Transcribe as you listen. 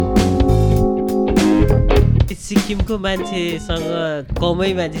सिक्किमको मान्छेसँग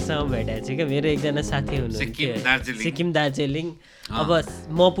कमै मान्छेसँग भेटाएको छु क्या। मेरो एकजना साथी हुनुहुन्थ्यो सिक्किम दार्जिलिङ। अब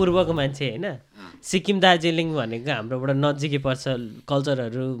म पूर्वको मान्छे होइन, सिक्किम दार्जिलिङ भनेको हाम्रोबाट नजिकै पर्छ,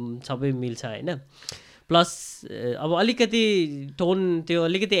 कल्चरहरू सबै मिल्छ होइन। प्लस अब अलिकति टोन त्यो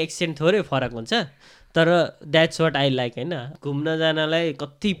अलिकति एक्सेन्ट थोरै फरक हुन्छ, तर द्याट्स वाट आई लाइक होइन। घुम्न जानलाई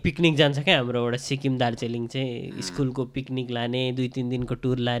कति पिकनिक जान्छ क्या हाम्रोबाट सिक्किम दार्जिलिङ चाहिँ। स्कुलको पिकनिक लाने, 2-3 दिनको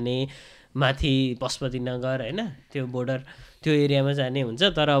टुर लाने, माथि पशुपतिनगर होइन, त्यो बोर्डर त्यो एरियामा जाने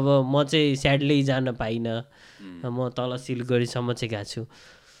हुन्छ। तर अब म चाहिँ स्याडली जान पाइनँ, म तल सिलगढीसम्म चाहिँ गएको छु।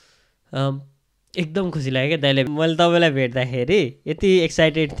 एकदम खुसी लाग्यो क्या दाइले। मैले तपाईँलाई भेट्दाखेरि यति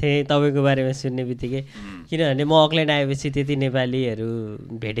एक्साइटेड थिएँ तपाईँको बारेमा सुन्ने बित्तिकै, किनभने म अकल्यान्ड आएपछि त्यति नेपालीहरू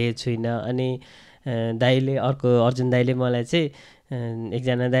भेटेको छुइनँ। अनि दाइले, अर्को अर्जुन दाइले मलाई चाहिँ,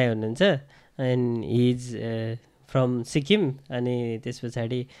 एकजना दाइ हुनुहुन्छ and he is from Sikkim, अनि त्यस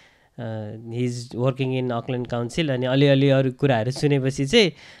पछाडि he is working in Auckland council. अनि अलिअलि अरू कुराहरू सुनेपछि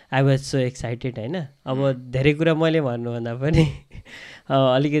चाहिँ आई वाज सो एक्साइटेड होइन। अब धेरै कुरा मैले भन्नुभन्दा पनि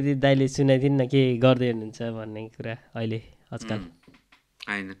अलिकति दाइले सुनाइदिनु न के गर्दै हुनुहुन्छ भन्ने कुरा अहिले आजकल।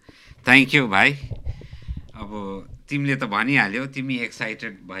 होइन, थ्याङ्क यू भाइ। अब तिमीले त भनिहाल्यौ, तिमी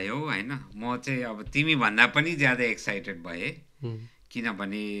एक्साइटेड भयो होइन। म चाहिँ अब तिमी भन्दा पनि ज्यादा एक्साइटेड भएँ,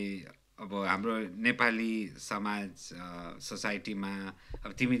 किनभने अब हाम्रो नेपाली समाज सोसाइटीमा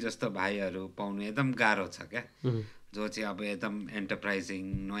अब तिमी जस्तो भाइहरू पाउनु एकदम गाह्रो छ क्या, जो चाहिँ अब एकदम एन्टरप्राइजिङ,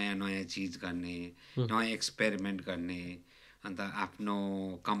 नयाँ नयाँ चिज गर्ने, नयाँ एक्सपेरिमेन्ट गर्ने, अन्त आफ्नो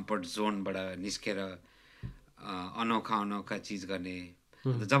कम्फर्ट जोनबाट निस्केर अनोखा अनोखा चिज गर्ने।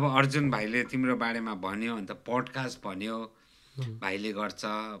 अन्त जब अर्जुन भाइले तिम्रो बारेमा भन्यो, अन्त पोडकास्ट भन्यो भाइले गर्छ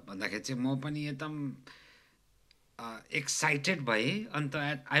भन्दाखेरि चाहिँ म पनि एकदम एक्साइटेड भएँ। अन्त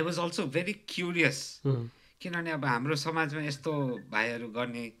I was also very curious, किनभने अब हाम्रो समाजमा यस्तो भाइहरू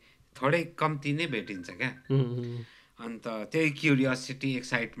गर्ने थोरै कम्ती नै भेटिन्छ क्या। अन्त त्यही क्युरियोसिटी,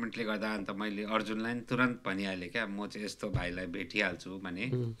 एक्साइटमेन्टले गर्दा अन्त मैले अर्जुनलाई नि तुरन्त भनिहालेँ क्या, म चाहिँ यस्तो भाइलाई भेटिहाल्छु भने।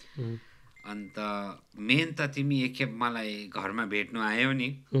 अन्त मेन त तिमी एकखेप मलाई घरमा भेट्नु आयो नि।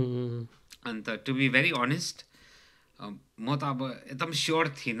 अन्त टु बी भेरी अनेस्ट, म त अब एकदम स्योर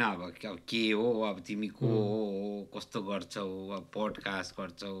थिइनँ अब के हो, अब तिमी को हो, कस्तो गर्छौ, अब पोडकास्ट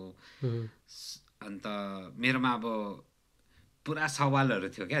गर्छौ। अन्त मेरोमा अब पुरा सवालहरू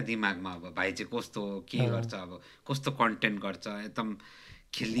थियो क्या दिमागमा, अब भाइ चाहिँ कस्तो हो, के गर्छ, अब कस्तो कन्टेन्ट गर्छ, एकदम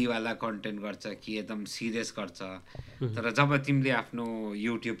खिल्लीवाला कन्टेन्ट गर्छ कि एकदम सिरियस गर्छ। तर जब तिमीले आफ्नो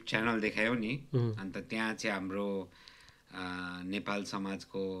युट्युब च्यानल देखायौ नि, अन्त त्यहाँ चाहिँ हाम्रो नेपाल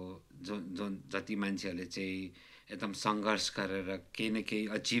समाजको जति मान्छेहरूले चाहिँ एकदम सङ्घर्ष गरेर केही न केही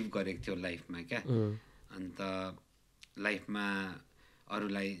अचिभ गरेको थियो लाइफमा क्या। अन्त लाइफमा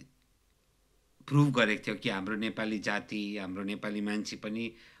अरूलाई प्रुभ गरेको थियो कि हाम्रो नेपाली जाति, हाम्रो नेपाली मान्छे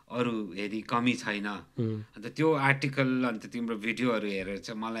पनि अरू हेरी कमी छैन। अन्त त्यो आर्टिकल अन्त तिम्रो भिडियोहरू हेरेर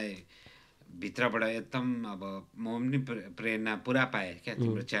चाहिँ मलाई भित्रबाट एकदम अब म पनि प्रेरणा पुरा पाएँ क्या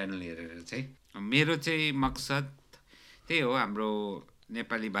तिम्रो च्यानल हेरेर चाहिँ। मेरो चाहिँ मकसद त्यही हो, हाम्रो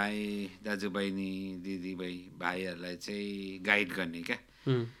नेपाली भाइ दाजुबहिनी, दिदीबहिनी, भाइहरूलाई चाहिँ गाइड गर्ने क्या।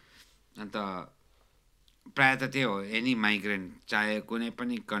 अन्त प्रायः त त्यही हो, एनी माइग्रेन्ट चाहे कुनै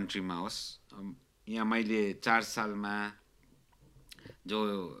पनि कन्ट्रीमा होस्, यहाँ मैले 4 सालमा जो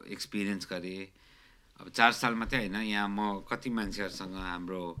एक्सपिरियन्स गरेँ, अब 4 साल मात्रै होइन, यहाँ म कति मान्छेहरूसँग,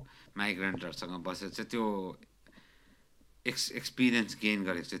 हाम्रो माइग्रेन्टहरूसँग बसेर चाहिँ त्यो एक्सपिरियन्स गेन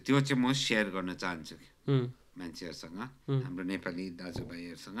गरेको छु, त्यो चाहिँ म सेयर गर्न चाहन्छु मान्छेहरूसँग, हाम्रो नेपाली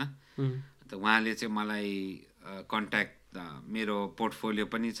दाजुभाइहरूसँग। अन्त उहाँले चाहिँ मलाई कन्ट्याक्ट, मेरो पोर्टफोलियो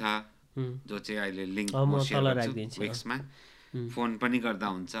पनि छ जो चाहिँ अहिले लिङ्क म सेयर गर्छु विक्समा। फोन पनि गर्दा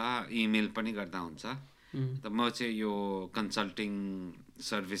हुन्छ, इमेल पनि गर्दा हुन्छ। त म चाहिँ यो कन्सल्टिङ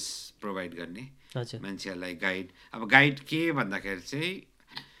सर्भिस प्रोभाइड गर्ने मान्छेहरूलाई गाइड। अब गाइड के भन्दाखेरि चाहिँ,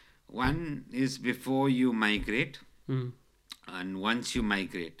 one is before you migrate and once you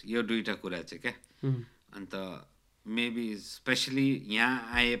migrate, यो दुईवटा कुरा चाहिँ क्या। अन्त मेबी स्पेसली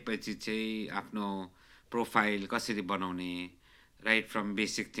यहाँ आएपछि चाहिँ आफ्नो प्रोफाइल कसरी बनाउने, right from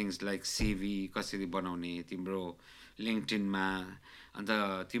basic things like CV कसरी बनाउने तिम्रो लिङ्क्डइनमा, अन्त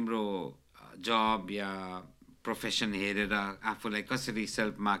तिम्रो जब या प्रोफेसन हेरेर आफूलाई कसरी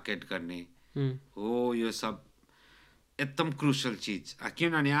सेल्फ मार्केट गर्ने हो, यो सब एकदम क्रुसल चिज।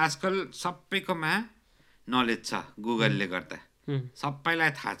 किनभने आजकल सबैकोमा नलेज छ, गुगलले गर्दा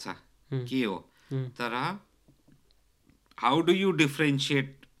सबैलाई थाहा छ के हो। तर how do you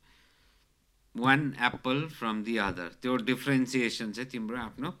differentiate one apple from the other, त्यो डिफ्रेन्सिएसन चाहिँ तिम्रो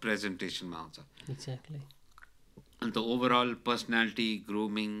आफ्नो प्रेजेन्टेसनमा आउँछ। अन्त ओभरअल पर्सनालिटी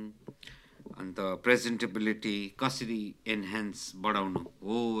ग्रुमिङ, अन्त प्रेजेन्टेबिलिटी कसरी एन्हान्स बढाउनु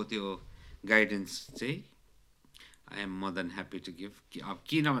हो, त्यो गाइडेन्स चाहिँ I am more than happy to give. अब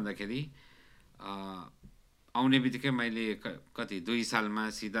किन भन्दाखेरि आउने बित्तिकै मैले कति 2 सालमा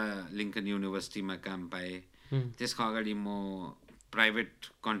सिधा लिङ्कन युनिभर्सिटीमा काम पाएँ। त्यसको अगाडि म प्राइभेट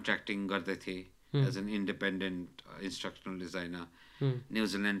कन्ट्र्याक्टिङ गर्दै थिएँ as an independent instructional designer.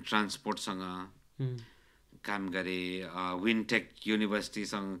 New Zealand ट्रान्सपोर्टसँग काम गरेँ, विनटेक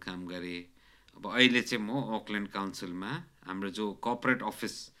युनिभर्सिटीसँग काम गरेँ। अब अहिले चाहिँ म अकल्यान्ड काउन्सिलमा हाम्रो जो कर्पोरेट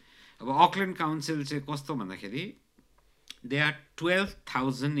अफिस, अब अकल्यान्ड काउन्सिल चाहिँ कस्तो भन्दाखेरि दे आर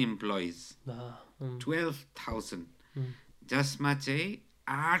 12,000 इम्प्लोइज, 12,000, जसमा चाहिँ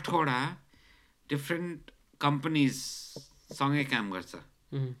 8वटा डिफ्रेन्ट कम्पनीजसँगै काम गर्छ।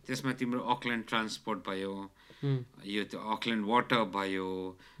 त्यसमा तिम्रो अकल्यान्ड ट्रान्सपोर्ट भयो, यो त्यो अकल्यान्ड वाटर भयो,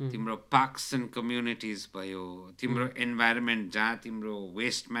 तिम्रो पार्क्स एन्ड कम्युनिटिज भयो, तिम्रो इन्भाइरोमेन्ट जहाँ तिम्रो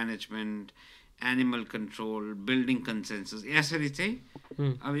West management, animal control, building consensus, यसरी चाहिँ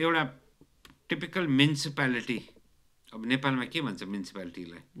अब एउटा टिपिकल म्युनिसिपालिटी, अब नेपालमा के भन्छ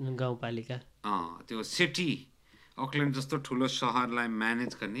म्युनिसिपालिटीलाई? गाउँपालिका। त्यो सिटी अकल्यान्ड जस्तो ठुलो सहरलाई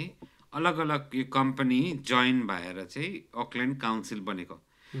म्यानेज गर्ने अलग अलग यो कम्पनी जोइन भएर चाहिँ अकल्यान्ड काउन्सिल बनेको।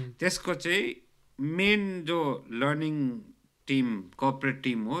 त्यसको चाहिँ मेन जो लर्निङ टिम, कर्पोरेट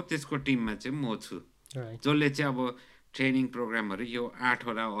टिम हो, त्यसको टिममा चाहिँ म छु, जसले चाहिँ अब ट्रेनिङ प्रोग्रामहरू यो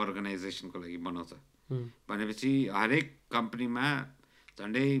 8वटा अर्गनाइजेसनको लागि बनाउँछ। भनेपछि हरेक कम्पनीमा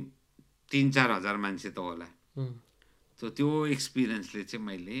झन्डै 3-4 हजार मान्छे त होला। त्यो एक्सपिरियन्सले चाहिँ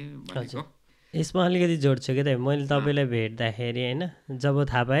मैले भनेको। यसमा अलिकति जोड्छु कि मैले तपाईँलाई भेट्दाखेरि होइन, जब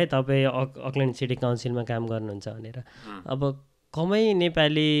थाहा पाएँ तपाईँ अकल्यान्ड सिटी काउन्सिलमा काम गर्नुहुन्छ भनेर, अब कमै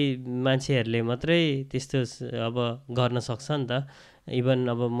नेपाली मान्छेहरूले मात्रै त्यस्तो अब गर्न सक्छ नि त। इभन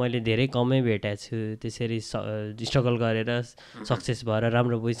अब मैले धेरै कमै भेटेको छु त्यसरी स्ट्रगल गरेर सक्सेस भएर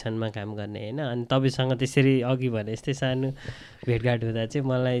राम्रो पोजिसनमा काम गर्ने होइन। अनि तपाईँसँग त्यसरी अघि भने यस्तै सानो भेटघाट हुँदा चाहिँ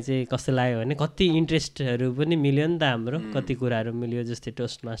मलाई चाहिँ कस्तो लाग्यो भने कति इन्ट्रेस्टहरू पनि मिल्यो नि त हाम्रो, कति कुराहरू मिल्यो, जस्तै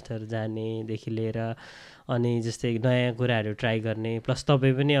टोस्ट मास्टर जानेदेखि लिएर अनि जस्तै नयाँ कुराहरू ट्राई गर्ने। प्लस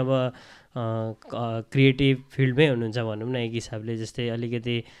तपाईँ पनि अब क्रिएटिभ फिल्डमै हुनुहुन्छ भनौँ न एक हिसाबले, जस्तै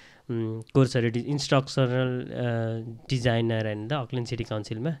अलिकति कोर्सहरू इन्स्ट्रक्सनल डिजाइनर होइन त अकल्यान्ड सिटी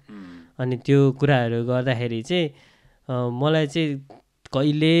काउन्सिलमा। अनि त्यो कुराहरू गर्दाखेरि चाहिँ मलाई चाहिँ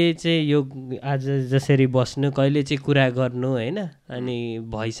कहिले चाहिँ यो आज जसरी बस्नु, कहिले चाहिँ कुरा गर्नु होइन, अनि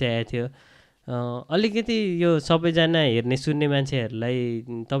भइसकेको थियो। अलिकति यो सबैजना हेर्ने सुन्ने मान्छेहरूलाई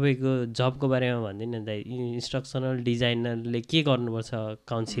तपाईँको जबको बारेमा भनिदिनु न त, इन्स्ट्रक्सनल डिजाइनरले के गर्नुपर्छ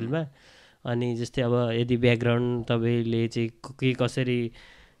काउन्सिलमा? अनि जस्तै अब यदि ब्याकग्राउन्ड तपाईँले चाहिँ के कसरी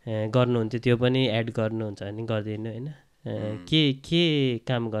गर्नुहुन्थ्यो त्यो पनि एड गर्नुहुन्छ भने गरिदिनु होइन। के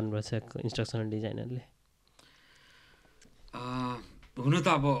काम गर्नुपर्छ इन्स्ट्रक्सनल डिजाइनरले? हुनु त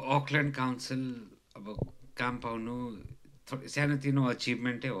अब अकल्यान्ड काउन्सिल अब काम पाउनु सानोतिनो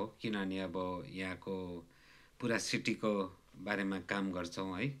अचिभमेन्टै हो, किनभने अब यहाँको पुरा सिटीको बारेमा काम गर्छौँ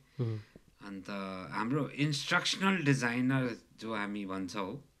है। अन्त हाम्रो इन्स्ट्रक्सनल डिजाइनर जो हामी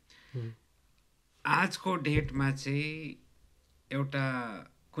भन्छौँ आजको डेटमा चाहिँ एउटा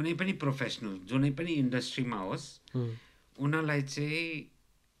कुनै पनि प्रोफेसनल जुनै पनि इन्डस्ट्रीमा होस्, उनीहरूलाई चाहिँ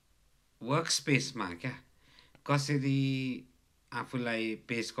वर्क स्पेसमा क्या कसरी आफूलाई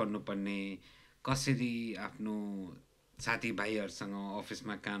पेस गर्नुपर्ने, कसरी आफ्नो साथीभाइहरूसँग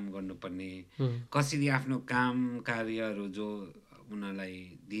अफिसमा काम गर्नुपर्ने, कसरी आफ्नो काम कार्यहरू जो उनीहरूलाई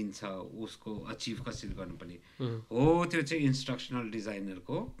दिन्छ उसको अचिभ कसरी गर्नुपर्ने हो, त्यो चाहिँ इन्स्ट्रक्सनल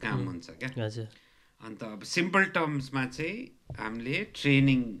डिजाइनरको काम हुन्छ क्या। अन्त अब सिम्पल टर्म्समा चाहिँ हामीले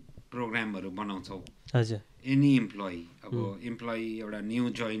ट्रेनिङ प्रोग्रामहरू बनाउँछौँ एनी इम्प्लोइ। अब इम्प्लोइ एउटा न्यू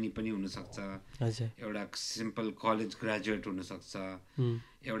जोइनी पनि हुनसक्छ, एउटा सिम्पल कलेज ग्रेजुएट हुनसक्छ,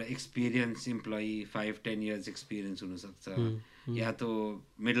 एउटा एक्सपिरियन्स इम्प्लोइ 5-10 इयर्स एक्सपिरियन्स हुनसक्छ, या त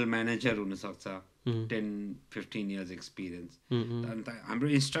मिडल म्यानेजर हुनसक्छ 10-15 इयर्स एक्सपिरियन्स। अन्त हाम्रो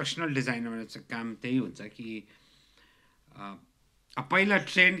इन्स्ट्रक्सनल डिजाइनरमा चाहिँ काम त्यही हुन्छ कि पहिला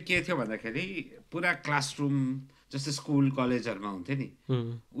ट्रेन्ड के थियो भन्दाखेरि पुरा क्लासरुम जस्तै स्कुल कलेजहरूमा हुन्थ्यो नि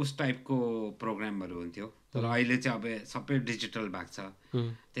उस टाइपको प्रोग्रामहरू हुन्थ्यो। तर अहिले चाहिँ अब सबै डिजिटल भएको छ,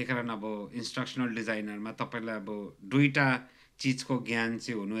 त्यही कारण अब इन्स्ट्रक्सनल डिजाइनरमा तपाईँलाई अब 2टा चिजको ज्ञान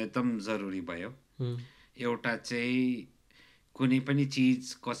चाहिँ हुनु एकदम जरुरी भयो। एउटा चाहिँ कुनै पनि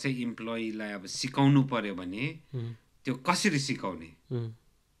चिज कसै इम्प्लोइलाई अब सिकाउनु पर्यो भने त्यो कसरी सिकाउने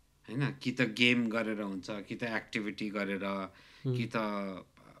होइन, कि त गेम गरेर हुन्छ, कि त एक्टिभिटी गरेर, कि त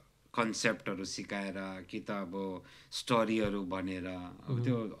कन्सेप्टहरू सिकाएर, कि त अब स्टोरीहरू भनेर, अब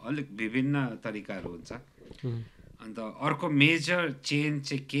त्यो अलिक विभिन्न तरिकाहरू हुन्छ। अन्त अर्को मेजर चेन्ज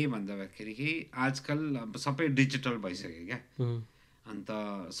चाहिँ के भन्दाखेरि कि आजकल अब सबै डिजिटल भइसक्यो क्या। अन्त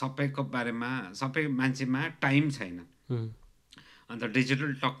सबैको बारेमा सबै मान्छेमा टाइम छैन। अन्त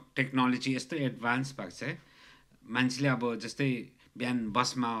डिजिटल टेक्नोलोजी यस्तो एडभान्स भएको छ मान्छेले अब जस्तै बिहान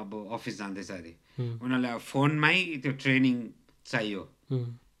बसमा अब अफिस जाँदैछ अरे उनीहरूलाई अब फोनमै त्यो ट्रेनिङ चाहियो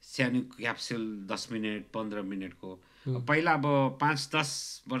सानो क्याप्सुल 10 मिनट 15 मिनटको पहिला अब 5-10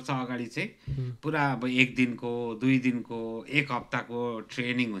 वर्ष अगाडि चाहिँ पुरा अब 1 दिनको 2 दिनको 1 हप्ताको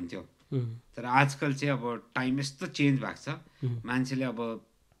ट्रेनिङ हुन्थ्यो तर आजकल चाहिँ अब टाइम यस्तो चेन्ज भएको छ मान्छेले अब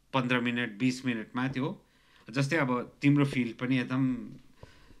 15 मिनट 20 मिनटमा त्यो जस्तै अब तिम्रो फिल्ड पनि एकदम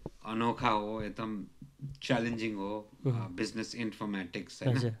अनोखा हो एकदम च्यालेन्जिङ हो बिजनेस इन्फर्मेटिक्स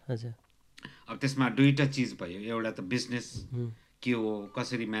होइन अब त्यसमा दुईवटा चिज भयो एउटा त बिजनेस के हो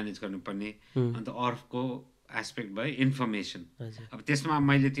कसरी म्यानेज गर्नुपर्ने अन्त अर्को एस्पेक्ट भयो इन्फर्मेसन अब त्यसमा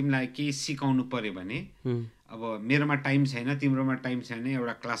मैले तिमीलाई केही सिकाउनु पऱ्यो भने अब मेरोमा टाइम छैन तिम्रोमा टाइम छैन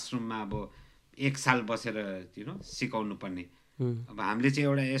एउटा क्लासरुममा अब 1 साल बसेर सिकाउनु पर्ने अब हामीले चाहिँ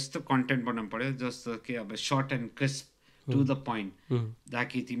एउटा यस्तो कन्टेन्ट बनाउनु पर्यो जस्तो कि अब short and crisp to the point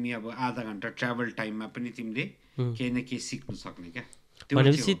ताकि तिमी अब आधा घन्टा ट्राभल टाइममा पनि तिमीले केही न केही सिक्नु सक्ने क्या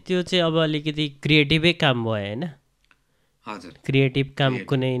भनेपछि त्यो चाहिँ अब अलिकति क्रिएटिभै काम भयो होइन हजुर क्रिएटिभ काम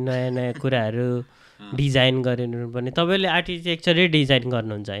कुनै नयाँ नयाँ कुराहरू डिजाइन गरिनु पर्ने तपाईँले आर्किटेक्चरै डिजाइन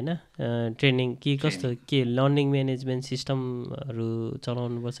गर्नुहुन्छ होइन ट्रेनिङ कि कस्तो के लर्निङ म्यानेजमेन्ट सिस्टमहरू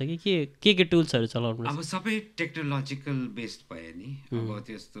चलाउनुपर्छ कि के टुल्सहरू चलाउनुपर्छ अब सबै टेक्नोलोजिकल बेस्ड भयो नि अब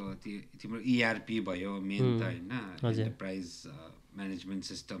त्यस्तो तिम्रो इआरपी भयो मेन त होइन एन्टरप्राइज म्यानेजमेन्ट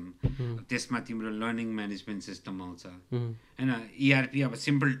सिस्टम त्यसमा तिम्रो लर्निङ म्यानेजमेन्ट सिस्टम आउँछ होइन इआरपी अब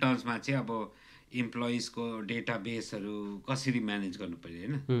सिम्पल टर्म्समा चाहिँ अब इम्प्लोइजको डेटाबेसहरू कसरी म्यानेज गर्नु पर्यो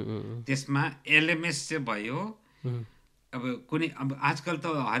होइन त्यसमा एलएमएस चाहिँ भयो अब कुनै अब आजकल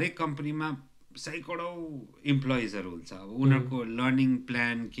त हरेक कम्पनीमा सैकडौँ इम्प्लोइजहरू हुन्छ अब उनीहरूको लर्निङ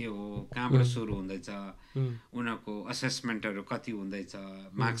प्लान के हो कहाँबाट सुरु हुँदैछ उनीहरूको असेसमेन्टहरू कति हुँदैछ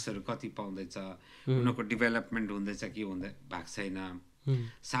मार्क्सहरू कति पाउँदैछ उनीहरूको डेभलपमेन्ट हुँदैछ कि भएको छैन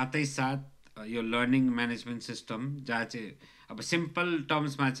साथै साथ यो लर्निङ म्यानेजमेन्ट सिस्टम जहाँ चाहिँ अब सिम्पल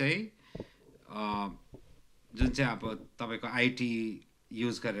टर्म्समा चाहिँ जुन चाहिँ अब तपाईँको आइटी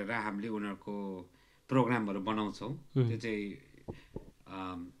युज गरेर हामीले उनीहरूको प्रोग्रामहरू बनाउँछौँ त्यो चाहिँ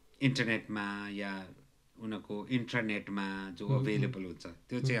इन्टरनेटमा या उनीहरूको इन्टरनेटमा जो अभाइलेबल हुन्छ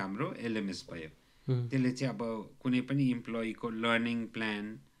त्यो चाहिँ हाम्रो एलएमएस भयो त्यसले चाहिँ अब कुनै पनि इम्प्लोइको लर्निङ प्लान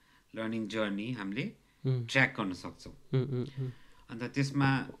लर्निङ जर्नी हामीले ट्र्याक गर्न सक्छौँ अन्त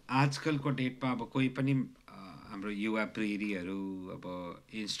त्यसमा आजकलको डेटमा अब कोही पनि हाम्रो युवा पिँढीहरू अब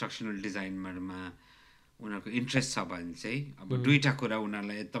इन्स्ट्रक्सनल डिजाइनरमा उनीहरूको इन्ट्रेस्ट छ भने चाहिँ अब दुईवटा कुरा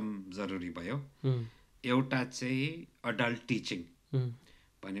उनीहरूलाई एकदम जरुरी भयो एउटा चाहिँ अडल्ट टिचिङ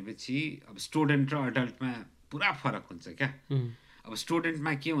भनेपछि अब स्टुडेन्ट र अडल्टमा पुरा फरक हुन्छ क्या अब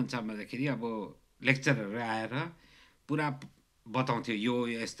स्टुडेन्टमा के हुन्छ भन्दाखेरि अब लेक्चरहरू आएर पुरा बताउँथ्यो यो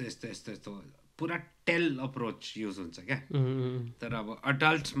यस्तो यस्तो यस्तो यस्तो पुरा टेल अप्रोच युज हुन्छ क्या तर अब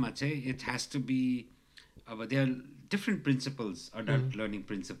अडल्टमा चाहिँ इट ह्याज टु बी अब they are different principles adult learning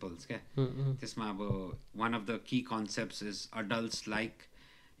principles क्या त्यसमा अब one of the key concepts is adults like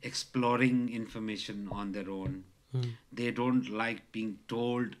exploring information on their own they don't like being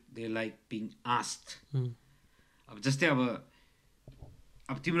told they like being asked अब जस्तै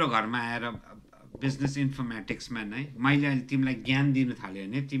अब तिम्रो घरमा आएर बिजनेस इन्फर्मेटिक्समा नै मैले अहिले तिमीलाई ज्ञान दिनु थाल्यो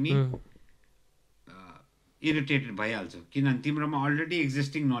भने तिमी इरिटेटेड भइहाल्छौ किनभने तिम्रोमा अलरेडी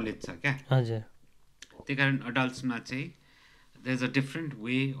एक्जिस्टिङ नलेज छ क्या त्यही कारण अडल्ट्समा चाहिँ there is a different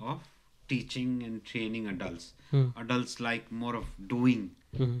way of teaching and training adults like more of doing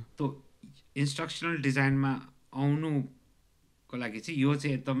त इन्स्ट्रक्सनल डिजाइनमा आउनुको लागि चाहिँ यो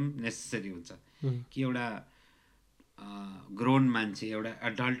चाहिँ एकदम नेसेसरी हुन्छ कि एउटा ग्रोन मान्छे एउटा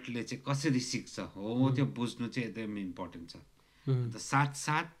एडल्टले चाहिँ कसरी सिक्छ हो त्यो बुझ्नु चाहिँ एकदम इम्पोर्टेन्ट छ अन्त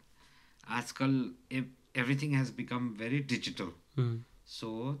साथ आजकल everything has become very digital so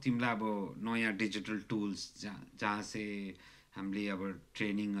तिमीलाई अब नयाँ डिजिटल टुल्स जहाँ चाहिँ हामीले अब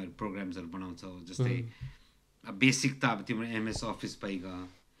ट्रेनिङहरू प्रोग्राम्सहरू बनाउँछौँ जस्तै बेसिक त अब तिम्रो एमएस अफिस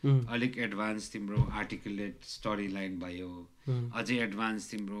भइगयो अलिक एडभान्स तिम्रो आर्टिकुलेट स्टोरी लाइन भयो अझै एडभान्स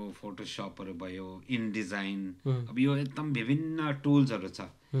तिम्रो फोटोसपहरू भयो इन डिजाइन अब यो एकदम विभिन्न टुल्सहरू छ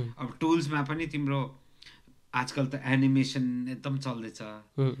अब टुल्समा पनि तिम्रो आजकल त एनिमेसन एकदम चल्दैछ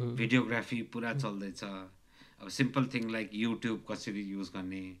भिडियोग्राफी पुरा चल्दैछ अब सिम्पल थिङ लाइक युट्युब कसरी युज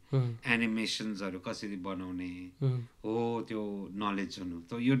गर्ने एनिमेसन्सहरू कसरी बनाउने हो त्यो नलेज हुनु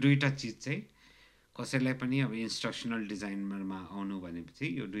त यो दुईवटा चिज चाहिँ कसैलाई पनि अब इन्स्ट्रक्सनल डिजाइनमा आउनु भनेपछि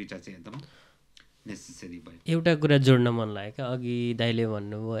यो दुईवटा चाहिँ एकदम नेसेसरी भयो एउटा कुरा जोड्न मन लाग्यो क्या अघि दाइले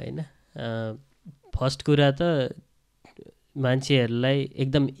भन्नुभयो होइन फर्स्ट कुरा त मान्छेहरूलाई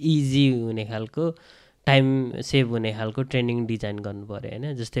एकदम इजी हुने खालको टाइम सेभ हुने खालको ट्रेनिङ डिजाइन गर्नु पऱ्यो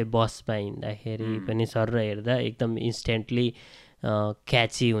होइन जस्तै बसमा हिँड्दाखेरि पनि सर हेर्दा एकदम इन्स्टेन्टली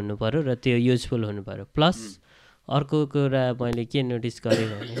क्याची हुनु पऱ्यो र त्यो युजफुल हुनु पऱ्यो प्लस अर्को कुरा मैले के नोटिस गरेँ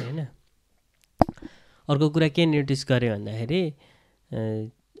भने होइन, अर्को कुरा के नोटिस गरेँ भन्दाखेरि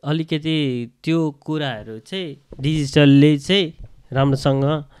अलिकति त्यो कुराहरू चाहिँ डिजिटलले चाहिँ राम्रोसँग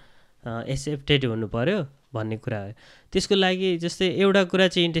एक्सेप्टेड हुनु पऱ्यो भन्ने कुरा हो। त्यसको लागि जस्तै एउटा कुरा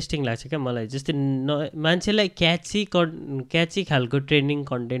चाहिँ इन्ट्रेस्टिङ लाग्छ क्या मलाई, जस्तै मान्छेलाई क्याची खालको ट्रेनिङ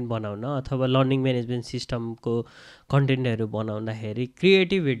कन्टेन्ट बनाउन अथवा लर्निङ म्यानेजमेन्ट सिस्टमको कन्टेन्टहरू बनाउँदाखेरि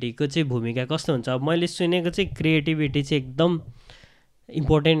क्रिएटिभिटीको चाहिँ भूमिका कस्तो हुन्छ। अब मैले सुनेको चाहिँ क्रिएटिभिटी चाहिँ एकदम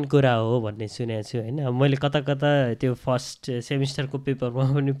इम्पोर्टेन्ट कुरा हो भन्ने सुनेको छु होइन। अब मैले कता कता त्यो फर्स्ट सेमिस्टरको पेपरमा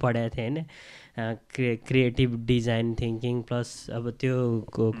पनि पढाएको थिएँ होइन, क्रिएटिभ डिजाइन थिङ्किङ प्लस अब त्यो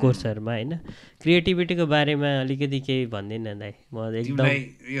कोर्सहरूमा होइन। क्रिएटिभिटीको बारेमा अलिकति केही भनिदिनु दाइ, म एकदम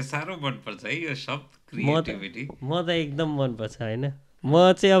यो साह्रो मनपर्छ है यो शब्द क्रिएटिभिटी। म त एकदम मनपर्छ होइन।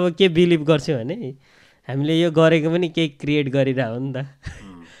 म चाहिँ अब के बिलिभ गर्छु भने हामीले यो गरेको पनि केही क्रिएट गरिरह हो नि त।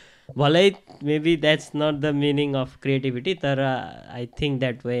 भलै maybe that's not the meaning of creativity, तर आई थिङ्क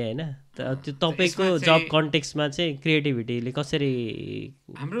द्याट वे होइन। त्यो तपाईँको जब कन्टेक्स्टमा चाहिँ क्रिएटिभिटीले कसरी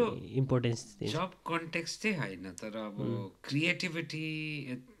हाम्रो इम्पोर्टेन्स दिन्छ? जब कन्टेक्स्ट चाहिँ होइन, तर अब क्रिएटिभिटी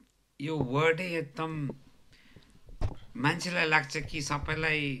यो वर्डै एकदम मान्छेलाई लाग्छ कि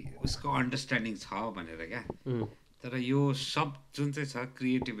सबैलाई उसको अन्डरस्ट्यान्डिङ छ भनेर क्या, तर यो शब्द जुन चाहिँ छ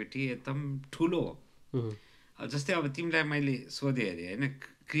क्रिएटिभिटी एकदम ठुलो हो। जस्तै अब तिमीलाई मैले सोधेँ अरे होइन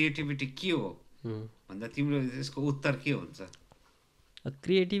क्रिएटिभिटी के हो भन्दा तिम्रो यसको उत्तर के हुन्छ?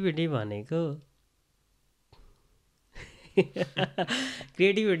 क्रिएटिभिटी भनेको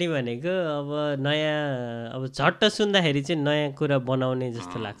अब नयाँ, अब झट्ट सुन्दाखेरि चाहिँ नयाँ कुरा बनाउने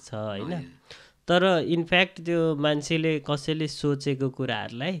जस्तो लाग्छ होइन। तर इनफ्याक्ट त्यो मान्छेले कसैले सोचेको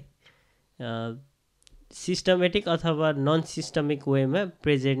कुराहरूलाई सिस्टमेटिक अथवा नन सिस्टमिक वेमा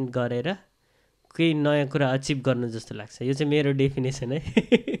प्रेजेन्ट गरेर केही नयाँ कुरा अचिभ गर्नु जस्तो लाग्छ। यो चाहिँ मेरो डेफिनेसन है।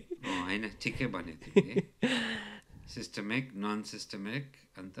 होइन ठिकै भन्यो तिमीले, सिस्टमिक नन सिस्टमिक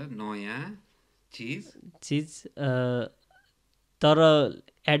अन्त नयाँ चिज तर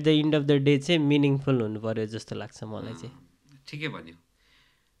at the end of the day चाहिँ मिनिङफुल हुनु पर्यो जस्तो लाग्छ मलाई चाहिँ। ठिकै भन्यो।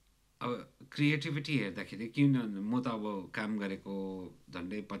 अब क्रिएटिभिटी हेर्दाखेरि किन म त अब काम गरेको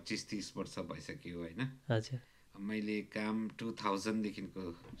झन्डै 25-30 वर्ष भइसक्यो होइन। हजुर, मैले काम 2000देखिको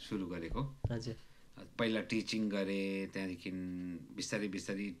सुरु गरेको। हजुर, पहिला टिचिङ गरेँ, त्यहाँदेखि बिस्तारै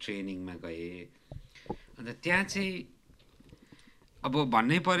बिस्तारै ट्रेनिङमा गएँ। अन्त त्यहाँ चाहिँ अब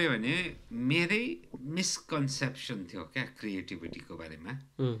भन्नै पऱ्यो भने मेरै मिसकन्सेप्सन थियो क्या क्रिएटिभिटीको बारेमा।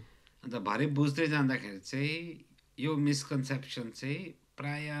 अन्त भरे बुझ्दै जाँदाखेरि चाहिँ यो मिसकन्सेप्सन चाहिँ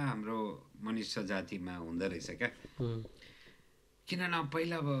प्रायः हाम्रो मनुष्य जातिमा हुँदो रहेछ क्या। किनभने अब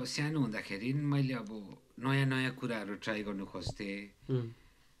पहिला अब सानो हुँदाखेरि मैले अब नयाँ नयाँ कुराहरू ट्राई गर्नु खोज्थेँ।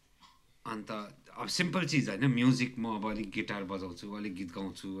 अन्त अब सिम्पल चिज होइन, म्युजिक म अब अलिक गिटार बजाउँछु, अलिक गीत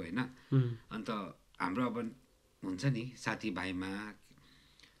गाउँछु होइन। अन्त हाम्रो अब हुन्छ नि साथीभाइमा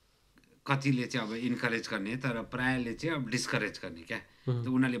कतिले चाहिँ अब इन्करेज गर्ने, तर प्रायःले चाहिँ अब डिस्करेज गर्ने क्या। त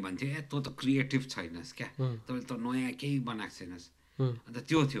उनीहरूले भन्थ्यो ए तँ त क्रिएटिभ छैनस् क्या, तैँले त नयाँ केही बनाएको छैनस्। अन्त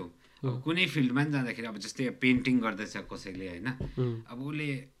त्यो थियो। अब कुनै फिल्डमा पनि जाँदाखेरि अब जस्तै पेन्टिङ गर्दैछ कसैले होइन, अब उसले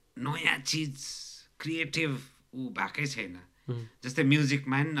नयाँ चिज क्रिएटिभ ऊ भएकै छैन। जस्तै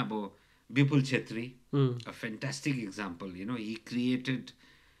म्युजिकमा पनि अब Vipul Chhetri, a fantastic example, you know, he created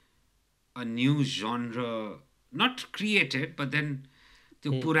a new genre, not created but then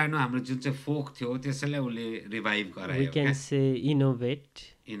त्यो पुरानो हाम्रो जुन चाहिँ फोक थियो त्यसैलाई उसले रिभाइभ गरायो क्या। इनोभेट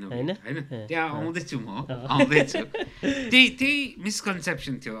होइन, त्यहाँ आउँदैछु म आउँदैछु। त्यही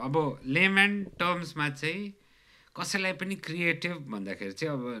मिसकन्सेप्सन थियो। अब लेमन टर्म्समा चाहिँ कसैलाई पनि क्रिएटिभ भन्दाखेरि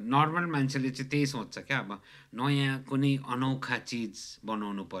चाहिँ अब नर्मल मान्छेले चाहिँ त्यही सोच्छ क्या, अब नयाँ कुनै अनौखा चिज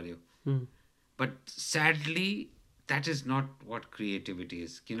बनाउनु पर्यो। But sadly that is not what creativity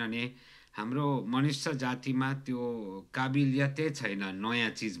is. किनभने हाम्रो मनुष्य जातिमा त्यो काबिलियतै छैन नयाँ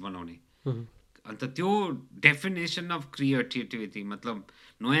चिज बनाउने। अन्त त्यो डेफिनेसन अफ क्रिएटिभिटी मतलब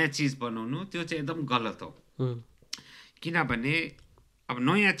नयाँ चिज बनाउनु त्यो चाहिँ एकदम गलत हो। किनभने अब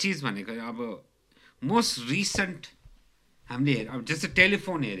नयाँ चिज भनेको अब मोस्ट रिसेन्ट हामीले अब जस्तै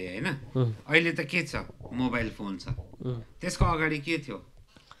टेलिफोन हेऱ्यो होइन, अहिले त के छ मोबाइल फोन छ। त्यसको अगाडि के थियो?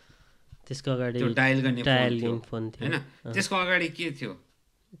 त्यसको अगाडि त्यो डायल गर्ने फोन थियो होइन। त्यसको अगाडि के थियो?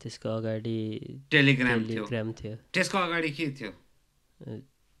 त्यसको अगाडि टेलिग्राम थियो। त्यसको अगाडि के थियो?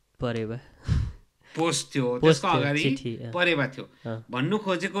 परेवा पोस्ट थियो। त्यसको अगाडि परेवा थियो। भन्नु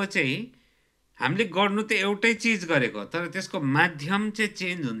खोजेको चाहिँ हामीले गर्नु त एउटै चिज गरेको, तर त्यसको माध्यम चाहिँ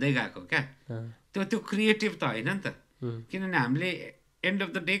चेन्ज हुँदै गएको क्या। त्यो क्रिएटिभ त होइन नि त। किनभने हामीले एन्ड अफ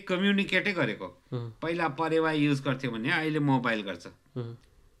द डे कम्युनिकेटै गरेको। पहिला परेवा युज गर्थ्यो भने अहिले मोबाइल गर्छ।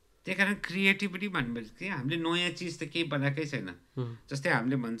 त्यही कारण क्रिएटिभिटी भनेपछि हामीले नयाँ चिज त केही बनाएकै छैन। जस्तै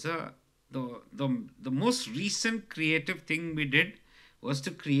हामीले भन्छ the most recent creative thing we did was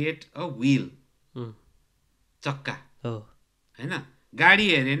to create a wheel. चक्का होइन गाडी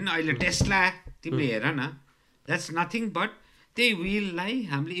हेऱ्यो नि अहिले टेस्ला तिमीले हेर न द्याट्स नथिङ बट त्यही व्हिललाई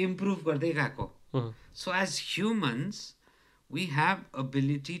हामीले इम्प्रुभ गर्दै गएको so as humans we have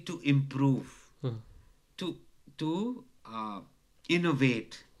ability to improve to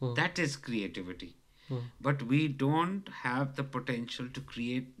innovate. That is creativity. But we don't have the potential to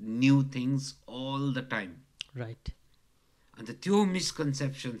create new things all the time. Right. अन्त त्यो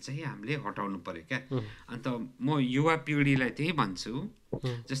misconception चाहिँ हामीले हटाउनु पर्यो क्या अन्त म युवा पिँढीलाई त्यही भन्छु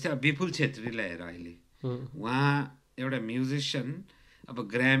जस्तै अब विपुल छेत्रीलाई हेर अहिले उहाँ एउटा म्युजिसियन अब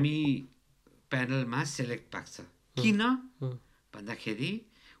ग्रामी प्यानलमा सेलेक्ट भएको छ किन भन्दाखेरि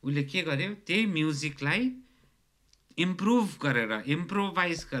उसले के गर्यो त्यही म्युजिकलाई इम्प्रुभ गरेर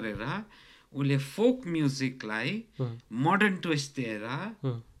इम्प्रोभाइज गरेर उसले फोक म्युजिकलाई मोडर्न ट्विस्ट दिएर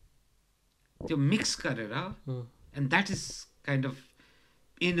त्यो मिक्स गरेर and that is kind of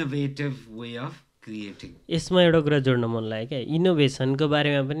innovative way of creating यसमा एउटा कुरा जोड्न मन लाग्यो क्या इनोभेसनको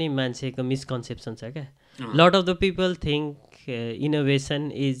बारेमा पनि मान्छेको मिसकन्सेप्सन छ क्या lot of the people think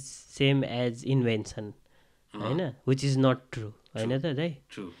innovation is same as invention होइन विच इज नट ट्रु होइन त दाइ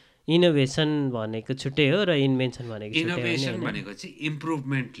ट्रु इनोभेसन भनेको छुट्टै हो र इन्भेन्सन भनेको इनोभेसन भनेको चाहिँ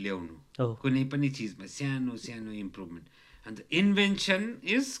इम्प्रुभमेन्ट ल्याउनु कुनै पनि चिजमा सानो सानो इम्प्रुभमेन्ट अन्त invention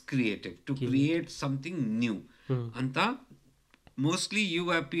is creative to create something new अन्त मोस्टली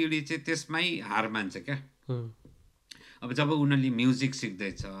युवा पिँढी चाहिँ त्यसमै हार मान्छ क्या अब जब उनीहरूले म्युजिक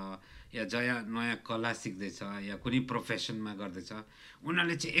सिक्दैछ या नयाँ कला सिक्दैछ या कुनै प्रोफेसनमा गर्दैछ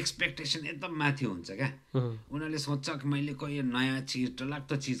उनीहरूले चाहिँ एक्सपेक्टेसन एकदम माथि हुन्छ क्या उनीहरूले सोच्छ कि मैले कोही नयाँ चिज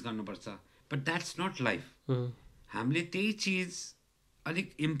डरलाग्दो चिज गर्नुपर्छ बट द्याट्स नट लाइफ हामीले त्यही चिज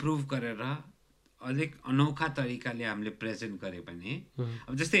अलिक इम्प्रुभ गरेर अलिक अनौखा तरिकाले हामीले प्रेजेन्ट गऱ्यो भने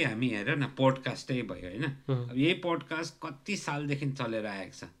अब जस्तै हामी हेर न पोडकास्टै भयो होइन अब यही पोडकास्ट कति सालदेखि चलेर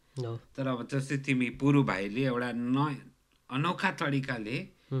आएको छ तर अब जस्तै तिमी पुरु भाइले एउटा अनौखा तरिकाले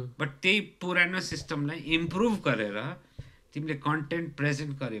बट त्यही पुरानो सिस्टमलाई इम्प्रुभ गरेर तिमीले कन्टेन्ट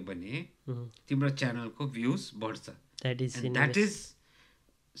प्रेजेन्ट गर्यो भने तिम्रो च्यानलको भ्युज बढ्छ that is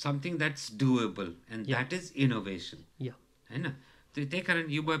something that's doable and that is innovation होइन त्यही कारण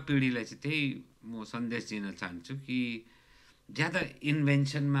युवा पिँढीलाई चाहिँ त्यही म सन्देश दिन चाहन्छु कि ज्यादा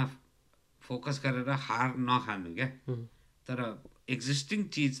इन्भेन्सनमा फोकस गरेर हार नखानु क्या तर एक्जिस्टिङ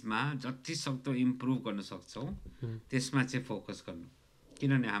चिजमा जति सक्दो इम्प्रुभ गर्न सक्छौँ त्यसमा चाहिँ फोकस गर्नु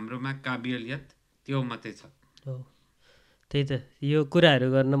किनभने हाम्रोमा काबिलियत त्यो मात्रै छ त्यही त यो कुराहरू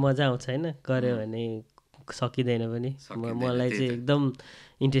गर्न मजा आउँछ होइन गऱ्यो भने सकिँदैन पनि मलाई चाहिँ एकदम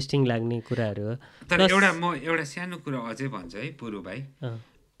इन्ट्रेस्टिङ लाग्ने कुराहरू हो तर एउटा सानो कुरा अझै भन्छु है पुरु भाइ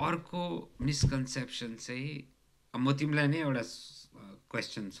अर्को मिसकन्सेप्सन चाहिँ म तिमीलाई नै एउटा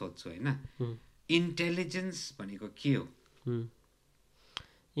क्वेसन सोध्छु होइन इन्टेलिजेन्स भनेको के हो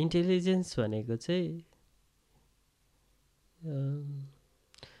इन्टेलिजेन्स भनेको चाहिँ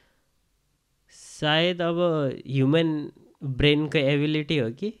सायद अब ह्युमन ब्रेनको एबिलिटी हो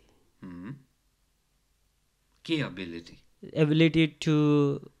कि के ability to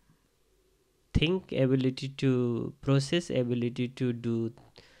think ability to process ability to do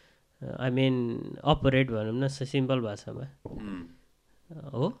I mean अपरेट भनौँ न सिम्पल भाषामा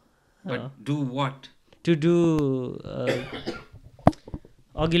हो टु डु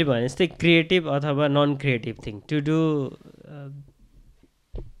अघिले भने जस्तै क्रिएटिभ अथवा non creative thing to do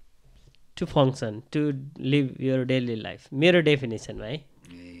to function to leave your daily life मेरो डेफिनेसनमा है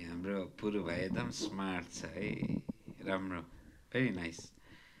हाम्रो पुरु भाइ एकदम स्मार्ट छ है राम्रो भेरी नाइस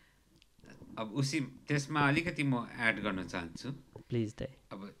अब उसी त्यसमा अलिकति म एड गर्न चाहन्छु प्लिज दाइ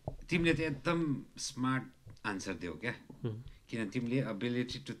अब तिमीले त एकदम स्मार्ट आन्सर दियौ क्या किन तिमीले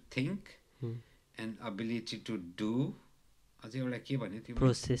ability to think and ability to do अझै एउटा के भन्यो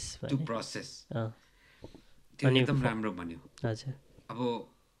तिमीले टु प्रोसेस त्यो एकदम राम्रो भन्यो हजुर अब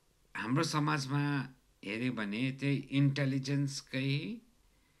हाम्रो समाजमा हेऱ्यो भने त्यही इन्टेलिजेन्सकै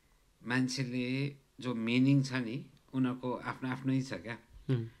मान्छेले जो मिनिङ छ नि उनीहरूको आफ्नो आफ्नै छ क्या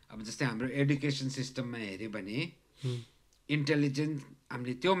अब जस्तै हाम्रो एडुकेसन सिस्टममा हेऱ्यो भने इन्टेलिजेन्स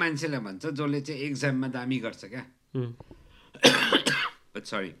हामीले त्यो मान्छेलाई भन्छ जसले चाहिँ एक्जाममा दामी गर्छ क्या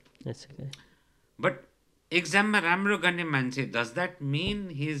सरी बट एक्जाममा राम्रो गर्ने मान्छे does that mean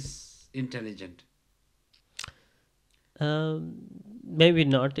he is intelligent maybe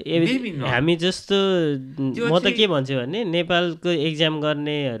not हामी जस्तो म त के भन्छु भने नेपालको एक्जाम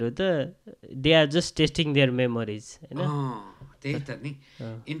गर्नेहरू त they are just testing there memories होइन त्यही त नि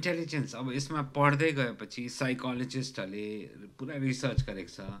इन्टेलिजेन्स अब यसमा पढ्दै गएपछि साइकोलोजिस्टहरूले पुरा रिसर्च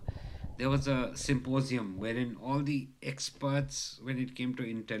गरेको छ there was a symposium wherein all the experts when it came to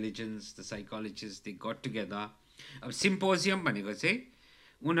intelligence, the psychologists, they got together. अब symposium भनेको चाहिँ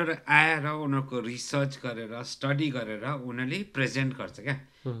उनीहरू आएर उनीहरूको रिसर्च गरेर स्टडी गरेर उनीहरूले प्रेजेन्ट गर्छ क्या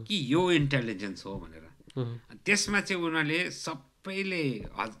कि यो इन्टेलिजेन्स हो भनेर. त्यसमा चाहिँ उनीहरूले सबैले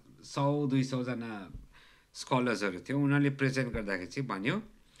 100-200जना स्कलर्सहरू थियो. उनीहरूले प्रेजेन्ट गर्दाखेरि चाहिँ भन्यो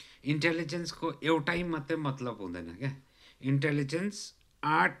इन्टेलिजेन्सको एउटै मात्रै मतलब हुँदैन क्या. इन्टेलिजेन्स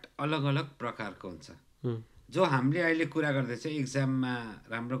 8 अलग अलग प्रकारको हुन्छ. जो हामीले अहिले कुरा गर्दैछ एक्जाममा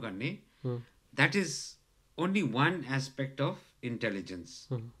राम्रो गर्ने, that is only one aspect of intelligence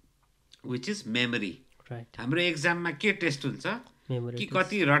which is memory. हाम्रो एक्जाममा के टेस्ट हुन्छ कि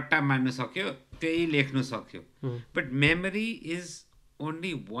कति रट्टा मार्नु सक्यो त्यही लेख्नु सक्यो. But memory is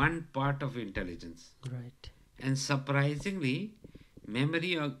only one part of intelligence. And surprisingly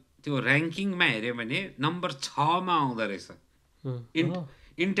memory त्यो ऱ्याङ्किङमा हेऱ्यो भने नम्बर 6मा आउँदो रहेछ.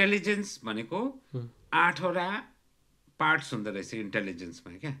 इन्टेलिजेन्स भनेको 8वटा पार्ट्स हुँदो रहेछ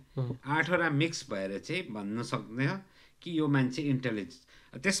इन्टेलिजेन्समा क्या. 8वटा मिक्स भएर चाहिँ भन्नु सक्दैन कि यो मान्छे इन्टेलिजेन्स.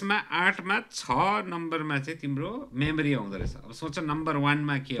 त्यसमा 8मा 6 नम्बरमा चाहिँ तिम्रो मेमोरी आउँदो रहेछ. अब सोच नम्बर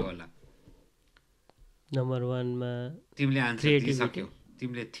 1मा के होला. नम्बर 1मा तिमीले आन्सर दिइसक्यौ.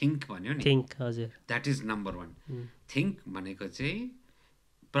 तिमीले थिङ्क भन्यो नि. थिङ्क, हजुर. That is number 1. थिङ्क भनेको चाहिँ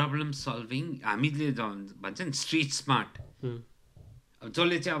प्रब्लम सल्भिङ. हामीले भन्छ नि स्ट्रिट स्मार्ट. अब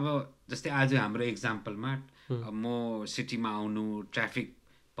जसले चाहिँ अब जस्तै आज हाम्रो एक्जाम्पलमा म सिटीमा आउनु, ट्राफिक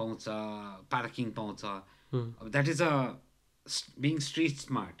पाउँछ, पार्किङ पाउँछ. अब that is a being street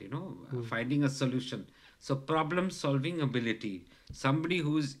smart, you know, finding a solution. So problem solving ability, somebody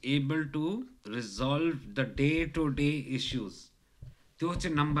who is able to resolve the day to day issues, त्यो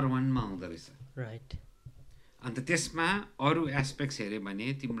चाहिँ नम्बर 1मा आउँदो रहेछ. राइट. अन्त त्यसमा अरू एस्पेक्ट्स हेऱ्यो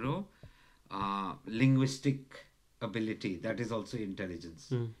भने तिम्रो linguistic ability, that is also intelligence.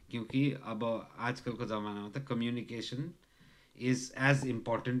 क्योंकि अब आजकलको जमानामा त communication is as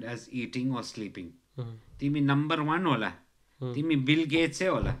important as eating or sleeping. तिमी नम्बर 1 होला, तिमी बिल गेट्सै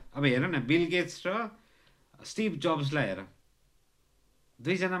होला. अब हेर न, बिल गेट्स र स्टिभ जब्सलाई हेर,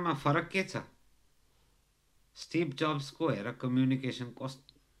 दुईजनामा फरक के छ. स्टिभ जब्सको हेर कम्युनिकेसन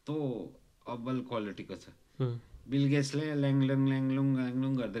कस्तो अब्बल क्वालिटीको छ. बिल गेट्सले ल्याङलुङ ल्याङलुङ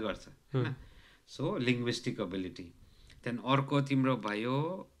ल्याङलुङ गर्दै गर्छ होइन. So linguistic ability. त्यहाँदेखि अर्को तिम्रो भयो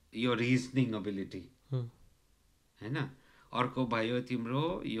यो रिजनिङ एबिलिटी होइन. अर्को भयो तिम्रो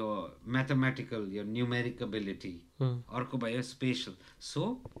यो म्याथमेटिकल, यो न्युमेरिक एबिलिटी. अर्को भयो स्पेसल. सो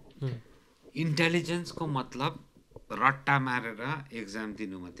इन्टेलिजेन्सको मतलब रट्टा मारेर एक्जाम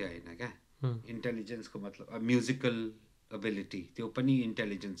दिनु मात्रै होइन क्या. इन्टेलिजेन्सको मतलब म्युजिकल एबिलिटी, त्यो पनि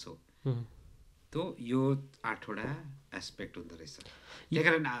इन्टेलिजेन्स हो. तो यो 8वटा एस्पेक्ट हुँदो रहेछ. त्यही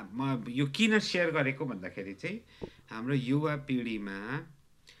कारण म यो किन सेयर गरेको भन्दाखेरि चाहिँ हाम्रो युवा पिँढीमा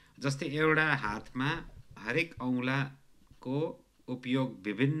जस्तै एउटा हातमा हरेक औँलाको उपयोग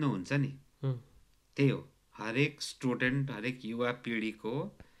विभिन्न हुन्छ नि, त्यही हो. हरेक स्टुडेन्ट, हरेक युवा पिँढीको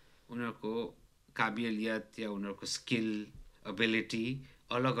उनीहरूको काबिलियत या उनीहरूको स्किल एबिलिटी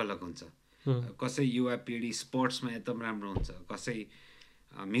अलग अलग हुन्छ. कसै युवा पिँढी स्पोर्ट्समा एकदम राम्रो हुन्छ, कसै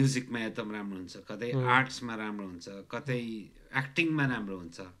म्युजिकमा एकदम राम्रो हुन्छ, कतै आर्ट्समा राम्रो हुन्छ, कतै एक्टिङमा राम्रो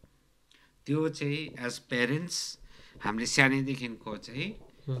हुन्छ. त्यो चाहिँ एज पेरेन्ट्स हामीले सानैदेखिको चाहिँ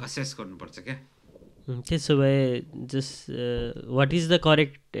असेस गर्नुपर्छ क्या. त्यसो भए just what is the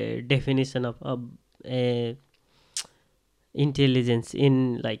correct definition of intelligence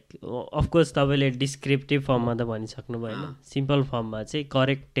in like, of course तपाईँले डिस्क्रिप्टिभ फर्ममा त भनिसक्नु भयो होइन. सिम्पल फर्ममा चाहिँ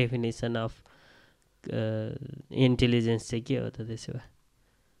करेक्ट डेफिनेसन अफ इन्टेलिजेन्स चाहिँ के हो त त्यसो भए.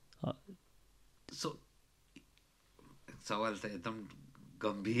 सो सवाल त एकदम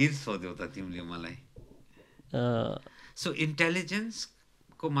गम्भीर सोध्यो त तिमीले मलाई. सो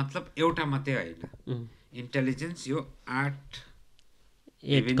इन्टेलिजेन्सको मतलब एउटा मात्रै होइन. इन्टेलिजेन्स यो 8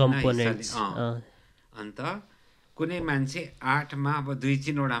 कम्पोनेन्ट्स. अन्त कुनै मान्छे 8मा अब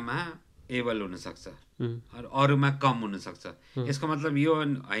 2-3वटामा एबल हुनसक्छ, अरूमा कम हुनसक्छ. यसको मतलब यो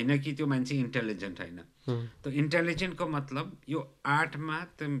होइन कि त्यो मान्छे इन्टेलिजेन्ट होइन. त इन्टेलिजेन्टको मतलब यो 8मा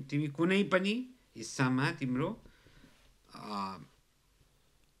तिमी कुनै पनि हिस्सामा तिम्रो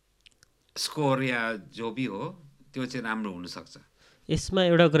स्कोर या जो भी हो त्यो चाहिँ राम्रो हुनसक्छ. यसमा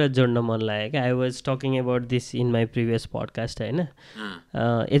एउटा कुरा जोड्न मन लाग्यो क्या. I was talking about this in my previous podcast होइन.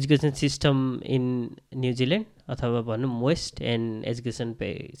 एजुकेसन सिस्टम इन न्युजिल्यान्ड अथवा भनौँ waste and education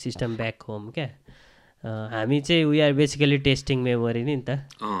system back home क्या. हामी चाहिँ we are basically testing memory नि त.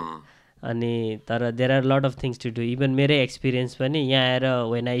 अनि तर there are lot of things to do. Even मेरै एक्सपिरियन्स पनि यहाँ आएर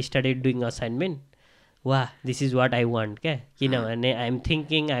when I started doing assignment वाह this is what I want क्या, किनभने आइ am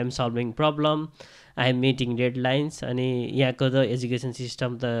thinking, I am solving problem, I am meeting deadlines. अनि यहाँको त एजुकेसन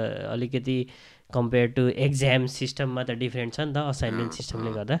सिस्टम त अलिकति कम्पेयर टु एक्जाम सिस्टममा त डिफ्रेन्ट छ नि त, असाइनमेन्ट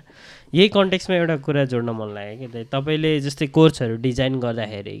सिस्टमले गर्दा। यही कन्टेक्समा एउटा कुरा जोड्न मन लाग्यो कि तपाईँले जस्तै कोर्सहरू डिजाइन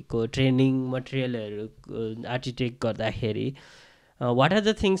गर्दाखेरि, ट्रेनिङ मटेरियलहरू आर्किटेक्ट गर्दाखेरि, what are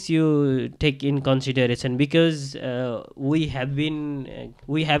the things you take in consideration? Because we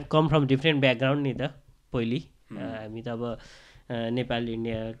have come from different background नि त पहिले, हामी त अब नेपाल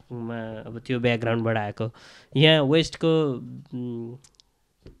इन्डियामा अब त्यो ब्याकग्राउन्डबाट आएको। यहाँ वेस्टको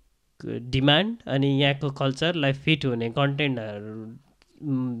डिमान्ड अनि यहाँको कल्चरलाई फिट हुने कन्टेन्टहरू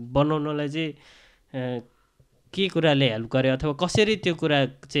बनाउनलाई चाहिँ के कुराले हेल्प गर्यो, अथवा कसरी त्यो कुरा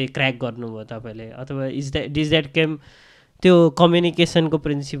चाहिँ क्र्याक गर्नुभयो तपाईँले, अथवा इज द्याट केम त्यो कम्युनिकेसनको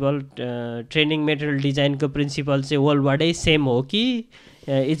प्रिन्सिपल, ट्रेनिङ मेटेरियल डिजाइनको प्रिन्सिपल चाहिँ वर्ल्डबाटै सेम हो कि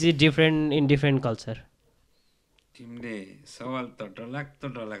is it different in different culture? तिमीले सवाल त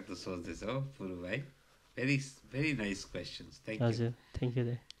डरलाग्दो सोच्दैछौ पुरु भाइ, very very nice questions, thank you. हजुर थ्याङ्क यू।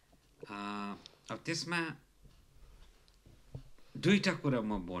 अब त्यसमा दुईवटा कुरा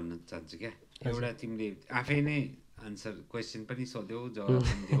म भन्न चाहन्छु क्या। एउटा तिमीले आफै नै आन्सर क्वेसन पनि सोध्यौ, जवाब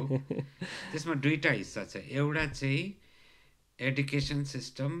पनि दियौ। त्यसमा दुईवटा हिस्सा छ। एउटा चाहिँ एडुकेसन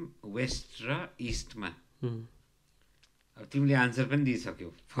सिस्टम वेस्ट र इस्टमा, अब तिमीले आन्सर पनि दिइसक्यौ,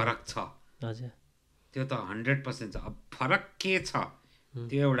 फरक छ। हजुर त्यो त 100% छ। अब फरक के छ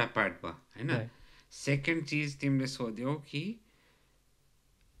त्यो एउटा पार्ट भयो होइन। सेकेन्ड चिज तिमीले सोध्यौ कि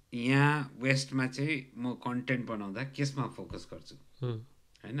यहाँ वेस्टमा चाहिँ म कन्टेन्ट बनाउँदा केसमा फोकस गर्छु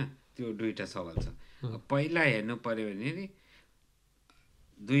होइन, त्यो दुईवटा सवाल छ। पहिला हेर्नु पऱ्यो भने नि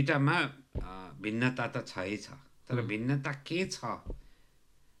दुईवटामा भिन्नता त छै छ, तर भिन्नता के छ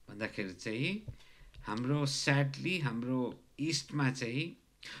भन्दाखेरि चाहिँ हाम्रो स्याडली हाम्रो इस्टमा चाहिँ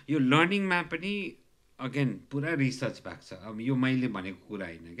यो लर्निङमा पनि अगेन पुरा रिसर्च भएको छ। अब यो मैले भनेको कुरा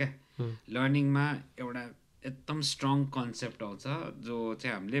होइन क्या। लर्निङमा एउटा एकदम स्ट्रङ कन्सेप्ट आउँछ जो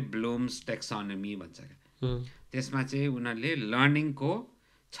चाहिँ हामीले ब्लुम्स टेक्सोनोमी भन्छ क्या। त्यसमा चाहिँ उनीहरूले लर्निङको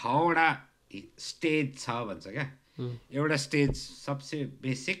 6वटा स्टेज छ भन्छ क्या। एउटा स्टेज सबसे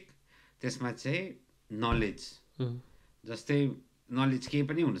बेसिक, त्यसमा चाहिँ नलेज, जस्तै नलेज केही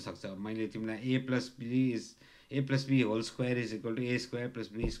पनि हुनसक्छ। मैले तिमीलाई a plus b whole square is equal to a square plus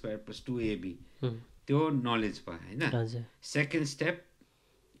b square plus 2ab, त्यो नलेज भयो होइन। सेकेन्ड स्टेप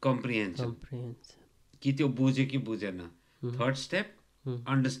कम्प्रिहेन्सन, कि त्यो बुझ्यो कि बुझेन। थर्ड स्टेप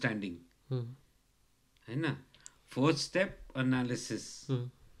अन्डरस्ट्यान्डिङ होइन। Fourth step analysis,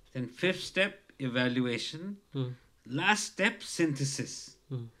 then fifth step evaluation, last step synthesis.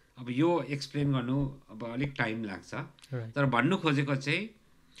 अब यो एक्सप्लेन गर्नु अब अलिक टाइम लाग्छ, तर भन्नु खोजेको चाहिँ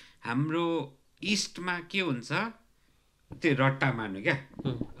हाम्रो इस्टमा के हुन्छ त्यो रट्टा मान्नु क्या।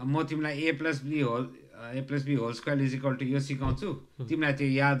 अब म तिमीलाई a plus b whole square is equal to यो सिकाउँछु, तिमीलाई त्यो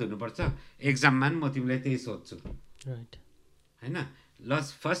याद हुनुपर्छ, एक्जाममा पनि म तिमीलाई त्यही सोध्छु होइन।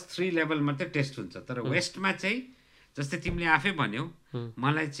 फर्स्ट 3 लेभल मात्रै टेस्ट हुन्छ। तर वेस्टमा चाहिँ जस्तै तिमीले आफै भन्यौ,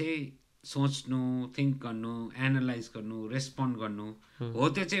 मलाई चाहिँ सोच्नु, थिङ्क गर्नु, एनालाइज गर्नु, रेस्पोन्ड गर्नु हो,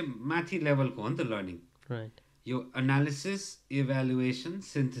 त्यो चाहिँ माथि लेभलको हो नि त लर्निङ। यो एनालिसिस, इभ्यालुएसन,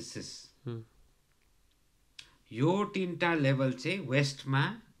 सिन्थेसिस, यो 3टा लेभल चाहिँ वेस्टमा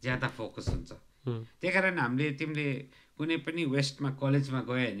ज्यादा फोकस हुन्छ। त्यही कारण तिमीले कुनै पनि वेस्टमा कलेजमा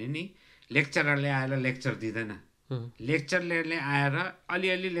गयो भने नि लेक्चररले आएर लेक्चर दिँदैन, लेक्चररले आएर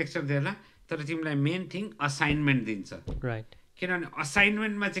अलिअलि लेक्चर दिँदैन, तर तिमीलाई मेन थिङ असाइनमेन्ट दिन्छ। किनभने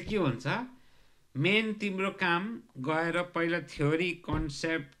असाइनमेन्टमा चाहिँ के हुन्छ, मेन तिम्रो काम गएर पहिला थ्योरी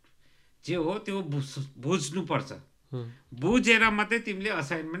कन्सेप्ट जे हो त्यो बुझ्नुपर्छ, बुझेर मात्रै तिमीले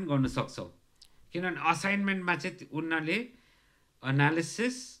असाइनमेन्ट गर्नु सक्छौ। किनभने असाइनमेन्टमा चाहिँ उनीहरूले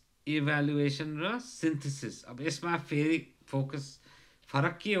एनालिसिस, इभ्यालुएसन र सिन्थेसिस, अब यसमा फेरि फोकस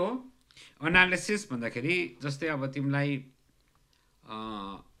फरक के हो। एनालिसिस भन्दाखेरि जस्तै अब तिमीलाई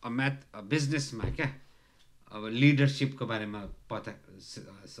बिजनेसमा क्या अब लिडरसिपको बारेमा पता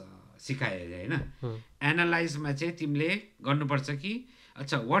सिकायो अरे होइन। एनालाइजमा चाहिँ तिमीले गर्नुपर्छ कि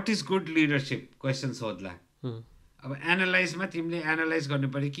अच्छा what is good leadership question सोध्ला। अब एनालाइजमा तिमीले एनालाइज गर्नु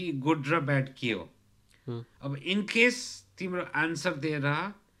पऱ्यो कि गुड र ब्याड के हो। अब इन केस तिम्रो आन्सर दिएर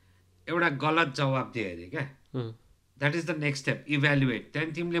एउटा गलत जवाब दियो अरे क्या, that is the next step, evaluate.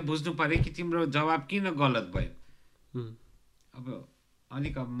 त्यहाँदेखि तिमीले बुझ्नु पऱ्यो कि तिम्रो जवाब किन गलत भयो। अब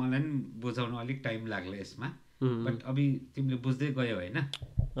अलिक अब मलाई पनि बुझाउनु अलिक टाइम लाग्ला यसमा, बट अब तिमीले बुझ्दै गयो होइन।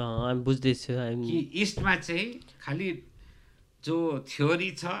 बुझ्दैछु कि इस्टमा चाहिँ खालि जो थ्योरी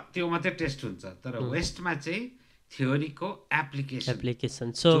छ त्यो मात्रै टेस्ट हुन्छ, तर वेस्टमा चाहिँ थ्योरीको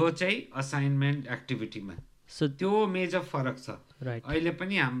एप्लिकेसन जो चाहिँ असाइनमेन्ट एक्टिभिटीमा, त्यो मेजर फरक छ। अहिले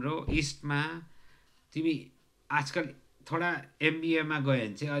पनि हाम्रो इस्टमा तिमी आजकल थोडा एमबिएमा गयो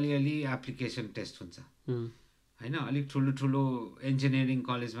भने चाहिँ अलिअलि एप्लिकेसन टेस्ट हुन्छ होइन, अलिक ठुलो ठुलो इन्जिनियरिङ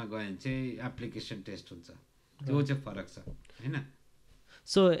कलेजमा गयो भने चाहिँ एप्लिकेसन टेस्ट हुन्छ, त्यो चाहिँ फरक छ होइन।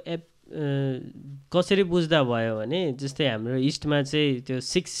 सो कसरी बुझ्दा भयो भने जस्तै हाम्रो इस्टमा चाहिँ त्यो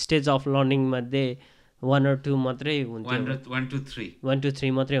 6 स्टेज अफ लर्निङ मध्ये 1 or 2 मात्रै हुन्थ्यो, 1 to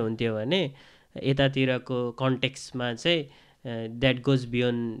 3 मात्रै हुन्थ्यो भने यतातिरको कन्टेक्स्टमा चाहिँ द्याट गोज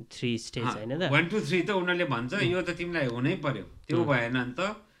बियोन्ड 3 स्टेज होइन त। 1 to 3 त उनीहरूले भन्छ यो त तिमीलाई हुनै पर्यो, त्यो भएन नि त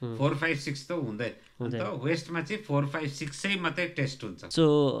 4, 5, 6 त हुँदै, अन्त वेस्टमा चाहिँ 4, 5, 6 मात्रै टेस्ट हुन्छ। So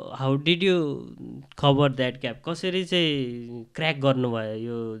how did you cover that gap, कसरी चाहिँ क्र्याक गर्नुभयो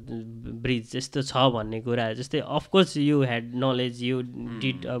यो ब्रिज यस्तो छ भन्ने कुरा? जस्तै of course you had knowledge, you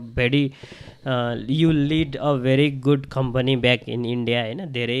did a very you lead a very good company back in India होइन,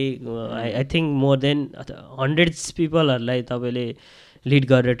 धेरै I think more than 100s पिपलहरूलाई तपाईँले लिड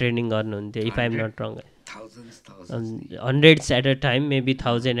गरेर ट्रेनिङ गर्नुहुन्थ्यो if I'm not wrong, 100s at a time, maybe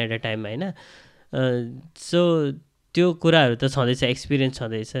 1000 at a time होइन। So त्यो कुराहरू त छँदैछ, एक्सपिरियन्स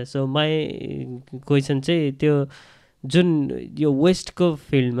छँदैछ। सो माई क्वेसन चाहिँ त्यो जुन यो वेस्टको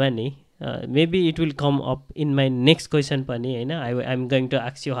फिल्डमा नि, maybe it will come up in my next question पनि होइन, I am going to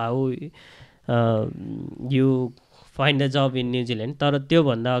ask you how you find the job in New Zealand. तर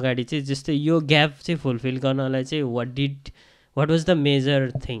त्योभन्दा अगाडि चाहिँ जस्तै यो ग्याप चाहिँ फुलफिल गर्नलाई चाहिँ what was the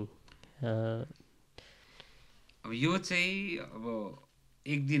major thing? अब यो चाहिँ अब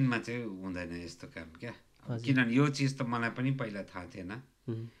एक दिनमा चाहिँ हुँदैन यस्तो काम क्या, किनभने यो चिज त मलाई पनि पहिला थाहा थिएन,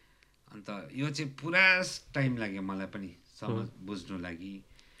 अन्त यो चाहिँ पुरा टाइम लाग्यो मलाई पनि समझ बुझ्नु लागि।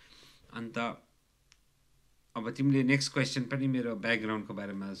 अन्त अब तिमीले नेक्स्ट क्वेसन पनि मेरो ब्याकग्राउन्डको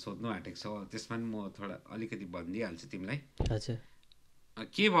बारेमा सोध्नु आँटेको छौ, त्यसमा पनि म थोडा अलिकति भनिदिइहाल्छु तिमीलाई।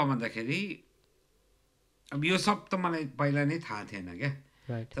 के भयो भन्दाखेरि अब यो सब त मलाई पहिला नै थाहा थिएन क्या,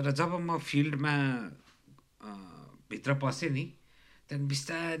 तर जब म फिल्डमा भित्र पसेँ नि, त्यहाँदेखि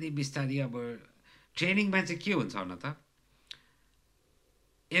बिस्तारी बिस्तारी अब ट्रेनिङमा चाहिँ के हुन्छ भन त,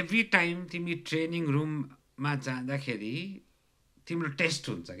 एभ्री टाइम तिमी ट्रेनिङ रुममा जाँदाखेरि तिम्रो टेस्ट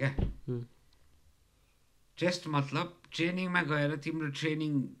हुन्छ क्या। टेस्ट मतलब ट्रेनिङमा गएर तिम्रो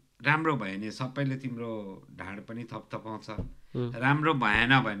ट्रेनिङ राम्रो भयो भने सबैले तिम्रो ढाड पनि थपथपाउँछ, राम्रो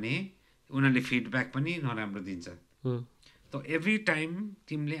भएन भने उनीहरूले फिडब्याक पनि नराम्रो दिन्छ। त एभ्री टाइम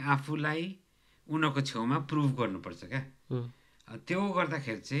तिमीले आफूलाई उनीहरूको छेउमा प्रुभ गर्नुपर्छ क्या। त्यो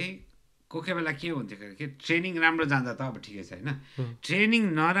गर्दाखेरि चाहिँ कोही बेला के हुन्थ्यो कि ट्रेनिङ राम्रो जाँदा त अब ठिकै छ होइन, ट्रेनिङ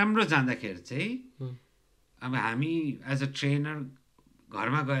नराम्रो जाँदाखेरि चाहिँ अब हामी एज अ ट्रेनर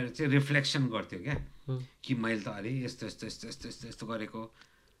घरमा गएर चाहिँ रिफ्लेक्सन गर्थ्यो क्या, कि मैले त अरे यस्तो यस्तो यस्तो यस्तो यस्तो यस्तो गरेको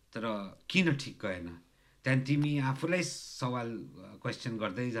तर किन ठिक गएन। त्यहाँदेखि तिमी आफूलाई सवाल क्वेसन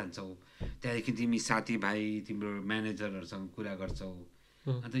गर्दै जान्छौ, त्यहाँदेखि तिमी साथीभाइ तिम्रो म्यानेजरहरूसँग कुरा गर्छौ,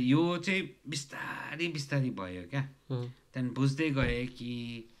 अन्त यो चाहिँ बिस्तारी बिस्तारी भयो क्या। त्यहाँदेखि बुझ्दै गएँ कि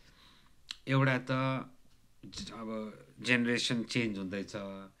एउटा त अब जेनेरेसन चेन्ज हुँदैछ,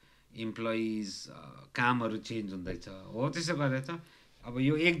 इम्प्लोइज कामहरू चेन्ज हुँदैछ, हो त्यसो गरेर त अब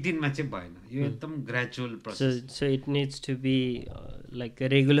यो एक दिनमा चाहिँ भएन, यो एकदम gradual process. So it needs to be like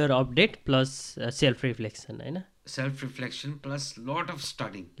regular update plus self reflection होइन, self reflection plus lot of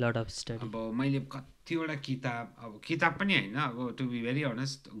study. अब मैले कतिवटा किताब, अब किताब पनि होइन, अब to be very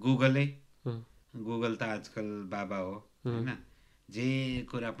honest Google त आजकल बाबा हो होइन, जे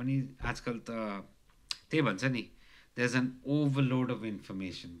कुरा पनि आजकल त त्यही भन्छ नि, there is an overload of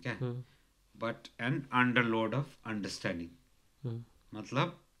information क्या, बट एन अन्डरलोड अफ अन्डरस्ट्यान्डिङ। मतलब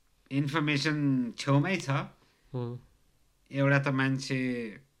इन्फर्मेसन छेउमै छ, एउटा त मान्छे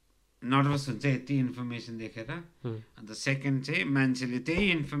नर्भस हुन्छ यति इन्फर्मेसन देखेर, अन्त सेकेन्ड चाहिँ मान्छेले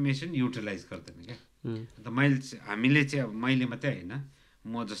त्यही इन्फर्मेसन युटिलाइज गर्दैन क्या। अन्त हामीले चाहिँ अब मैले मात्रै होइन,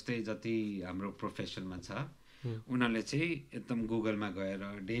 म जस्तै जति हाम्रो प्रोफेसनमा छ उनीहरूले चाहिँ एकदम गुगलमा गएर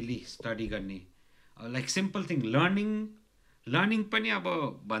डेली स्टडी गर्ने, लाइक सिम्पल थिङ लर्निङ पनि अब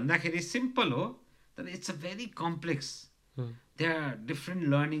भन्दाखेरि सिम्पल हो, तर it's a very complex. There are different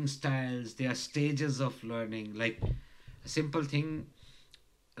learning styles, there are stages of learning, like a simple thing,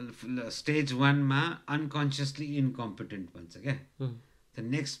 stage 1 ma unconsciously incompetent bhन्छ क्या, the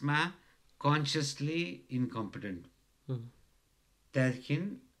next ma consciously incompetent, त्यहाँदेखि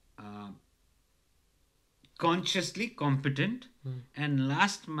consciously competent, and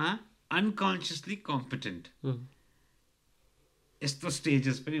last ma unconsciously competent। यस्तो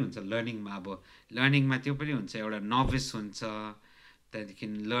stages पनि हुन्छ लर्निङमा। अब लर्निङमा त्यो पनि हुन्छ, एउटा नोभिस हुन्छ, त्यहाँदेखि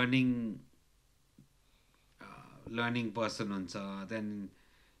लर्निङ पर्सन हुन्छ, देन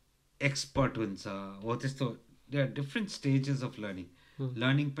एक्सपर्ट हुन्छ, हो त्यस्तो। There are different stages of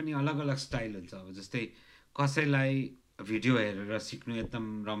learning पनि अलग अलग स्टाइल हुन्छ। अब जस्तै कसैलाई भिडियो हेरेर सिक्नु एकदम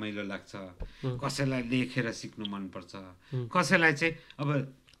रमाइलो लाग्छ, कसैलाई लेखेर सिक्नु मनपर्छ, कसैलाई चाहिँ अब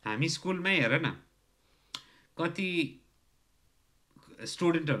हामी स्कुलमै हेर न कति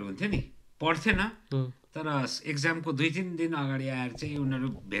स्टुडेन्टहरू हुन्थ्यो नि पढ्थेन तर एक्जामको 2-3 दिन अगाडि आएर चाहिँ उनीहरू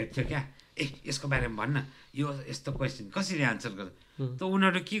भेट्थ्यो क्या, यसको बारेमा भन्न, यो यस्तो क्वेसन कसरी आन्सर गर्छ, त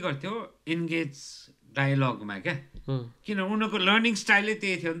उनीहरू के गर्थ्यो इन्गेज डायलगमा क्या, किन उनीहरूको लर्निङ स्टाइलै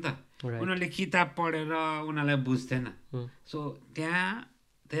त्यही थियो नि त, उनीहरूले किताब पढेर उनीहरूलाई बुझ्थेन। सो त्यहाँ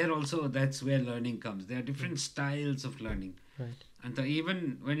there also that's where learning comes, there are different styles of learning. अन्त even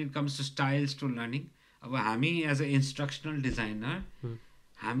when it comes to styles to learning, अब हामी एज अ इन्स्ट्रक्सनल डिजाइनर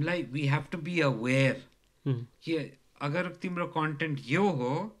हामीलाई we have to be aware कि अगर तिम्रो कन्टेन्ट यो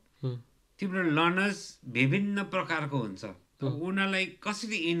हो, तिम्रो लर्नर्स विभिन्न प्रकारको हुन्छ, उनीहरूलाई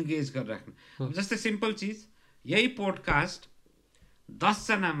कसरी इन्गेज गरेर राख्नु। जस्तै सिम्पल चिज, यही पोडकास्ट 10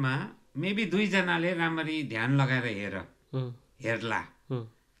 जनामा मेबी 2 जनाले राम्ररी ध्यान लगाएर हेर्ला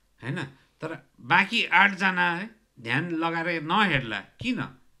होइन, तर बाँकी 8 जना ध्यान लगाएर नहेर्ला,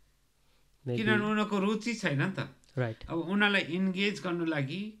 किनभने उनीहरूको रुचि छैन नि त। अब उनीहरूलाई इन्गेज गर्नु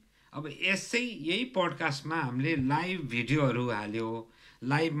लागि अब यही पोडकास्टमा हामीले लाइभ भिडियोहरू हाल्यो,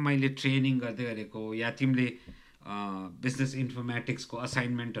 लाइभ मैले ट्रेनिङ गर्दै गरेको या तिमीले बिजनेस इन्फर्मेटिक्सको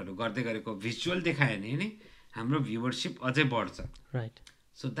असाइनमेन्टहरू गर्दै गरेको भिजुअल देखायो भने नि हाम्रो भ्युवरसिप अझै बढ्छ।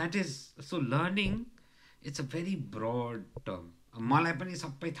 So that is so learning it's a very broad term. मलाई पनि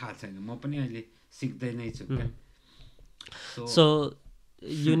सबै थाहा छैन, म पनि अहिले सिक्दै नै छु क्या। So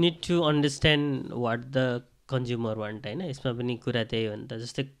you need to understand what the consumer want होइन, यसमा पनि कुरा त्यही हो नि त।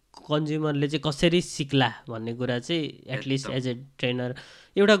 जस्तै कन्ज्युमरले चाहिँ कसरी सिक्ला भन्ने कुरा चाहिँ एटलिस्ट एज ए ट्रेनर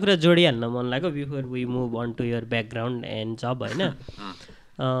एउटा कुरा जोडिहाल्न मन लाग्यो before we move on to your background and जब होइन।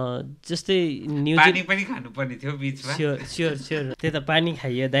 जस्तै पानी पनि खानुपर्ने थियो बिचमा। स्योर त्यही त पानी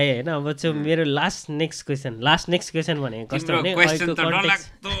खाइयो दाइ होइन। अब चाहिँ मेरो लास्ट नेक्स्ट क्वेसन भनेको कस्तो भने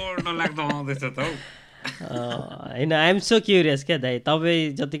होइन, आइएम सो क्युरियस क्या दाइ,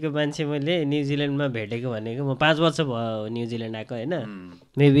 तपाईँ जतिको मान्छे मैले न्युजिल्यान्डमा भेटेको भनेको म 5 वर्ष भयो न्युजिल्यान्ड आएको होइन,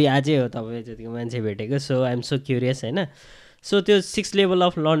 मेबी आजै हो तपाईँ जतिको मान्छे भेटेको। सो आइएम सो क्युरियस होइन। सो त्यो 6 लेभल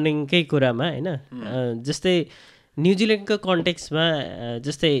अफ लर्निङकै कुरामा होइन, जस्तै न्युजिल्यान्डको कन्टेक्समा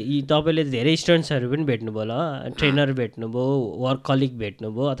जस्तै तपाईँले धेरै स्टुडेन्ट्सहरू पनि भेट्नुभयो होला, ट्रेनर भेट्नुभयो, वर्क कलिग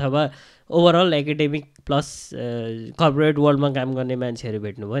भेट्नुभयो, अथवा ओभरअल एकाडेमिक प्लस कर्पोरेट वर्ल्डमा काम गर्ने मान्छेहरू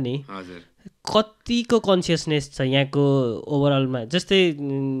भेट्नुभयो नि, कतिको कन्सियसनेस छ यहाँको ओभरअलमा? जस्तै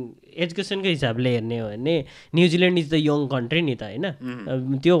एजुकेसनको हिसाबले हेर्ने हो भने New Zealand is the young country नि त होइन,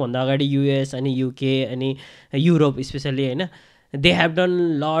 त्योभन्दा अगाडि युएस अनि युके अनि युरोप स्पेसली होइन, they have done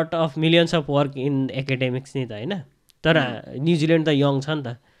lot of millions of work in academics नि त होइन, तर न्युजिल्यान्ड त यङ छ नि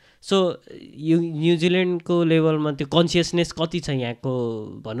त। सो न्युजिल्यान्डको लेभलमा त्यो कन्सियसनेस कति छ यहाँको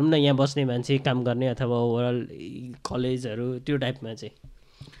भनौँ न, यहाँ बस्ने मान्छे काम गर्ने अथवा ओभरअल कलेजहरू त्यो टाइपमा चाहिँ?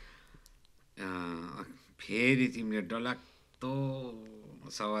 फेरि तिमीले डरलाग्दो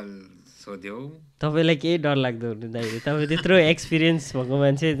सवाल सोध्यौ। तपाईँलाई केही डर लाग्दो हुनु दाइ, तपाईँ त्यत्रो एक्सपिरियन्स भएको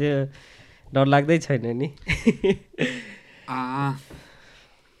मान्छे, त्यो डर लाग्दै छैन नि?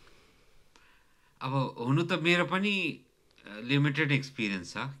 अब हुनु त मेरो पनि लिमिटेड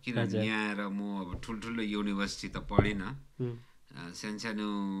एक्सपिरियन्स छ, किनभने यहाँ आएर म अब ठुल्ठुलो युनिभर्सिटी त पढिनँ, सानो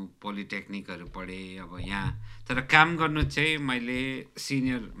पोलिटेक्निकहरू पढेँ। अब यहाँ तर काम गर्नु चाहिँ मैले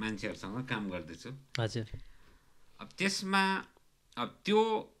सिनियर मान्छेहरूसँग काम गर्दैछु। हजुर। अब त्यसमा अब त्यो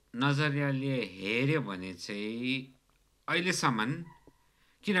नजरियाले हेऱ्यो भने चाहिँ अहिलेसम्म,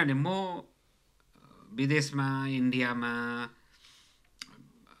 किनभने म विदेशमा इन्डियामा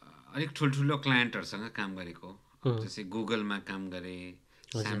अलिक ठुल्ठुलो क्लायन्टहरूसँग काम गरेको, जस्तै गुगलमा काम गरेँ,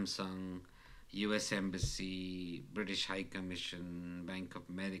 Samsung, US embassy, British high commission, Bank of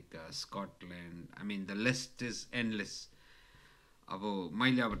America, Scotland, I mean the list is endless. अब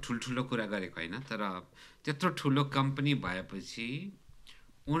मैले अब ठुल्ठुलो कुरा गरेको होइन, तर त्यत्रो ठुलो कम्पनी भएपछि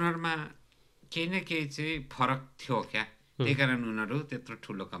उनीहरूमा केही न केही चाहिँ फरक थियो क्या, त्यही कारण उनीहरू त्यत्रो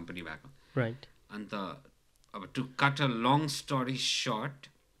ठुलो कम्पनी भएको। राइट। अन्त अब to cut a long story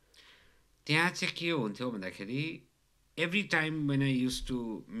short, त्यहाँ चाहिँ के हुन्थ्यो भन्दाखेरि every time when I used to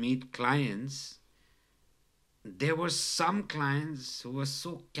meet clients, there were some clients who were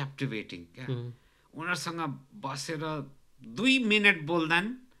so captivating. उनीहरूसँग बसेर 2 मिनट बोल्दा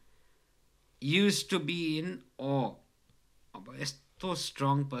used to be in awe. अब यस्तो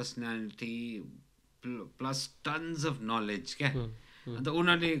strong personality plus tons of knowledge क्या। अन्त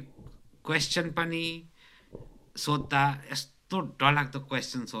उनीहरूले क्वेसन पनि सोद्धा यस्तो डरलाग्दो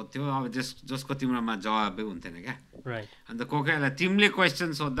क्वेसन सोध्थ्यो, अब जसको तिम्रोमा जवाबै हुन्थेन क्या। अन्त कोही कोही बेला तिमीले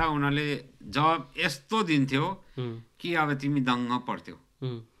क्वेसन सोद्धा उनीहरूले जवाब यस्तो दिन्थ्यो कि अब तिमी दङ्ग पर्थ्यौ।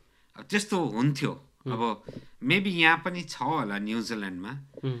 अब त्यस्तो हुन्थ्यो अब मेबी यहाँ पनि छ होला न्युजिल्यान्डमा,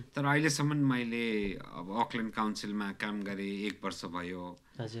 तर अहिलेसम्म मैले अब अकल्यान्ड काउन्सिलमा काम गरेँ 1 वर्ष भयो,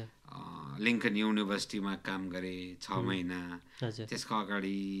 लिङ्कन युनिभर्सिटीमा काम गरेँ 6 महिना, त्यसको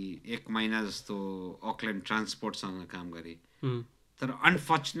अगाडि 1 महिना जस्तो अकल्यान्ड ट्रान्सपोर्टसँग काम गरेँ। तर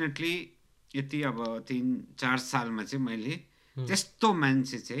अनफर्चुनेटली यति अब 3-4 सालमा चाहिँ मैले त्यस्तो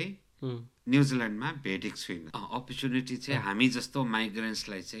मान्छे चाहिँ न्युजिल्यान्डमा भेटेको छुइनँ। अपर्च्युनिटी चाहिँ हामी जस्तो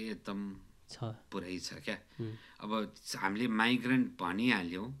माइग्रेन्ट्सलाई चाहिँ एकदम पुरै छ क्या। अब हामीले माइग्रेन्ट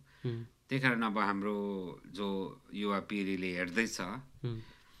भनिहाल्यौँ, त्यही कारण अब हाम्रो जो युवा पिँढीले हेर्दैछ,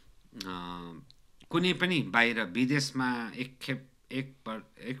 कुनै पनि बाहिर विदेशमा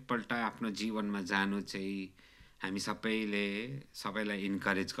एकपल्ट आफ्नो जीवनमा जानु चाहिँ हामी सबैलाई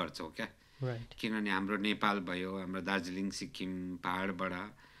इन्करेज गर्छौँ क्या। किनभने हाम्रो नेपाल भयो, हाम्रो दार्जिलिङ सिक्किम पहाडबाट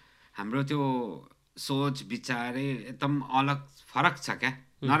हाम्रो त्यो सोच विचारै एकदम अलग फरक छ क्या।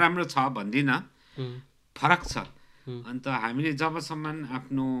 नराम्रो छ भन्दिनँ, फरक छ। अन्त हामीले जबसम्म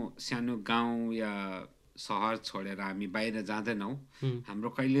आफ्नो सानो गाउँ या सहर छोडेर हामी बाहिर जाँदैनौँ, हाम्रो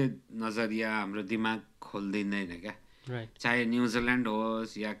कहिले नजरिया, हाम्रो दिमाग खोल्दिँदैन क्या। चाहे न्युजिल्यान्ड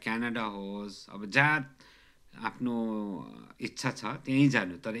होस् या क्यानाडा होस्, अब जहाँ आफ्नो इच्छा छ त्यहीँ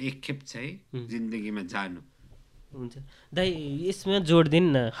जानु, तर एकखेप चाहिँ जिन्दगीमा जानु। हुन्छ दाइ, यसमा जोडिदिनु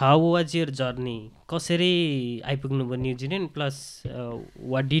न, हाउ वाज यर जर्नी? कसरी आइपुग्नु भयो New Zealand, plus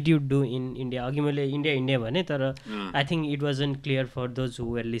what did you do in India? अघि मैले इन्डिया भने, तर I think it wasn't clear for those who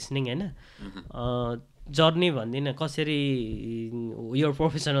were listening, होइन? जर्नी भन्दिनँ, कसरी यो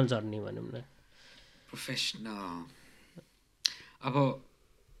प्रोफेसनल जर्नी भनौँ न। प्रोफेसनल अब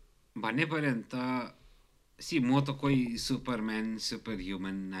भन्ने पऱ्यो भने त म त कोही सुपरम्यान, सुपर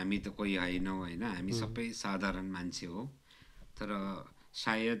ह्युमन हामी त कोही होइनौँ, होइन? हामी सबै साधारण मान्छे हो। तर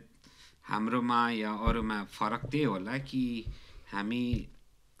सायद हाम्रोमा या अरूमा फरक त्यही होला कि हामी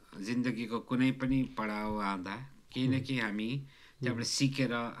जिन्दगीको कुनै पनि पडाउ आउँदा केही न केही हामी त्यहाँबाट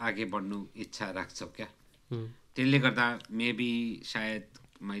सिकेर अघि बढ्नु इच्छा राख्छौँ क्या। त्यसले गर्दा मेबी सायद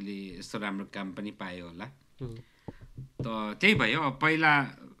मैले यस्तो राम्रो काम पनि पाएँ होला। त त्यही भयो। अब पहिला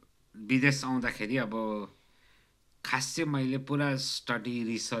विदेश आउँदाखेरि अब खास चाहिँ मैले पुरा स्टडी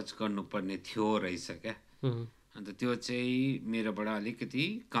रिसर्च गर्नुपर्ने थियो रहेछ क्या। अन्त त्यो चाहिँ मेरोबाट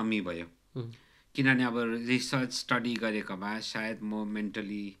अलिकति कमी भयो, किनभने अब रिसर्च स्टडी गरेको भए सायद म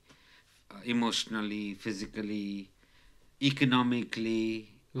मेन्टली, इमोसनली, फिजिकली, इकोनोमिकली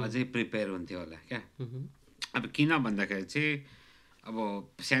अझै प्रिपेयर हुन्थ्यो होला क्या। अब किन भन्दाखेरि चाहिँ अब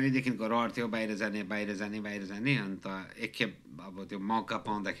सानैदेखिको रहर थियो बाहिर जाने, अन्त एकखेप अब त्यो मौका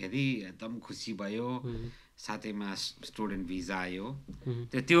पाउँदाखेरि एकदम खुसी भयो, साथैमा स्टुडेन्ट भिजा आयो।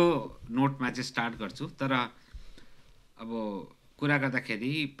 त्यो नोटमा चाहिँ स्टार्ट गर्छु। तर अब कुरा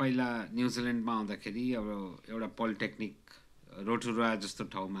गर्दाखेरि पहिला न्युजिल्यान्डमा आउँदाखेरि अब एउटा पोलिटेक्निक रोटुरुवा जस्तो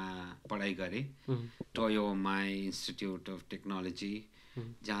ठाउँमा पढाइ गरेँ, टोयोमा इन्स्टिट्युट अफ टेक्नोलोजी,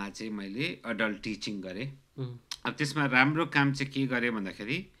 जहाँ चाहिँ मैले एडल्ट टिचिङ गरेँ। अब त्यसमा राम्रो काम चाहिँ के गरेँ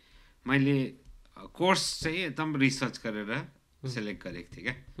भन्दाखेरि मैले कोर्स चाहिँ एकदम रिसर्च गरेर सेलेक्ट गरेको थिएँ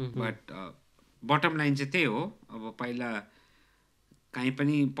क्या। बट बटम लाइन चाहिँ त्यही हो, अब पहिला कहीँ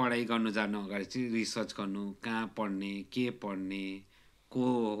पनि पढाइ गर्नु जानु अगाडि चाहिँ रिसर्च गर्नु, कहाँ पढ्ने, के पढ्ने, को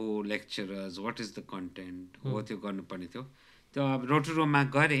हो lecturers, what is the content हो, त्यो गर्नुपर्ने थियो। त्यो अब रोटुरुमा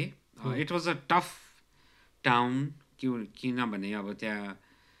गरेँ। It was a tough town, किनभने अब त्यहाँ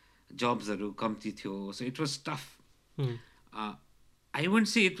जब्सहरू कम्ती थियो, so it was tough. I won't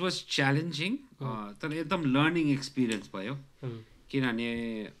say it was challenging, तर एकदम लर्निङ एक्सपिरियन्स भयो। किनभने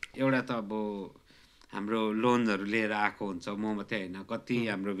एउटा त अब हाम्रो लोनहरू लिएर आएको हुन्छ, म मात्रै होइन, कति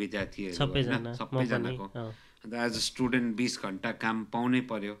हाम्रो विद्यार्थीहरू सबैजनाको। अन्त एज अ स्टुडेन्ट 20 घन्टा काम पाउनै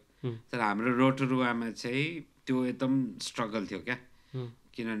पर्यो। तर हाम्रो रोटुरुवामा चाहिँ त्यो एकदम स्ट्रगल थियो क्या।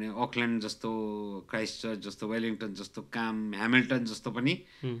 किनभने अकल्यान्ड जस्तो, क्राइस्टचर्च जस्तो, वेलिङटन जस्तो काम, ह्यामिल्टन जस्तो पनि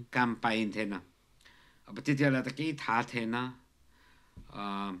काम पाइन्थेन। अब त्यति बेला त केही थाहा थिएन।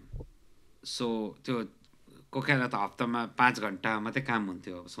 सो त्यो कोही बेला त हप्तामा 5 घन्टा मात्रै काम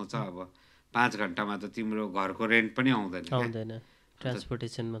हुन्थ्यो। अब सोच, अब 5 घन्टामा त तिम्रो घरको रेन्ट पनि आउँदैन,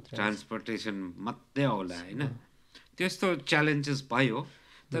 ट्रान्सपोर्टेसन मात्रै आउला, होइन? त्यस्तो च्यालेन्जेस भयो।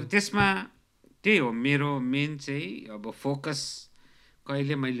 तर त्यसमा त्यही हो, मेरो मेन चाहिँ अब फोकस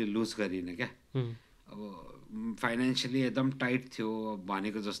कहिले मैले लुज गरिनँ क्या। अब फाइनेन्सियली एकदम टाइट थियो,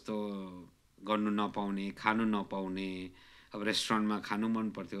 भनेको जस्तो गर्नु नपाउने, खानु नपाउने। अब रेस्टुरेन्टमा खानु मन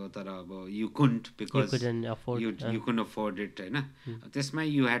पर्थ्यो, तर अब you couldn't, because you couldn't afford it, होइन? त्यसमा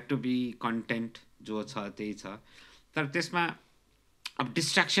you had to be content, जो छ त्यही छ। तर त्यसमा अब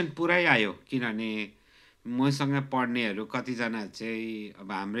डिस्ट्र्याक्सन पुरै आयो, किनभने मसँग पढ्नेहरू कतिजना चाहिँ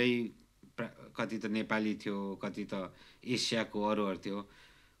अब हाम्रै, कति त नेपाली थियो, कति त एसियाको अरूहरू थियो,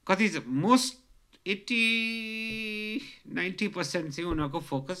 कति मोस्ट 80-90% चाहिँ उनीहरूको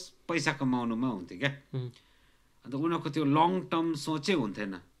फोकस पैसा कमाउनुमा हुन्थ्यो क्या। अन्त उनीहरूको त्यो लङ टर्म सोचै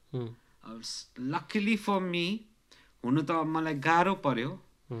हुन्थेन। लकिली फर मी हुनु त मलाई गाह्रो पर्यो,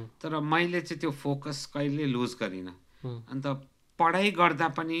 तर मैले चाहिँ त्यो फोकस कहिले लुज गरिनँ। अन्त पढाइ गर्दा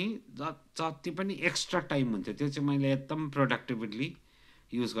पनि जति पनि एक्स्ट्रा टाइम हुन्थ्यो त्यो चाहिँ मैले एकदम प्रोडक्टिभली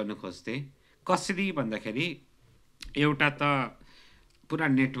युज गर्न खोज्थेँ। कसरी भन्दाखेरि एउटा त पुरा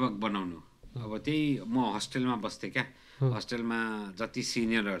नेटवर्क बनाउनु। अब त्यही म हस्टेलमा बस्थेँ क्या। हस्टेलमा जति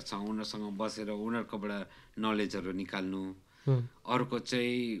सिनियरहरू छ उनीहरूसँग बसेर उनीहरूकोबाट नलेजहरू निकाल्नु। अर्को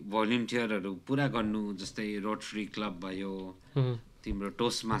चाहिँ भलिन्टियरहरू पुरा गर्नु, जस्तै रोटरी क्लब भयो, तिम्रो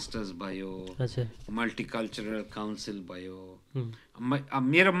टोस्ट मास्टर्स भयो, मल्टिकल्चरल काउन्सिल भयो।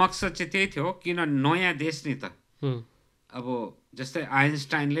 मेरो मकसद चाहिँ त्यही थियो, किन नयाँ देश नि त। अब जस्तै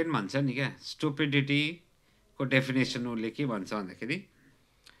आइन्स्टाइनले पनि भन्छ नि क्या, स्टुपिडिटीको डेफिनेसन उसले के भन्छ भन्दाखेरि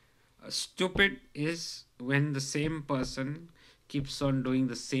stupid is when the same person keeps on doing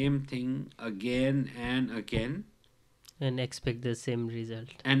the same thing again and again and expect the same result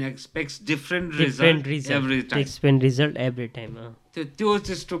and expects different result every time. Different result every time. त्यो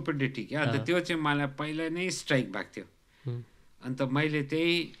चाहिँ stupidity क्या। And त्यो चाहिँ मलाई पहिला नै strike भएको थियो। अन्त मैले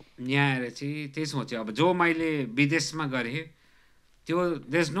त्यही यहाँ आएर चाहिँ त्यही सोचेँ, अब जो मैले विदेशमा गरेँ त्यो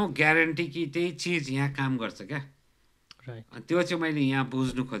देयर इज नो ग्यारेन्टी कि त्यही चिज यहाँ काम गर्छ क्या। त्यो चाहिँ मैले यहाँ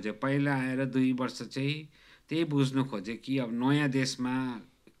बुझ्नु खोजेँ। पहिला आएर 2 वर्ष चाहिँ त्यही बुझ्नु खोजेँ कि अब नयाँ देशमा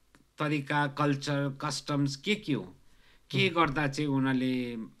तरिका, कल्चर, कस्टम्स के हो, के गर्दा चाहिँ उनीहरूले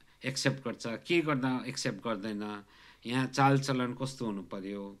एक्सेप्ट गर्छ, के गर्दा एक्सेप्ट गर्दैन, यहाँ चालचलन कस्तो हुनु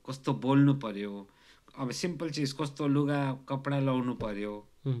पर्यो, कस्तो बोल्नु पर्यो, अब सिम्पल चिज कस्तो लुगा कपडा लाउनु पर्यो।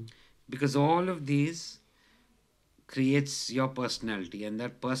 Because all of this creates your personality and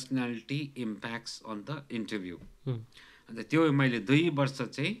that personality impacts on the interview. अन्त त्यो मैले 2 वर्ष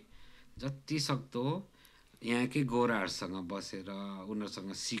चाहिँ जति सक्दो यहाँकै गोराहरूसँग बसेर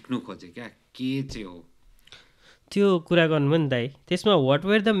उनीहरूसँग सिक्नु खोजेँ क्या, के चाहिँ हो त्यो कुरा गर्नुभयो नि दाइ। त्यसमा what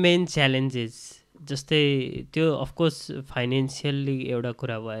were the main challenges? जस्तै त्यो अफकोर्स फाइनेन्सियल्ली एउटा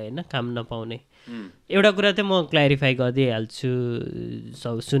कुरा भयो होइन, काम नपाउने। एउटा कुरा चाहिँ म क्ल्यारिफाई गरिदिइहाल्छु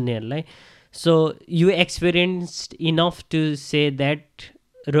सब सुन्नेहरूलाई। So you experienced enough to say that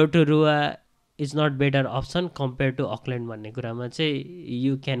Rotorua is not better option compare to Auckland भन्ने कुरामा चाहिँ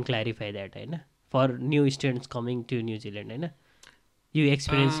यु क्यान क्ल्यारिफाई द्याट होइन, for new students coming to New Zealand होइन? You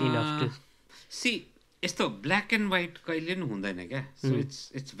experience enough to see. यस्तो black and white कहिले पनि हुँदैन क्या। So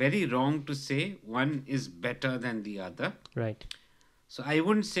it's very wrong to say one is better than the other, right? So I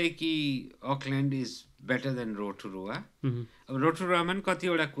won't say कि Auckland is better than Rotorua. अब रोटोरुवामा पनि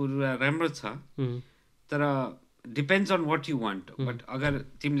कतिवटा कुरा राम्रो छ, तर depends on what you want. But अगर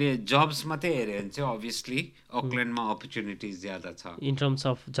तिमीले जब्स मात्रै हेऱ्यो भने चाहिँ अभियसली अकल्यान्डमा अपर्च्युनिटिज ज्यादा छ। In terms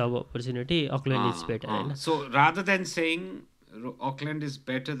of job opportunity Auckland is better होइन? So rather than saying Auckland is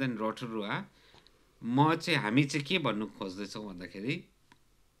better than Rotorua, म चाहिँ हामी चाहिँ के भन्नु खोज्दैछौँ भन्दाखेरि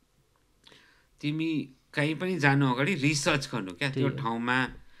तिमी कहीँ पनि जानु अगाडि रिसर्च गर्नु क्या त्यो ठाउँमा,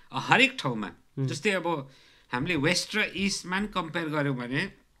 हरेक ठाउँमा। जस्तै अब हामीले वेस्ट र इस्टमा पनि कम्पेयर गऱ्यौँ भने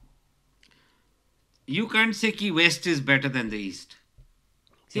यु कान्ट से कि West is better then the east,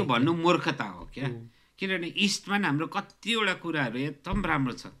 त्यो भन्नु मूर्खता हो क्या। किनभने इस्टमा पनि हाम्रो कतिवटा कुराहरू एकदम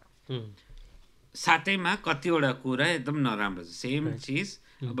राम्रो छ, साथैमा कतिवटा कुरा एकदम नराम्रो छ। सेम चिज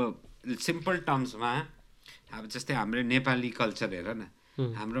अब सिम्पल टर्म्समा अब जस्तै हाम्रो नेपाली कल्चर हेर न,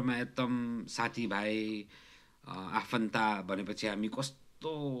 हाम्रोमा एकदम साथीभाइ आफन्ता भनेपछि हामी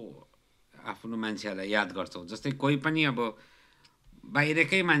कस्तो आफ्नो मान्छेहरूलाई याद गर्छौँ। जस्तै कोही पनि अब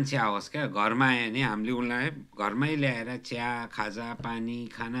बाहिरकै मान्छे आओस् क्या, घरमा आयो भने हामीले उसलाई घरमै ल्याएर चिया, खाजा, पानी,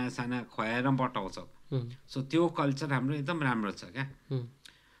 खानासाना खुवाएर पठाउँछौँ। सो त्यो कल्चर हाम्रो एकदम राम्रो छ क्या।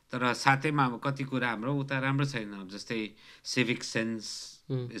 तर साथैमा अब कति कुरा हाम्रो उता राम्रो छैन। अब जस्तै civic sense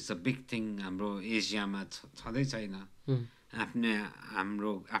is a big thing हाम्रो एसियामा छँदै छैन।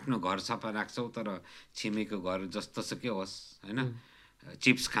 आफ्नो घर सफा राख्छौँ तर छिमेकीको घर जस्तो सुकै होस् होइन,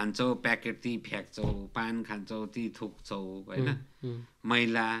 चिप्स खान्छौ प्याकेट ती फ्याँक्छौ, पान खान्छौ ती थुक्छौ होइन,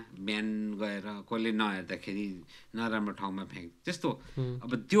 मैला बिहान गएर कसले नहेर्दाखेरि नराम्रो ठाउँमा फ्याँक त्यस्तो।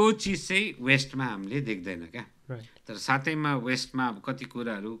 अब त्यो चिज चाहिँ वेस्टमा हामीले देख्दैन क्या। तर साथैमा वेस्टमा अब कति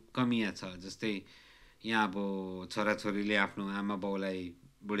कुराहरू कमिया छ। जस्तै यहाँ अब छोराछोरीले आफ्नो आमा बाउलाई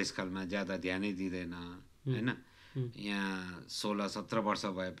बुढेसकालमा ज्यादा ध्यानै दिँदैन होइन। यहाँ 16-17 वर्ष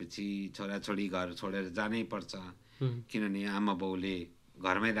भएपछि छोराछोरी घर छोडेर जानै पर्छ, किनभने आमा बाउले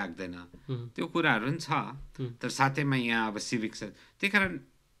घरमै राख्दैन। त्यो कुराहरू पनि छ। तर साथैमा यहाँ अब सिभिक छ, त्यही कारण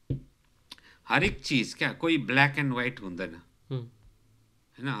हरेक चिज क्या कोही ब्ल्याक एन्ड व्हाइट हुँदैन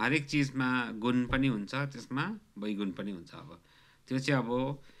होइन। हरेक चिजमा गुण पनि हुन्छ, त्यसमा वैगुण पनि हुन्छ। अब त्यो चाहिँ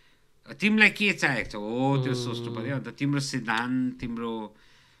अब तिमीलाई के चाहिएको छ हो त्यो सोच्नु पऱ्यो। अन्त तिम्रो सिद्धान्त, तिम्रो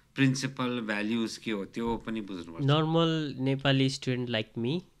प्रिन्सिपल, भ्याल्युज के हो त्यो पनि बुझ्नुपर्छ। Normal Nepali student like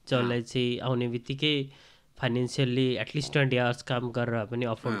me जसलाई चाहिँ आउने बित्तिकै फाइनेन्सियल्ली एटलिस्ट 20 आवर्स काम गरेर पनि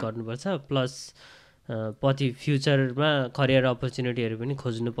अफोर्ड गर्नुपर्छ, प्लस पछि फ्युचरमा करियर अपर्च्युनिटीहरू पनि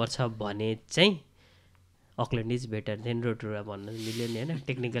खोज्नुपर्छ भने चाहिँ Auckland is better than Rotorua भन्न मिल्यो नि होइन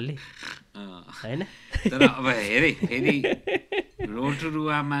टेक्निकल्ली होइन। तर अब हेरे फेरि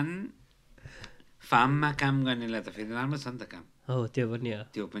रोटोरुवामा फार्ममा काम गर्नेलाई त फेरि राम्रो छ नि त काम। हो त्यो पनि हो,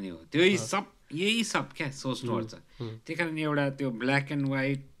 त्यो पनि हो, यही सब क्या सोच्नुपर्छ। त्यही कारण एउटा त्यो black and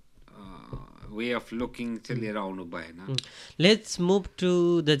white way of looking चाहिँ लिएर आउनु भएन। Let's move to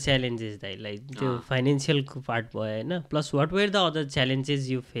the challenges दाइ, लाइक त्यो फाइनेन्सियलको पार्ट भयो होइन, plus what were the other challenges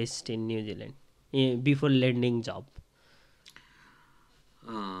you faced in New Zealand before landing job?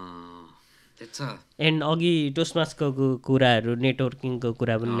 And अघि टोस्टमास्टको कुराहरू, नेटवर्किङको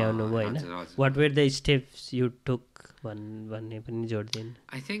कुरा पनि ल्याउनु भयो होइन, what were the steps you took भन्ने पनि जोड दिनु।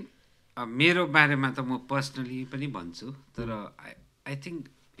 आई थिङ्क मेरो बारेमा त म पर्सनली पनि भन्छु, तर I think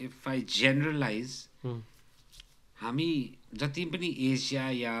if I generalise हामी जति पनि एसिया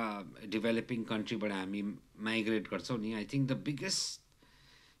या डेभलपिङ कन्ट्रीबाट हामी माइग्रेट गर्छौँ नि, I think the biggest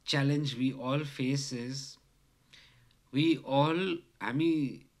challenge we all face is हामी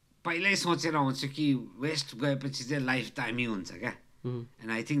पहिल्यै सोचेर आउँछु कि वेस्ट गएपछि चाहिँ लाइफ दामी हुन्छ क्या।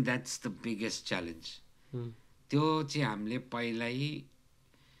 And I think that's the biggest challenge. त्यो चाहिँ हामीले पहिल्यै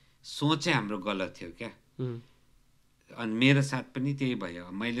सोचै हाम्रो गलत थियो क्या। अनि मेरो साथ पनि त्यही भयो।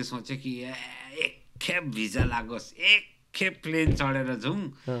 मैले सोचेँ कि एक खेप भिजा लागोस्, एक खेप प्लेन चढेर जाउँ,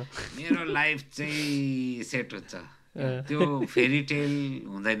 मेरो लाइफ चाहिँ सेट हुन्छ। त्यो फेरी टेल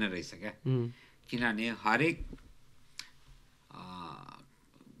हुँदैन रहेछ क्या। किनभने हरेक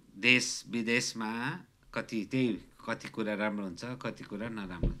देश विदेशमा कति कुरा राम्रो हुन्छ, कति कुरा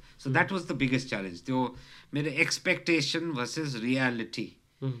नराम्रो। So that was the biggest challenge. त्यो मेरो एक्सपेक्टेसन भर्सेस रियालिटी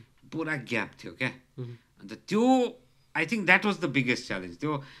पुरा ग्याप थियो क्या। अन्त त्यो I think that was the biggest challenge.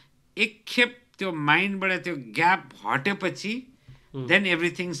 त्यो एक खेप त्यो माइन्डबाट त्यो ग्याप हटेपछि then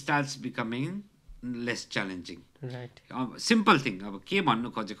everything starts becoming less challenging. अब सिम्पल थिङ, अब के भन्नु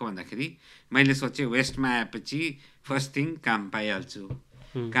खोजेको भन्दाखेरि मैले सोचेँ वेस्टमा आएपछि फर्स्ट थिङ काम पाइहाल्छु,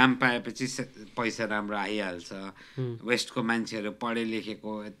 काम पाएपछि पैसा राम्रो आइहाल्छ, वेस्टको मान्छेहरू पढे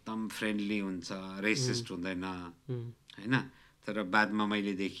लेखेको एकदम फ्रेन्डली हुन्छ, रेसिस्ट हुँदैन होइन। तर बादमा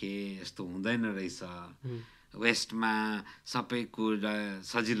मैले देखेँ यस्तो हुँदैन रहेछ, वेस्टमा सबै कुरा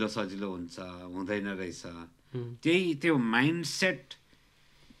सजिलो हुन्छ, हुँदैन रहेछ। त्यो माइन्डसेट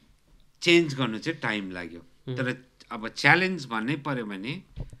चेन्ज गर्नु चाहिँ टाइम लाग्यो। तर अब च्यालेन्ज भन्नै पऱ्यो भने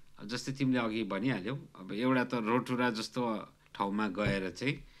जस्तै तिमीले अघि भनिहाल्यौ, अब एउटा त रोटुरा जस्तो ठाउँमा गएर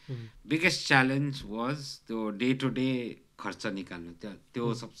चाहिँ बिगेस्ट च्यालेन्ज वाज त्यो डे टु डे खर्च निकाल्नु, त्यो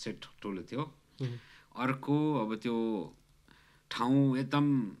सबसे ठुलो थियो। अर्को अब त्यो ठाउँ एकदम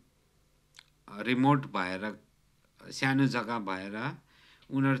रिमोट भएर, सानो जग्गा भएर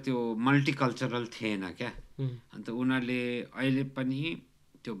उनीहरू त्यो मल्टिकल्चरल थिएन क्या। अन्त उनीहरूले अहिले पनि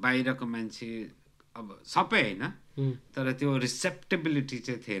त्यो बाहिरको मान्छे अब सबै होइन, तर त्यो रिसेप्टेबिलिटी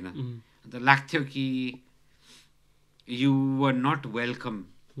चाहिँ थिएन। अन्त लाग्थ्यो कि यु वर नट वेलकम।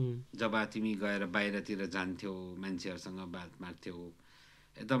 जब तिमी गएर बाहिरतिर जान्थ्यौ, मान्छेहरूसँग बात मार्थ्यौ,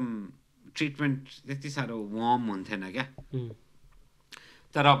 एकदम ट्रिटमेन्ट त्यति साह्रो वार्म हुन्थेन क्या।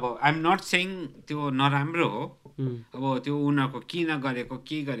 तर अब आइ एम नट सेइङ त्यो नराम्रो हो, अब त्यो उनीहरूको किन गरेको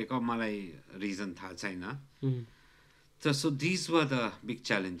के गरेको मलाई रिजन थाहा छैन। So these were the big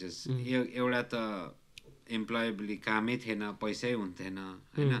challenges. एउटा त इम्प्लोएबली कामै थिएन, पैसै हुन्थेन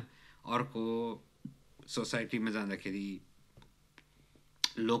होइन। अर्को सोसाइटीमा जाँदाखेरि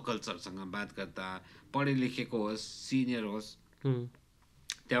लोकल्सहरूसँग बात गर्दा, पढे लेखेको होस्, सिनियर होस्,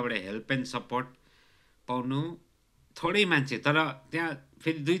 त्यहाँबाट हेल्प एन्ड सपोर्ट पाउनु थोरै मान्छे, तर त्यहाँ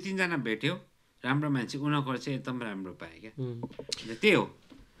फेरि 2-3 जना भेट्यो राम्रो मान्छे, उनीहरूको चाहिँ एकदम राम्रो पाएँ क्या। त्यही हो।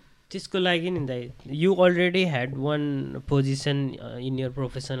 त्यसको लागि नि दाइ, you already had one position in your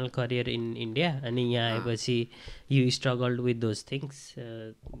professional career in India, अनि यहाँ आएपछि you struggled with those things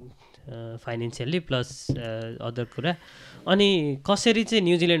financially plus other कुरा। अनि कसरी चाहिँ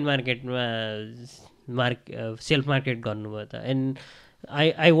न्युजिल्यान्ड मार्केटमा सेल्फ मार्केट गर्नुभयो त? And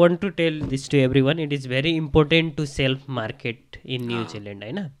I want to tell this to everyone, it is very important to self market in New Zealand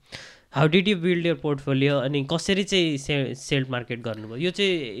होइन। How did you build your portfolio, अनि कसरी चाहिँ सेल्फ मार्केट गर्नुभयो? यो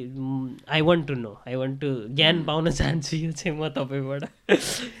चाहिँ I want to know, I want to ज्ञान पाउन चाहन्छु। यो चाहिँ म तपाईँबाट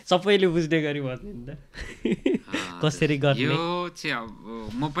सबैले बुझ्ने गरी भन्नु नि त कसरी गर्ने। यो चाहिँ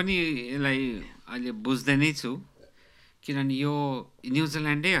अब म पनि यसलाई अहिले बुझ्दै नै छु, किनभने यो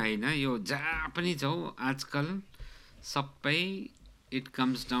न्युजिल्यान्डै होइन, यो जहाँ पनि जाउँ आजकल सबै it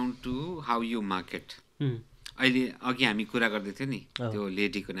comes down to how you market. अहिले अघि हामी कुरा गर्दै थियौँ नि त्यो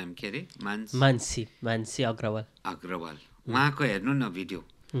लेडीको नाम के अरे मानसी अग्रवाल. उहाँको हेर्नु न भिडियो.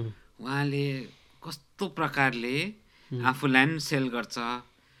 उहाँले कस्तो प्रकारले आफूलाई पनि सेल गर्छ,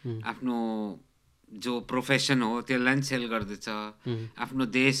 आफ्नो जो प्रोफेसन हो त्यसलाई पनि सेल गर्दैछ, आफ्नो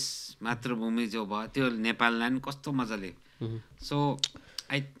देश मातृभूमि जो भयो त्यो नेपाललाई पनि कस्तो मजाले. सो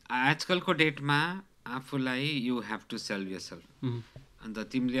आजकलको डेटमा आफूलाई you have to sell yourself. And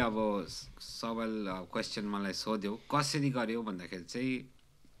तिमीले अब सवाल क्वेसन मलाई सोध्यौ कसरी गर्यौ भन्दाखेरि चाहिँ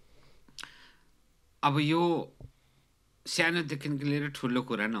अब यो सानोदेखिको लिएर ठुलो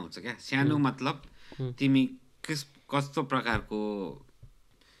कुरा नहुन्छ क्या. सानो मतलब तिमी कस्तो प्रकारको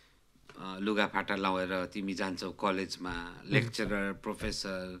लुगाफाटा लगाएर तिमी जान्छौ कलेजमा, लेक्चरर,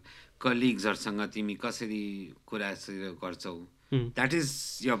 प्रोफेसर, कलिग्सहरूसँग तिमी कसरी कुरा गर्छौ, that is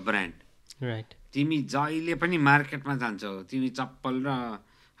your brand. Right. तिमी जहिले पनि मार्केटमा जान्छौ, तिमी चप्पल र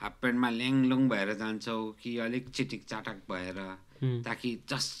हाफ प्यान्टमा ल्याङलुङ भएर जान्छौ कि अलिक चिटिक चाटक भएर, ताकि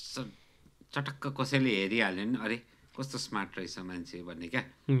चटक्क कसैले हेरिहाल्यो नि अरे कस्तो स्मार्ट रहेछ मान्छे भन्ने क्या.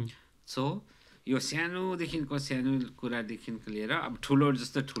 सो यो सानोदेखिको सानो कुरादेखिको लिएर अब ठुलो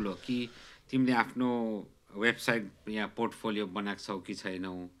जस्तो ठुलो कि तिमीले आफ्नो वेबसाइट या पोर्टफोलियो बनाएको छौ कि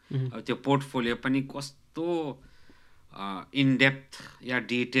छैनौ, अब त्यो पोर्टफोलियो पनि कस्तो इनडेप्थ या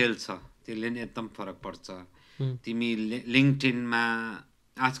डिटेल छ त्यसले नि एकदम फरक पर्छ. तिमी लिङ्क्डइनमा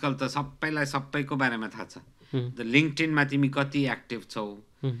आजकल त सबैलाई सबैको बारेमा थाहा छ. लिङ्क्डइनमा तिमी कति एक्टिभ छौ,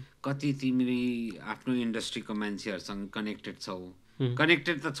 कति तिमी आफ्नो इन्डस्ट्रीको मान्छेहरूसँग कनेक्टेड छौ.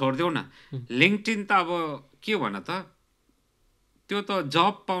 कनेक्टेड त छोडिदेऊ न, लिङ्क्डइन त अब के भन त, त्यो त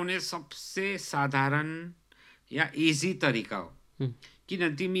जब पाउने सबसे साधारण या इजी तरिका हो.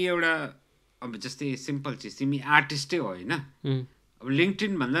 किन तिमी एउटा अब जस्तै सिम्पल चिज, तिमी आर्टिस्टै हो होइन, अब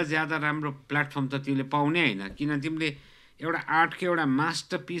लिङ्क्डइन भन्दा ज्यादा राम्रो प्लेटफर्म त तिमीले पाउनै होइन. किन तिमीले एउटा आर्टको एउटा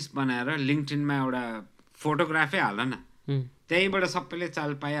मास्टर पिस बनाएर लिङ्क्डइनमा एउटा फोटोग्राफै हाल न, त्यहीँबाट सबैले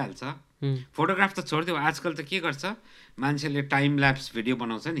चाल पाइहाल्छ. फोटोग्राफ त छोडिदियो, आजकल त के गर्छ मान्छेले टाइम ल्याप्स भिडियो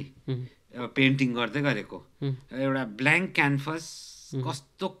बनाउँछ नि, पेन्टिङ गर्दै गरेको एउटा ब्ल्याङ्क क्यानभस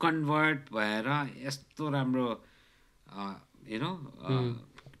कस्तो कन्भर्ट भएर यस्तो राम्रो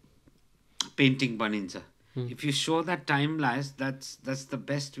पेन्टिङ बनिन्छ. If you so that time laughs, that's the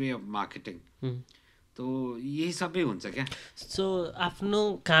best way of marketing. तो यही सबै हुन्छ क्या. सो आफ्नो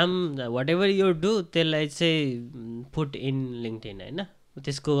काम वाट एभर यु डु त्यसलाई चाहिँ पुट इन लिङ्क्डइन होइन,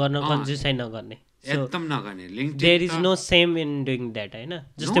 त्यसको गर्न कन्जुसाइ नगर्ने, एकदम नगर्ने. There is no shame in doing that होइन.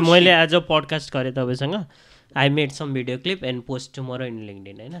 जस्तै मैले आज पडकास्ट गरेँ तपाईँसँग, I made some video clip and post tomorrow in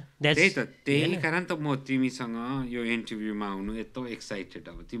LinkedIn होइन. त्यही कारण त म तिमीसँग यो इन्टरभ्यूमा आउनु यत्रो एक्साइटेड.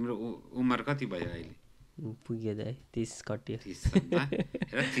 अब तिम्रो उमेर कति भयो अहिले? पुग्यो दाइ 30 कट्यो.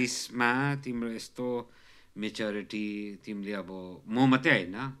 30मा तिम्रो यस्तो मेच्योरिटी, तिमीले अब म मात्रै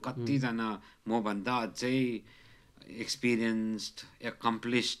होइन कतिजना मभन्दा अझै एक्सपिरियन्स्ड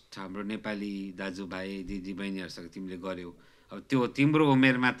एकम्प्लिस्ड हाम्रो नेपाली दाजुभाइ दिदीबहिनीहरूसँग तिमीले गर्यौ. अब त्यो तिम्रो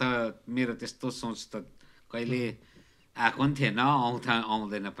उमेरमा त मेरो त्यस्तो सोच त कहिले आएको पनि थिएन,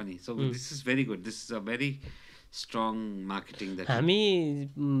 आउँदैन पनि. So this is very good, this is a very strong marketing. हामी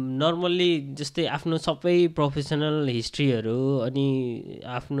नर्मल्ली जस्तै आफ्नो सबै प्रोफेसनल हिस्ट्रीहरू अनि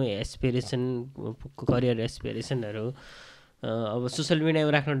आफ्नो एस्पिरेसन, करियर एस्पिरेसनहरू अब सोसियल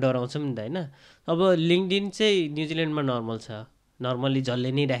मिडियामा राख्न डराउँछौँ नि त होइन. अब लिङ्क्डइन चाहिँ न्युजिल्यान्डमा नर्मल छ, नर्मल्ली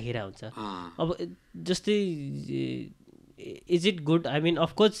जसले नै राखिरहेको हुन्छ. अब जस्तै is it good? I mean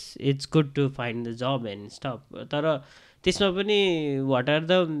of course it's good to find the job and stuff, तर त्यसमा पनि what are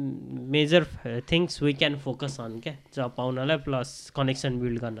the major things we can focus on क्या, जब पाउनलाई प्लस कनेक्सन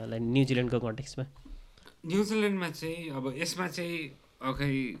बिल्ड गर्नलाई न्युजिल्यान्डको कन्टेक्समा? न्युजिल्यान्डमा चाहिँ अब यसमा चाहिँ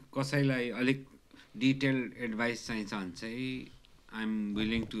अघि कसैलाई अलिक डिटेल्ड एडभाइस चाहिन्छ भने चाहिँ I am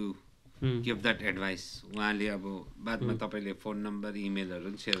willing to give that advice. उहाँले अब बादमा तपाईँले फोन नम्बर इमेलहरू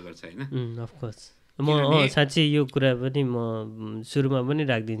पनि सेयर गर्छ होइन. अफकोर्स म साँच्चै यो कुरा पनि म सुरुमा पनि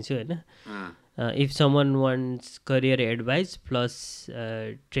राखिदिन्छु होइन. If someone wants career advice plus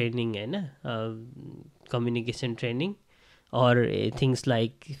training होइन, communication training or things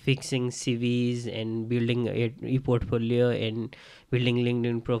like fixing CVs and building a portfolio and building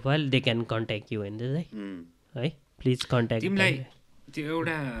LinkedIn profile, they can contact you in this है. Please contact them. तिमीलाई त्यो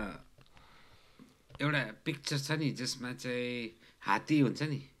एउटा picture छ नि जसमा चाहिँ हात्ती हुन्छ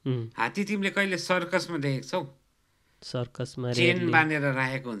नि, हात्ती तिमीले कहिले सर्कसमा देखेको छौ? सर्कसमा चेन बाँधेर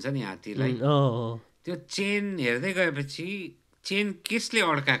राखेको हुन्छ नि हात्तीलाई. त्यो चेन हेर्दै गएपछि चेन कसले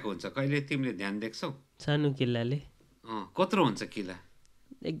अड्काएको हुन्छ कहिले तिमीले ध्यान देख्छौ? सानो किल्लाले. कत्रो हुन्छ किल्ला?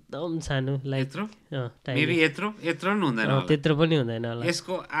 एकदम सानो, लाइक यत्रो, मेबी यत्रो पनि हुँदैन होला. त्यत्रो पनि हुँदैन होला.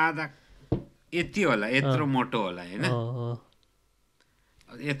 यसको आधा यति होला, यत्रो मोटो होला हैन.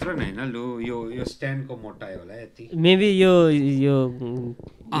 यत्रो नै होइन लु यो स्ट्यान्डको मोटाइ होला यति मेबी यो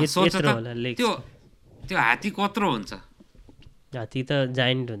सोच यत्रो होला लेग त्यो हात्ती कत्रो हुन्छ हात्ती त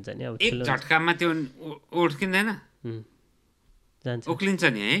जाइन्ट हुन्छ नि अब एक झट्कामा त्यो उड्किँदैन जान्छ उक्लिन्छ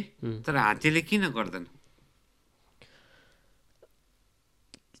नि है तर हात्तीले किन गर्दैन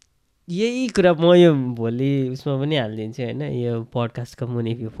यही कुरा म यो भोलि उसमा पनि हालिदिन्छु होइन यो पडकास्टको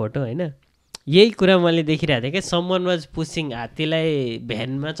मुनि फोटो होइन यही कुरा मैले देखिरहेको थिएँ क्या समवन वाज पुसिङ हात्तीलाई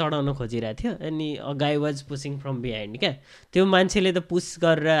भ्यानमा चढाउन खोजिरहेको थियो अनि अ गाई वाज पुसिङ फ्रम बिहाइन्ड क्या त्यो मान्छेले त पुस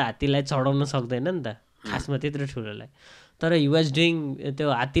गरेर हात्तीलाई चढाउन सक्दैन नि त खासमा त्यत्रो ठुलोलाई तर हि वाज डुइङ त्यो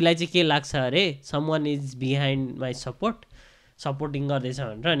हात्तीलाई चाहिँ के लाग्छ अरे someone is behind my supporting गर्दैछ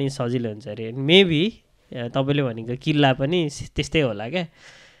भनेर अनि सजिलो हुन्छ अरे मेबी तपाईँले भनेको किल्ला पनि त्यस्तै होला क्या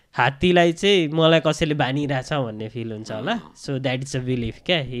हात्तीलाई चाहिँ मलाई कसैले बानिरहेछ भन्ने फिल हुन्छ होला so that is a belief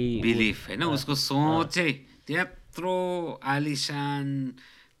क्या बिलिफ होइन उसको सोच चाहिँ त्यत्रो आलिसान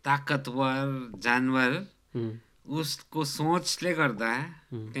ताकतवर जानवर उसको सोचले गर्दा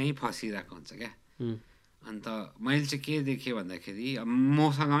त्यहीँ फसिरहेको हुन्छ क्या अन्त मैले चाहिँ के देखेँ भन्दाखेरि अब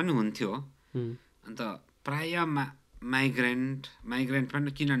मसँग पनि हुन्थ्यो अन्त प्राय माइग्रेन्ट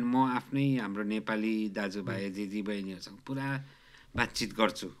पनि किनभने म आफ्नै हाम्रो नेपाली दाजुभाइ दिदीबहिनीहरूसँग पुरा बातचित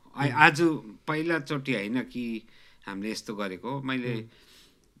गर्छु आज पहिलाचोटि होइन कि हामीले यस्तो गरेको मैले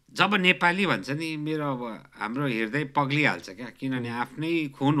जब नेपाली भन्छ नि मेरो अब हाम्रो हृदय पग्लिहाल्छ क्या किनभने आफ्नै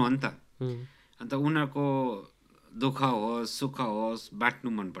खुन हो नि त अन्त उनीहरूको दुःख होस् सुख होस्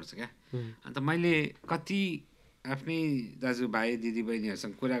बाँट्नु मनपर्छ क्या अन्त मैले कति आफ्नै दाजुभाइ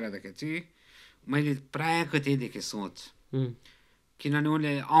दिदीबहिनीहरूसँग कुरा गर्दाखेरि चाहिँ मैले प्रायःको त्यही देखेँ सोच किनभने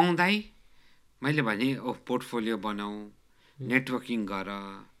उनले आउँदै मैले भने पोर्टफोलियो बनाऊ नेटवर्किङ गर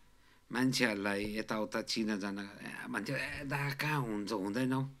मान्छेहरूलाई यताउता चिनाजाना भन्थ्यो दा कहाँ हुन्छ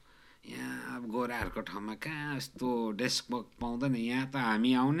हुँदैन यहाँ अब गोराहरूको ठाउँमा कहाँ यस्तो डेस्क वर्क पाउँदैन यहाँ त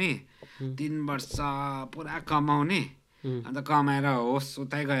हामी आउने 3 वर्ष पुरा कमाउने अन्त कमाएर होस्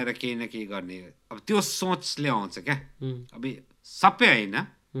उतै गएर केही न केही गर्ने अब त्यो सोचले आउँछ क्या अब सबै होइन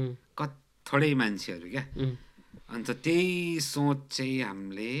थोरै मान्छेहरू क्या अन्त त्यही सोच चाहिँ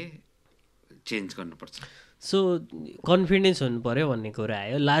हामीले चेन्ज गर्नुपर्छ सो कन्फिडेन्स हुनु पऱ्यो भन्ने कुरा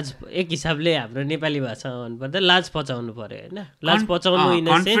आयो लाज एक हिसाबले हाम्रो नेपाली भाषामा भन्नुपर्दा लाज पचाउनु पऱ्यो होइन लाज पचाउनु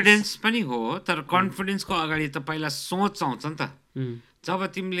कन्फिडेन्स पनि हो तर कन्फिडेन्सको अगाडि त पहिला सोच आउँछ नि त जब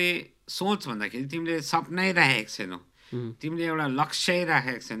तिमीले सोच भन्दाखेरि तिमीले सपनै राखेको छैनौ तिमीले एउटा लक्ष्य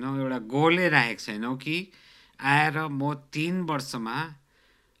राखेको छैनौ एउटा गोलै राखेको छैनौ कि आएर म 3 वर्षमा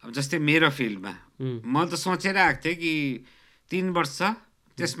अब जस्तै मेरो फिल्डमा म त सोचेर आएको थिएँ कि 3 वर्ष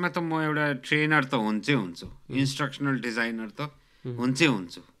त्यसमा त म एउटा ट्रेनर त हुन्छु इन्स्ट्रक्सनल डिजाइनर त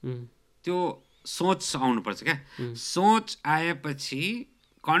हुन्छु त्यो सोच आउनुपर्छ क्या सोच आएपछि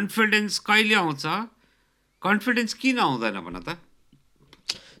कन्फिडेन्स कहिले आउँछ कन्फिडेन्स किन आउँदैन भन त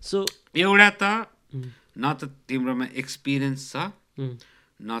सो एउटा त न त तिम्रोमा एक्सपिरियन्स छ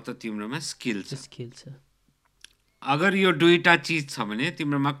न त तिम्रोमा स्किल छ अगर यो दुईटा चिज छ भने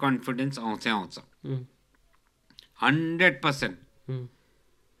तिम्रोमा कन्फिडेन्स आउँछ 100%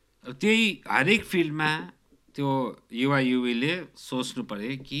 त्यही हरेक फिल्डमा त्यो युवा युवीले सोच्नु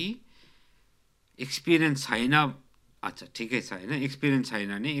पर्यो कि एक्सपिरियन्स छैन अच्छा ठिकै छ होइन एक्सपिरियन्स छैन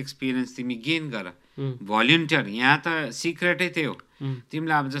भने एक्सपिरियन्स तिमी गेन गर भलिन्टियर यहाँ त सिक्रेटै त्यही हो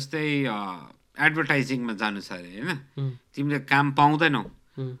तिमीलाई अब जस्तै एडभर्टाइजिङमा जानु छ अरे होइन तिमीले काम पाउँदैनौ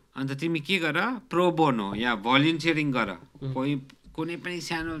अन्त तिमी के गर प्रो बोनो या भलिन्टियरिङ गर कोही कुनै पनि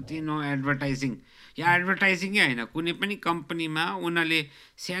सानो तिनो एडभर्टाइजिङ या एडभर्टाइजिङै होइन कुनै पनि कम्पनीमा उनीहरूले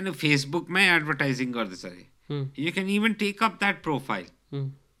सानो फेसबुकमै एडभर्टाइजिङ गर्दैछ अरे you can even take up that profile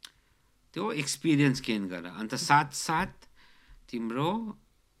त्यो एक्सपिरियन्स गेन गर अन्त साथ तिम्रो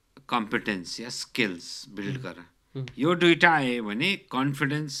कम्पिटेन्स या स्किल्स बिल्ड गर यो दुईटा आयो भने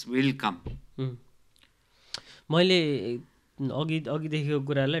कन्फिडेन्स विल कम मैले अघिदेखिको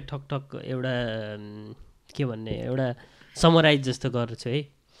कुरालाई ठक एउटा के भन्ने एउटा समराइज जस्तो गर्छु है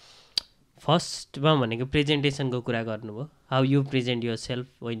फर्स्टमा भनेको प्रेजेन्टेसनको कुरा गर्नुभयो how you present your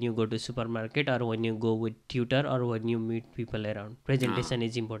self when you go to super market or when you go with tutor or when you meet people around presentation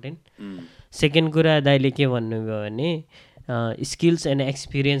is important second कुरा दाइले के भन्नुभयो भने स्किल्स एन्ड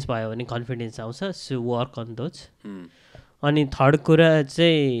एक्सपिरियन्स भयो भने कन्फिडेन्स आउँछ so work on those अनि third कुरा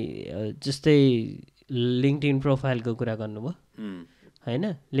चाहिँ जस्तै लिङ्क्डइन प्रोफाइलको कुरा गर्नुभयो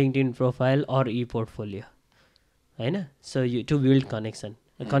होइन लिङ्क्डइन प्रोफाइल अर ई पोर्टफोलियो होइन so you to build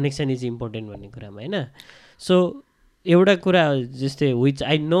connection is important भन्ने कुरामा होइन सो एउटा कुरा जस्तै which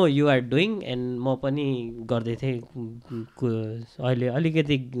I know you are doing and म पनि गर्दै थिएँ अहिले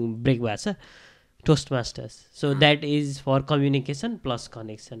अलिकति ब्रेक भएको छ Toastmasters. So that is for communication plus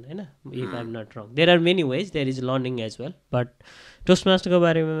connection, होइन, if I'm not wrong. There are many ways, there is learning as well, but Toastmaster को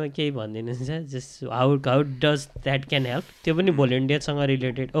बारेमा केही भनिदिनुहुन्छ just how does that can help. त्यो पनि भोलिन्टियरसँग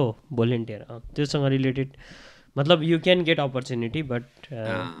रिलेटेड. भोलिन्टियर त्योसँग related, मतलब you can get opportunity but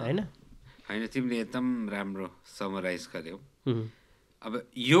होइन. होइन, तिमीले एकदम राम्रो समराइज गर्यौ. अब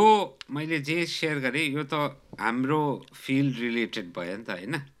यो मैले जे सेयर गरेँ यो त हाम्रो फिल्ड रिलेटेड भयो नि त,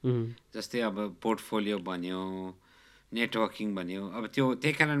 होइन. जस्तै अब पोर्टफोलियो भन्यो, नेटवर्किङ भन्यो. अब त्यो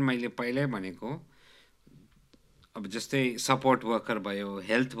त्यही कारण मैले पहिल्यै भनेको, अब जस्तै सपोर्ट वर्कर भयो,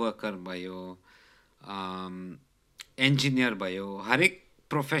 हेल्थ वर्कर भयो, इन्जिनियर भयो, हरेक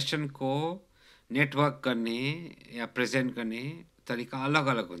प्रोफेसनको नेटवर्क गर्ने या प्रेजेन्ट गर्ने तरिका अलग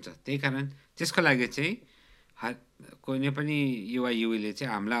अलग हुन्छ. त्यही कारण त्यसको लागि चाहिँ कुनै पनि युवा युवीले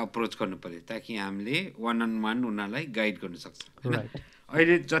चाहिँ हामीलाई अप्रोच गर्नु पऱ्यो ताकि हामीले वान अन वान उनीहरूलाई गाइड गर्नु सक्छ, होइन.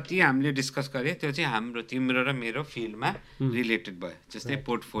 अहिले जति हामीले डिस्कस गरेँ त्यो चाहिँ हाम्रो तिम्रो र मेरो फिल्डमा रिलेटेड भयो. जस्तै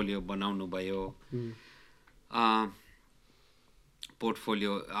पोर्टफोलियो बनाउनु भयो,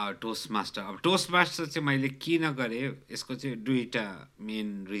 पोर्टफोलियो, टोस्टमास्टर. अब टोस्टमास्टर चाहिँ मैले किन गरेँ, यसको चाहिँ दुईवटा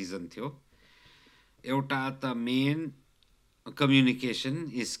मेन रिजन थियो. एउटा त main communication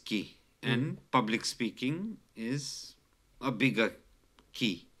is Ki and public speaking is a bigger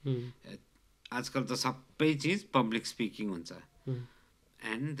key. आजकल त सबै चिज पब्लिक स्पिकिङ हुन्छ.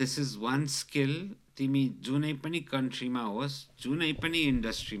 And this is one skill, तिमी जुनै पनि कन्ट्रीमा होस्, जुनै पनि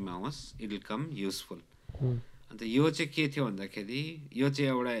इन्डस्ट्रीमा होस्, इट विल कम युजफुल. अन्त यो चाहिँ के थियो भन्दाखेरि, यो चाहिँ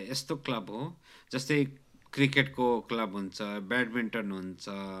एउटा यस्तो क्लब हो जस्तै क्रिकेटको क्लब हुन्छ, ब्याडमिन्टन हुन्छ,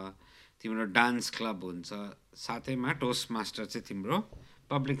 तिम्रो डान्स क्लब हुन्छ, साथैमा टोस्ट मास्टर चाहिँ तिम्रो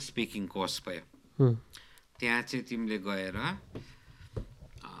पब्लिक स्पिकिङ कोर्स भयो. त्यहाँ चाहिँ तिमीले गएर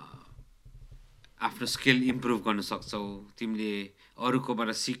आफ्नो स्किल इम्प्रुभ गर्न सक्छौ, तिमीले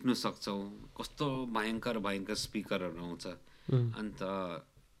अरूकोबाट सिक्नु सक्छौ. कस्तो भयङ्कर भयङ्कर स्पिकरहरू आउँछ. अन्त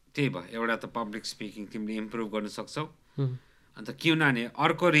त्यही भयो, एउटा त पब्लिक स्पिकिङ तिमीले इम्प्रुभ गर्न सक्छौ. अन्त किनभने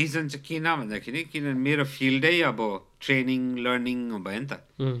अर्को रिजन चाहिँ किन भन्दाखेरि, किनभने मेरो फिल्डै अब ट्रेनिङ लर्निङ भयो नि त.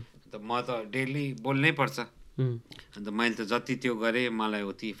 अन्त म त डेली बोल्नै पर्छ. अन्त मैले त जति त्यो गरेँ मलाई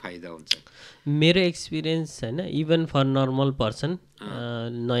उति फाइदा हुन्छ. मेरो एक्सपिरियन्स होइन, इभन फर नर्मल पर्सन,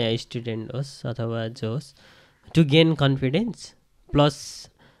 नयाँ स्टुडेन्ट होस् अथवा जो होस्, to gain confidence plus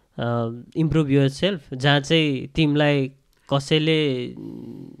improve your self, जहाँ चाहिँ तिमीलाई कसैले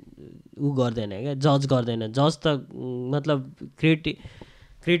ऊ गर्दैन क्या, जज गर्दैन. जज त मतलब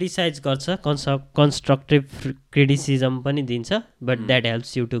क्रिटिसाइज गर्छ, कन्स्ट्रक्टिभ क्रिटिसिजम पनि दिन्छ, but that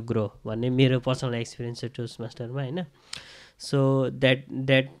helps you to grow भन्ने मेरो पर्सनल एक्सपिरियन्स छ टोस्ट मास्टरमा, होइन. So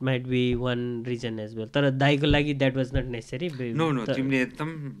that might be one reason as well. तर दाइको लागि that was not necessary. No, तिमीले एकदम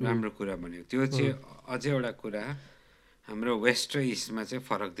राम्रो कुरा भन्यौ. त्यो चाहिँ अझै एउटा कुरा, हाम्रो वेस्ट र इस्टमा चाहिँ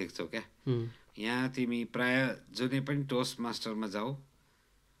फरक देख्छौ क्या. यहाँ तिमी प्रायः जुनै पनि टोस्ट मास्टरमा जाऊ,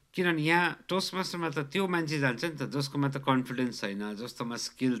 किनभने यहाँ टोस्ट मास्टरमा त त्यो मान्छे जान्छ नि त जसकोमा त कन्फिडेन्स छैन, जस्तोमा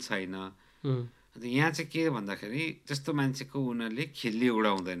स्किल छैन. अन्त यहाँ चाहिँ के भन्दाखेरि त्यस्तो मान्छेको उनीहरूले खिल्ली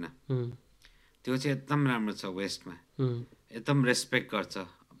उडाउँदैन. त्यो चाहिँ एकदम राम्रो छ वेस्टमा. एकदम रेस्पेक्ट गर्छ,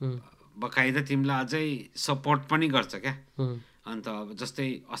 बकाइदा तिमीलाई अझै सपोर्ट पनि गर्छ क्या. अन्त अब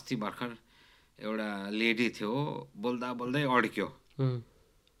जस्तै अस्ति भर्खर एउटा लेडी थियो, बोल्दा बोल्दै अड्क्यो.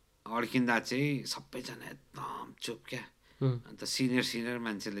 अड्किँदा चाहिँ सबैजना एकदम चुप क्या. अन्त सिनियर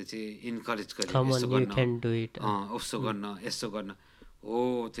मान्छेले चाहिँ इन्करेज गरे, यसो गर्न यसो गर्न.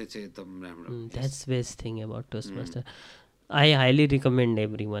 हो, त्यो चाहिँ एकदम राम्रो. That's best thing about टोस्टमास्टर. I highly recommend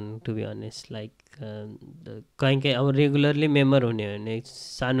every one to be honest. Like कहीँ अब रेगुलरली मेम्बर हुने हो भने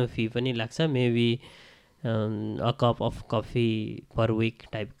सानो फी पनि लाग्छ, maybe a cup of coffee per week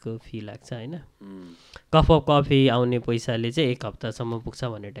टाइपको फी लाग्छ, होइन. कप अफ कफी आउने पैसाले चाहिँ 1 हप्तासम्म पुग्छ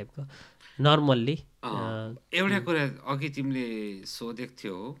भन्ने टाइपको नर्मल्ली. एउटा कुरा अघि तिमीले सोधेको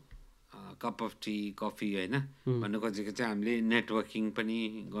थियो, कप अफ टी कफी, होइन, भन्नु खोजेको चाहिँ हामीले नेटवर्किङ पनि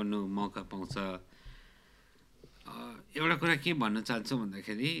गर्नु मौका पाउँछ. एउटा कुरा के भन्न चाहन्छु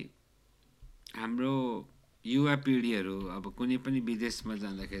भन्दाखेरि, हाम्रो युवा पिँढीहरू अब कुनै पनि विदेशमा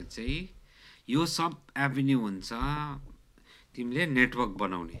जाँदाखेरि चाहिँ यो सब एभिन्यू हुन्छ तिमीले नेटवर्क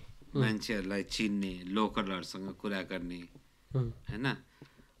बनाउने, मान्छेहरूलाई चिन्ने, लोकलहरूसँग कुरा गर्ने, होइन.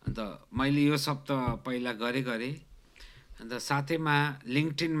 अन्त मैले यो सब त पहिला गरेँ. अन्त साथैमा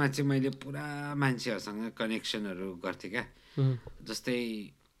लिङ्क्डइनमा चाहिँ मैले पुरा मान्छेहरूसँग कनेक्सनहरू गर्थेँ क्या. जस्तै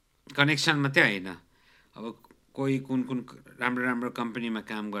कनेक्सन मात्रै होइन, अब कोही कुन राम्रो कम्पनीमा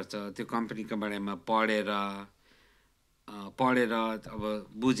काम गर्छ, त्यो कम्पनीको बारेमा पढेर अब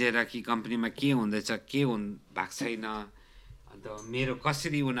बुझेर कि कम्पनीमा के हुँदैछ, के भएको छैन, अन्त मेरो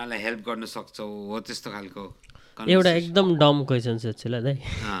कसरी उनीहरूलाई हेल्प गर्न सक्छौ, हो त्यस्तो खालको. एउटा एकदम डम क्वेसन सोध्छु ल दाइ.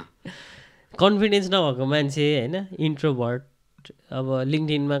 कन्फिडेन्स नभएको मान्छे होइन इन्ट्रोभर्ट अब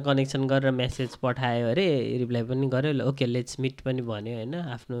लिङ्कडिनमा कनेक्सन गरेर मेसेज पठायो अरे रिप्लाई पनि गर्यो ओके लेट्स मिट पनि भन्यो होइन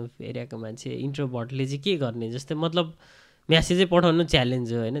आफ्नो एरियाको मान्छे इन्ट्रोभर्टले चाहिँ के गर्ने जस्तै मतलब म्यासेजै पठाउनु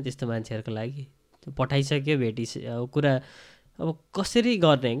च्यालेन्ज हो होइन त्यस्तो मान्छेहरूको लागि पठाइसक्यो अब कुरा अब कसरी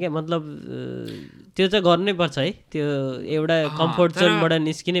गर्ने क्या मतलब त्यो चाहिँ गर्नै पर्छ है त्यो एउटा कम्फोर्ट जोनबाट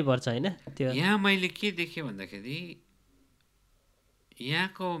निस्किनै पर्छ होइन त्यो यहाँ मैले के देखेँ भन्दाखेरि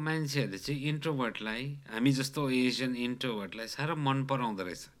यहाँको मान्छेहरूले चाहिँ इन्ट्रोभर्टलाई हामी जस्तो एसियन इन्ट्रोभर्टलाई साह्रो मन पराउँदो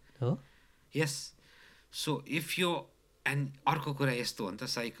रहेछ हो yes so if you and अर्को कुरा यस्तो हो नि त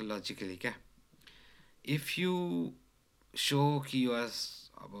साइकोलोजिकली क्या इफ यु सो कि यु आर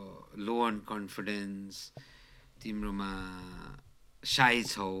अब लो अन कन्फिडेन्स तिम्रोमा साई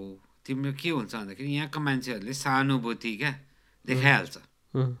छौ तिम्रो के हुन्छ भन्दाखेरि यहाँको मान्छेहरूले सहानुभूति क्या देखाइहाल्छ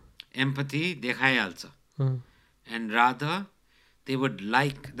empathy देखाइहाल्छ and rather they would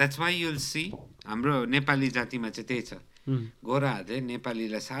like that's why you'll see हाम्रो नेपाली जातिमा चाहिँ त्यही छ गोराहरूले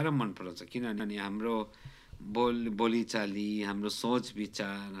नेपालीलाई साह्रो मन पराउँछ किनभने हाम्रो बोलीचाली हाम्रो सोच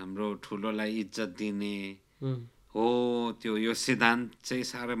विचार हाम्रो ठुलोलाई इज्जत दिने हो त्यो यो सिद्धान्त चाहिँ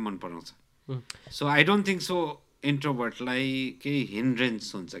साह्रै मन पराउँछ so I don't think so इन्ट्रोभर्टलाई केही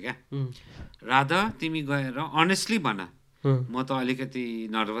हिन्ड्रेन्स हुन्छ क्या राधा तिमी गएर अनेस्टली भन म त अलिकति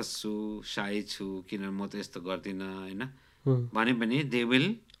नर्भस छु साई छु किनभने म त यस्तो गर्दिनँ होइन भने पनि they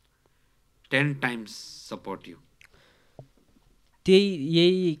will 10 times support you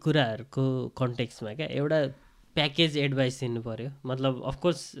यही कुराहरूको कन्टेक्स्टमा क्या एउटा प्याकेज एडभाइस दिनु पऱ्यो मतलब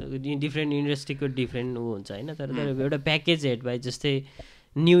अफकोर्स डिफ्रेन्ट इन्डस्ट्रीको डिफ्रेन्ट ऊ हुन्छ होइन तर एउटा प्याकेज एडभाइस जस्तै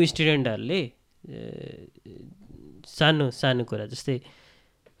न्यू स्टुडेन्टहरूले सानो कुरा जस्तै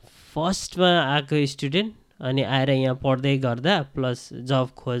फर्स्टमा आएको स्टुडेन्ट अनि आएर यहाँ पढ्दै गर्दा प्लस जब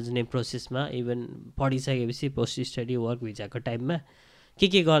खोज्ने प्रोसेसमा इभन पढिसकेपछि पोस्ट स्टडी वर्क भिजाको टाइममा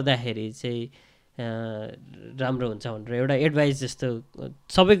के गर्दाखेरि चाहिँ राम्रो हुन्छ भनेर एउटा एडभाइस जस्तो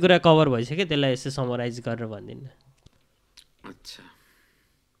सबै कुरा कभर भइसक्यो त्यसलाई यसो समराइज गरेर भनिदिनु अच्छा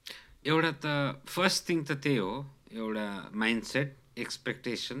एउटा त फर्स्ट थिङ त त्यही हो एउटा माइन्डसेट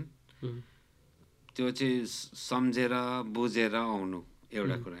एक्सपेक्टेसन त्यो चाहिँ सम्झेर बुझेर आउनु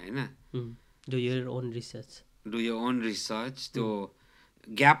एउटा कुरा होइन डु योर ओन रिसर्च त्यो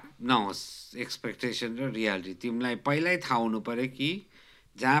ग्याप नहोस् एक्सपेक्टेसन र रियालिटी तिमीलाई पहिल्यै थाहा हुनु पऱ्यो कि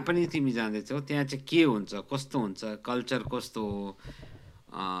जहाँ पनि तिमी जाँदैछौ त्यहाँ चाहिँ के हुन्छ कस्तो हुन्छ कल्चर कस्तो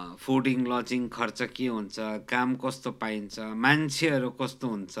हो फुडिङ लजिङ खर्च के हुन्छ काम कस्तो पाइन्छ मान्छेहरू कस्तो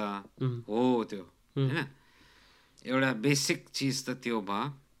हुन्छ हो त्यो होइन एउटा बेसिक चिज त त्यो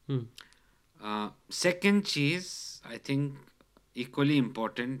भयो सेकेन्ड चिज I think equally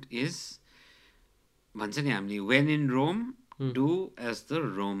important is भन्छ नि हामीले when in Rome do as the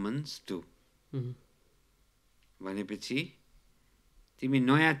Romans do भनेपछि तिमी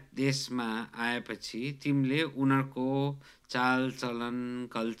नयाँ देशमा आएपछि तिमीले उनीहरूको चालचलन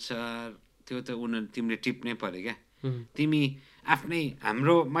कल्चर त्यो त तिमीले टिप्नै पऱ्यो क्या तिमी आफ्नै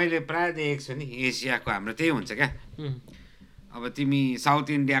हाम्रो मैले प्रायः देखेको छु नि एसियाको हाम्रो त्यही हुन्छ क्या अब तिमी साउथ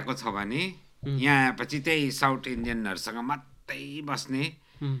इन्डियाको छ भने यहाँ आएपछि त्यही साउथ इन्डियनहरूसँग मात्रै बस्ने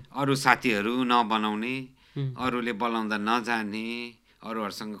अरू साथीहरू नबनाउने अरूले बोलाउँदा नजाने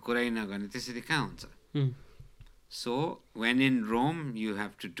अरूहरूसँग कुरै नगर्ने त्यसरी कहाँ हुन्छ so when in Rome you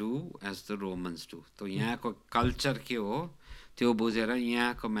have to do as the Romans do त यहाँको कल्चर के हो त्यो बुझेर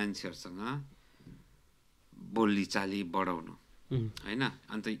यहाँको मान्छेहरूसँग बोलीचाली बढाउनु होइन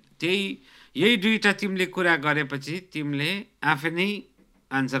अन्त यही दुईवटा तिमीले कुरा गरेपछि तिमीले आफै नै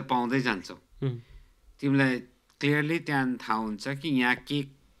आन्सर पाउँदै जान्छौ तिमीलाई क्लियरली त्यहाँ थाहा हुन्छ कि यहाँ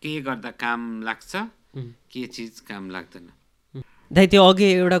के गर्दा काम लाग्छ के चिज काम लाग्दैन दाइ त्यो अघि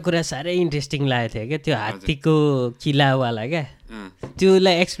एउटा कुरा साह्रै इन्ट्रेस्टिङ लागेको थियो क्या त्यो हात्तीको किलावाला क्या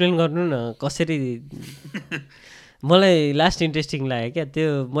त्योलाई एक्सप्लेन गर्नु न कसरी मलाई लास्ट इन्ट्रेस्टिङ लाग्यो क्या त्यो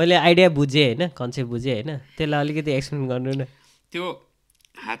मैले आइडिया बुझेँ होइन कन्सेप्ट बुझेँ होइन त्यसलाई अलिकति एक्सप्लेन गर्नु न त्यो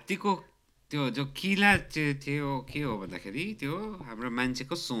हात्तीको त्यो जो किला चाहिँ थियो के हो भन्दाखेरि त्यो हाम्रो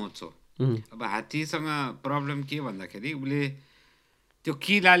मान्छेको सोच हो अब हात्तीसँग प्रब्लम के भन्दाखेरि उसले त्यो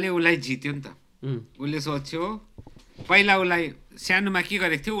किलाले उसलाई जित्यो नि त उसले सोच्यो पहिला उसलाई सानोमा के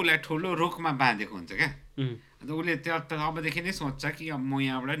गरेको थियो उसलाई ठुलो रुखमा बाँधेको हुन्छ क्या अन्त उसले अबदेखि नै सोच्छ कि अब म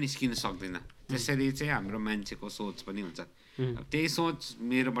यहाँबाट निस्किन सक्दिनँ त्यसरी चाहिँ हाम्रो मान्छेको सोच पनि हुन्छ त्यही सोच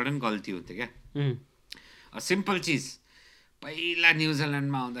मेरोबाट पनि गल्ती हुन्थ्यो क्या सिम्पल चिज पहिला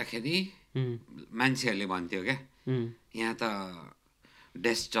न्युजिल्यान्डमा आउँदाखेरि मान्छेहरूले भन्थ्यो क्या यहाँ त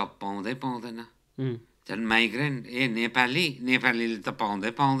डेस्क जब पाउँदैन झन् माइग्रेन्ट नेपालीले त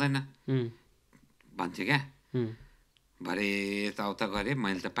पाउँदैन भन्थ्यो क्या भरे यताउता गरेँ,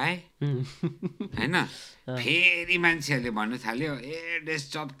 मैले त पाएँ होइन। फेरि मान्छेहरूले भन्नु थाल्यो डेस्क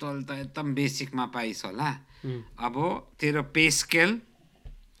जब तल त एकदम बेसिकमा पाइस् होला, अब तेरो पे स्केल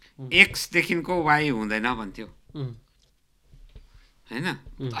एक्सदेखिको वाइ हुँदैन भन्थ्यो होइन।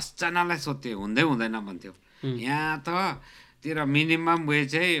 10जनालाई सोध्थ्यो, हुँदैन भन्थ्यो। यहाँ त तेरो मिनिमम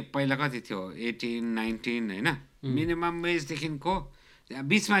वेज चाहिँ पहिला कति थियो, 18-19 होइन। मिनिमम वेजदेखिको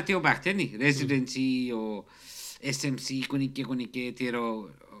बिचमा त्यो भएको थियो नि, रेसिडेन्सी यो एसएमसी कुनै के तेरो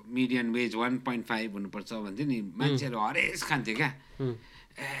मिडियन वेज 1.5 हुनुपर्छ भन्थ्यो नि। मान्छेहरू हरेस खान्थ्यो क्या,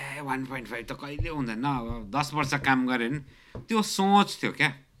 1.5 त कहिले हुँदैन, अब 10 वर्ष काम गऱ्यो भने त्यो सोच थियो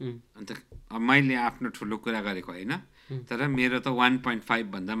क्या। अन्त मैले आफ्नो ठुलो कुरा गरेको होइन, तर मेरो त 1.5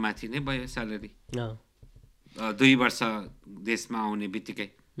 भन्दा माथि नै भयो स्यालेरी 2 वर्ष देशमा आउने बित्तिकै।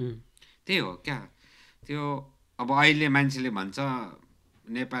 त्यही हो क्या त्यो। अब अहिले मान्छेले भन्छ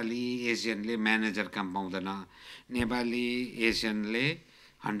नेपाली एसियनले म्यानेजर काम पाउँदैन, नेपाली एसियनले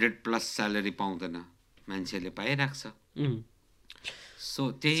 100+ स्यालेरी पाउँदैन, मान्छेले पाइरहेको छ।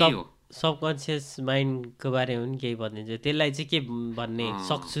 सो त्यही हो। सबकन्सियस माइन्डको बारेमा पनि केही भनिदिन्छ, त्यसलाई चाहिँ के भन्ने,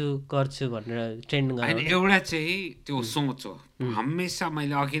 सक्छु गर्छु भनेर ट्रेन्ड गर्ने एउटा चाहिँ त्यो सोच हो। हमेसा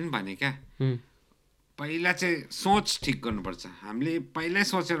मैले अघि पनि भने क्या, पहिला चाहिँ सोच ठिक गर्नुपर्छ। हामीले पहिल्यै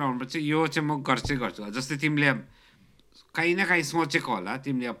सोचेर आउनुपर्छ यो चाहिँ म गर्छु। जस्तै तिमीले काहीँ न काहीँ सोचेको होला,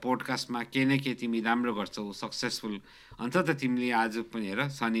 तिमीले पोडकास्टमा केही न केही तिमी राम्रो गर्छौ, सक्सेसफुल। अन्त त तिमीले आज पनि हेर,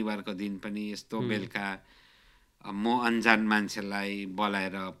 शनिबारको दिन पनि यस्तो बेलुका म अन्जान मान्छेलाई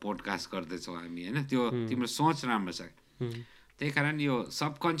बोलाएर पोडकास्ट गर्दैछौँ हामी होइन। त्यो तिम्रो सोच राम्रो छ। त्यही कारण यो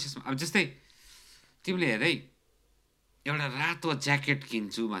सबकन्सियस, अब जस्तै तिमीले हेर है, एउटा रातो ज्याकेट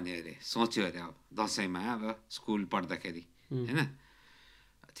किन्छु भने अरे सोच्यो अरे, अब दसैँमा अब स्कुल पढ्दाखेरि होइन,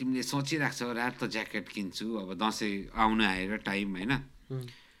 तिमीले सोचिरहेको छौ रातो ज्याकेट किन्छु, अब दसैँ आउनु आएर टाइम होइन।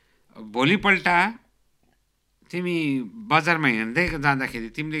 भोलिपल्ट तिमी बजारमा हिँड्दै जाँदाखेरि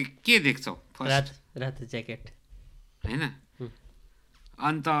तिमीले के देख्छौ? रातो ज्याकेट होइन।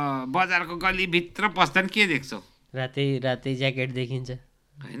 अन्त बजारको गलीभित्र पस्दा पनि के देख्छौ? रातै ज्याकेट देखिन्छ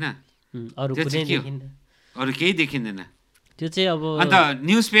होइन। अरू केही देखिँदैन त्यो चाहिँ। अब अन्त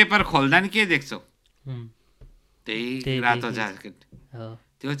न्युज पेपर खोल्दा नि के देख्छौ? त्यही रातो ज्याकेट।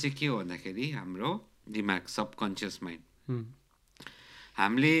 त्यो चाहिँ के हो भन्दाखेरि हाम्रो दिमाग, सबकन्सियस माइन्ड।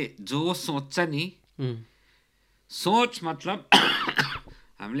 हामीले जो सोच्छ नि, सोच मतलब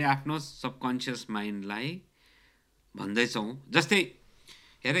हामीले आफ्नो सबकन्सियस माइन्डलाई भन्दैछौँ। जस्तै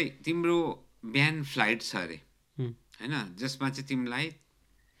हेरै, तिम्रो बिहान फ्लाइट छ अरे होइन, जसमा चाहिँ तिमीलाई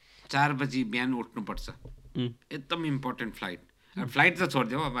 4 बजी बिहान उठ्नुपर्छ, एकदम इम्पोर्टेन्ट फ्लाइट। फ्लाइट त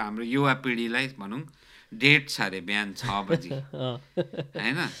छोडिदेऊ, अब हाम्रो युवा पिँढीलाई भनौँ डेट छ अरे बिहान 6 बजी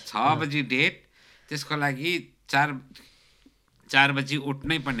होइन, 6 बजी डेट। त्यसको लागि 4 बजी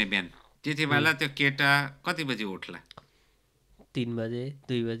उठ्नै पर्ने बिहान। त्यति बेला त्यो केटा कति बजी उठ्ला? 3 बजे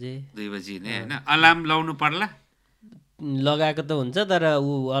 2 बजी नै होइन। अलार्म लाउनु पर्ला? लगाएको त हुन्छ, तर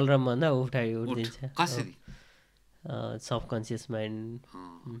ऊ अलार्म भन्दा उठिदिन्छ। कसरी? Subconscious mind.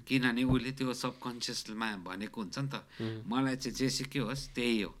 किनभने उसले त्यो सबकन्सियसमा भनेको हुन्छ नि त। मलाई चाहिँ जे सिक्यो होस्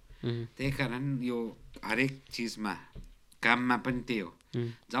त्यही हो। त्यही कारण यो हरेक चिजमा, काममा पनि त्यही हो।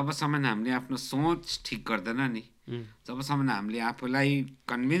 जबसम्म हामीले आफ्नो सोच ठिक गर्दैन नि, जबसम्म हामीले आफूलाई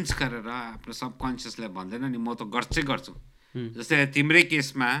कन्भिन्स गरेर आफ्नो सबकन्सियसलाई भन्दैन नि म त गर्छु। जस्तै तिम्रै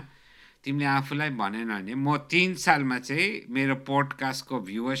केसमा तिमीले आफूलाई भनेन भने म 3 सालमा चाहिँ मेरो पोडकास्टको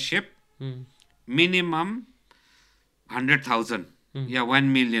भ्युवरसिप मिनिमम 100,000 या 1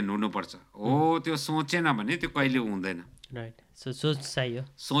 मिलियन हुनुपर्छ हो। त्यो सोचेन भने त्यो कहिले हुँदैन। सोच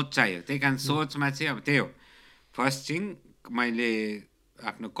चाहियो। त्यही कारण सोचमा चाहिँ अब त्यही हो। फर्स्ट थिङ मैले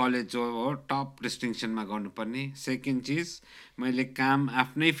आफ्नो कलेज जो हो टप डिस्टिङसनमा गर्नुपर्ने। सेकेन्ड चिज मैले काम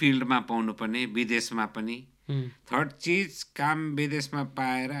आफ्नै फिल्डमा पाउनुपर्ने, विदेशमा पनि। थर्ड चिज काम विदेशमा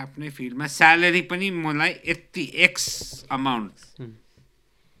पाएर आफ्नै फिल्डमा स्यालेरी पनि मलाई यति एक्स अमाउन्ट,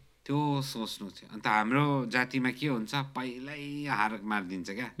 त्यो सोच्नु चाहिँ। अन्त हाम्रो जातिमा के हुन्छ, पहिल्यै हार मारिदिन्छ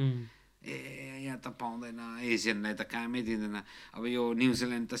क्या, यहाँ त पाउँदैन, एसियनलाई त कामै दिँदैन। अब यो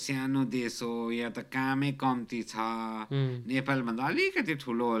न्युजिल्यान्ड त सानो देश हो, यहाँ त कामै कम्ती छ, नेपालभन्दा अलिकति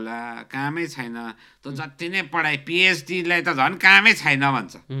ठुलो होला, कामै छैन, त जति नै पढाइ पिएचडीलाई त झन् कामै छैन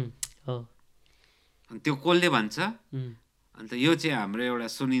भन्छ। त्यो कसले भन्छ? अन्त यो चाहिँ हाम्रो एउटा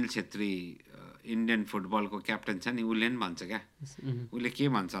सुनिल छेत्री इन्डियन फुटबलको क्याप्टन छ नि, उसले पनि भन्छ क्या। उसले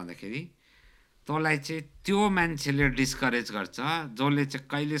के भन्छ भन्दाखेरि तँलाई चाहिँ त्यो मान्छेले डिस्करेज गर्छ जसले चाहिँ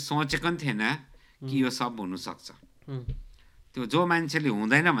कहिले सोचेको पनि थिएन कि यो सब हुनसक्छ। त्यो जो मान्छेले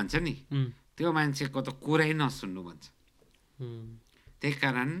हुँदैन भन्छ नि, त्यो मान्छेको त कुरै नसुन्नु भन्छ। त्यही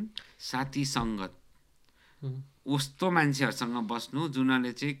कारण साथी सङ्गत उस्तो मान्छेहरूसँग बस्नु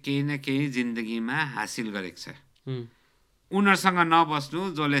जुनले चाहिँ केही न केही जिन्दगीमा हासिल गरेको छ। उनीहरूसँग नबस्नु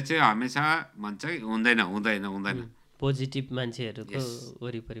जसले चाहिँ हमेसा भन्छ हुँदैन हुँदैन हुँदैन पोजिटिभ मान्छेहरूको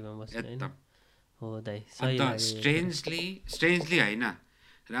वरिपरिमा बस्नु एकदम हो दाइ अन्त स्ट्रेन्जली होइन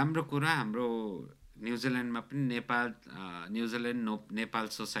राम्रो कुरा हाम्रो न्युजिल्यान्डमा पनि नेपाल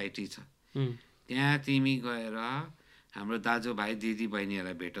सोसाइटी छ त्यहाँ तिमी गएर हाम्रो दाजुभाइ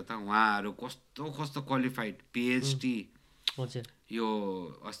दिदीबहिनीहरूलाई भेट त उहाँहरू कस्तो कस्तो क्वालिफाइड पिएचडी यो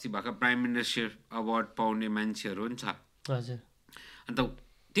अस्ति भर्खर प्राइम मिनिस्टर अवार्ड पाउने मान्छेहरू पनि छ अन्त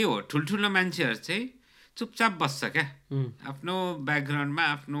त्यो हो ठुल्ठुलो मान्छेहरू चाहिँ चुपचाप बस्छ क्या आफ्नो ब्याकग्राउन्डमा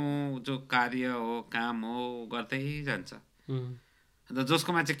आफ्नो जो कार्य हो काम हो गर्दै जान्छ अन्त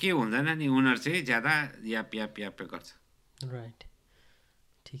जसकोमा चाहिँ के हुँदैन नि उनीहरू चाहिँ ज्यादा याप याप याप गर्छ राइट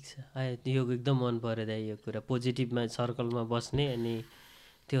ठिक छ यो एकदम मन पऱ्यो दाइ यो कुरा पोजिटिभमा सर्कलमा बस्ने अनि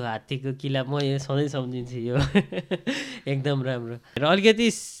त्यो हात्तीको किला म यो सधैँ सम्झिन्छु यो एकदम राम्रो र अलिकति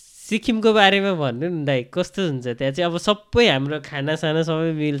सिक्किमको बारेमा भन्नु नि दाइ कस्तो हुन्छ त्यहाँ चाहिँ अब सबै हाम्रो खानासाना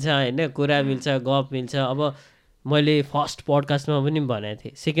सबै मिल्छ होइन कुरा मिल्छ गफ मिल्छ अब मैले फर्स्ट पडकास्टमा पनि भनेको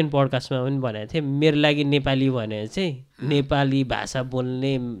थिएँ सेकेन्ड पडकास्टमा पनि भनेको थिएँ मेरो लागि नेपाली भनेर चाहिँ नेपाली भाषा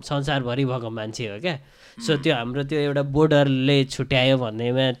बोल्ने संसारभरि भएको मान्छे हो क्या सो त्यो हाम्रो त्यो एउटा बोर्डरले छुट्यायो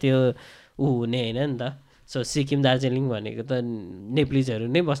भन्नेमा त्यो हुने होइन नि त सो सिक्किम दार्जिलिङ भनेको त नेप्लिजहरू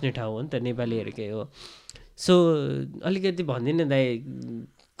नै बस्ने ठाउँ हो नि त नेपालीहरूकै हो सो अलिकति भनिदिनु दाइ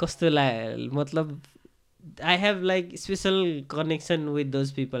कस्तो मतलब I have like special connection with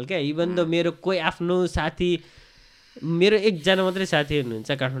those people क्या इभन द मेरो कोही आफ्नो साथी मेरो एकजना मात्रै साथी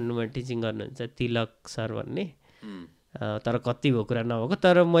हुनुहुन्छ काठमाडौँमा टिचिङ गर्नुहुन्छ तिलक सर भन्ने तर कति भएको कुरा नभएको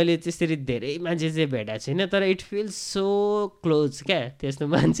तर मैले त्यसरी धेरै मान्छे चाहिँ भेटाएको छैन तर इट फिल्स सो क्लोज क्या त्यस्तो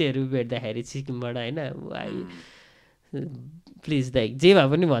मान्छेहरू भेट्दाखेरि सिक्किमबाट होइन प्लिज दाइ जे भए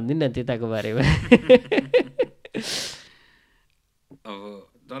पनि भनिदिनु न त्यताको बारेमा अब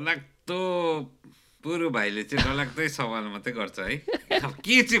डरलाग्दो पुरो भाइले चाहिँ डरलाग्दै सवाल मात्रै गर्छ है अब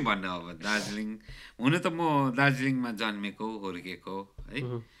के चाहिँ भन्नु अब दार्जिलिङ हुन त म दार्जिलिङमा जन्मेको हुर्केको है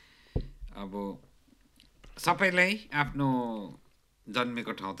अब सबैलाई आफ्नो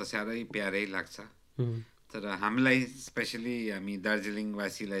जन्मेको ठाउँ त साह्रै प्यारै लाग्छ तर हामीलाई स्पेसली हामी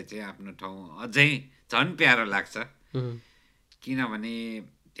दार्जिलिङवासीलाई चाहिँ आफ्नो ठाउँ अझै झन् प्यारो लाग्छ किनभने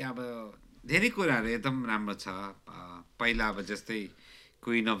त्यहाँ अब धेरै कुराहरू एकदम राम्रो छ पहिला अब जस्तै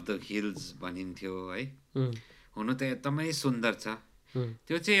क्विन अफ द हिल्स भनिन्थ्यो है हुनु त एकदमै सुन्दर छ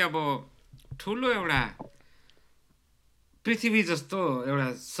त्यो चाहिँ अब ठुलो एउटा पृथ्वी जस्तो एउटा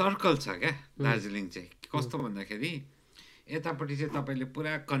सर्कल छ क्या दार्जिलिङ चाहिँ कस्तो भन्दाखेरि यतापट्टि चाहिँ तपाईँले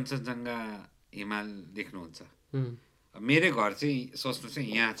पुरा कञ्चनजङ्घा हिमाल देख्नुहुन्छ मेरै घर चाहिँ सोच्नु चाहिँ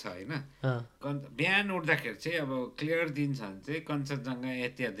यहाँ छ होइन बिहान उठ्दाखेरि चाहिँ अब क्लियर दिन छ भने चाहिँ कञ्चनजङ्घा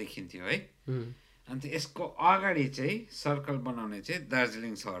यता देखिन्थ्यो है अन्त यसको अगाडि चाहिँ सर्कल बनाउने चाहिँ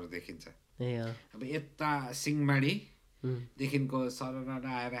दार्जिलिङ सहर देखिन्छ अब यता सिंहमारीदेखिको सरर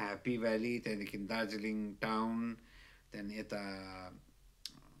आएर ह्याप्पी भ्याली त्यहाँदेखि दार्जिलिङ टाउन त्यहाँदेखि यता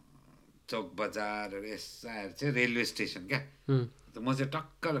चौक बजारहरू यस्ता चाहिँ रेलवे स्टेसन क्या म चाहिँ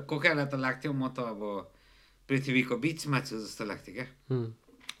टक्क कोही त लाग्थ्यो म त अब पृथ्वीको बिचमा छु जस्तो लाग्थ्यो क्या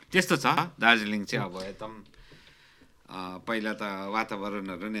त्यस्तो छ दार्जिलिङ चाहिँ अब एकदम पहिला त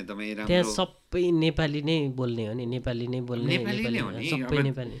वातावरणहरू नि एकदमै राम्रो त्यहाँ सबै नेपाली नै बोल्ने हो नि नेपाली नै बोल्ने सबै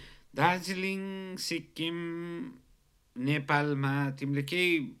नेपाली दार्जिलिङ सिक्किम नेपालमा तिमीले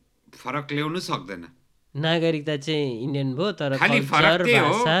केही फरक ल्याउनु सक्दैन नागरिकता चाहिँ इन्डियन भयो तर खालि फरक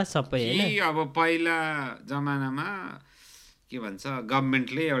भाषा सबै हैन अब पहिला जमानामा के भन्छ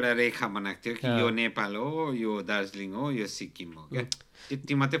गभर्नमेन्टले एउटा रेखा बनाएको थियो कि यो नेपाल हो यो दार्जिलिङ हो यो सिक्किम हो क्या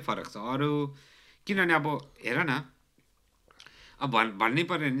त्यति मात्रै फरक छ अरू किनभने अब हेर न अब भन्नै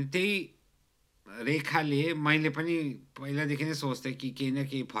पर्यो भने त्यही रेखाले मैले पनि पहिलादेखि नै सोच्थेँ कि केही न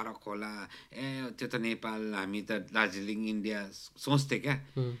केही फरक होला त्यो त नेपाल हामी त दार्जिलिङ इन्डिया सोच्थेँ क्या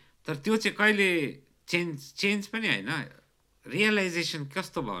तर त्यो चाहिँ कहिले चेन्ज पनि होइन रियलाइजेसन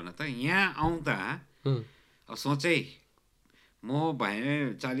कस्तो भयो न त यहाँ आउँदा अब सोचै म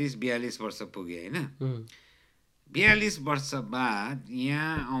भए 40-42 वर्ष पुगेँ होइन 42 वर्ष बाद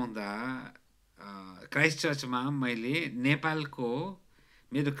यहाँ आउँदा क्राइस्ट चर्चमा मैले नेपालको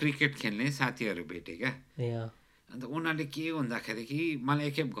मेरो क्रिकेट खेल्ने साथीहरू भेटेँ क्या अन्त उनीहरूले के हुँदाखेरि कि मलाई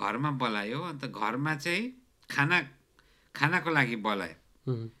एकखेप घरमा बोलायो अन्त घरमा चाहिँ खानाको लागि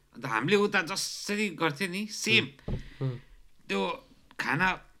बोलायो अन्त हामीले उता जसरी गर्थ्यो नि सेम त्यो खाना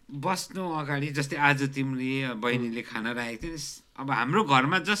बस्नु अगाडि जस्तै आज तिमीले बहिनीले खाना राखेको थियो नि अब हाम्रो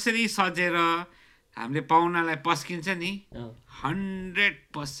घरमा जसरी सजेर हामीले पाहुनालाई पस्किन्छ नि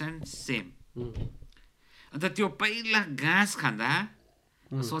 100% सेम अन्त त्यो पहिला घाँस खाँदा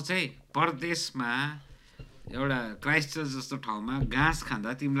सोचै परदेशमा एउटा क्राइस्ट चर्च जस्तो ठाउँमा घाँस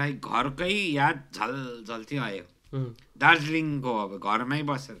खाँदा तिमीलाई घरकै याद झलझल्थ्यो आयो दार्जिलिङको अब घरमै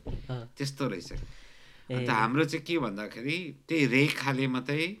बसेर त्यस्तो रहेछ। अन्त हाम्रो चाहिँ के भन्दाखेरि त्यही रेखाले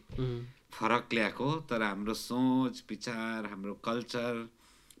मात्रै फरक ल्याएको, तर हाम्रो सोच विचार हाम्रो कल्चर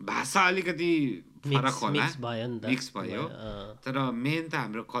भाषा अलिकति फरक होला, मिक्स भयो, तर मेन त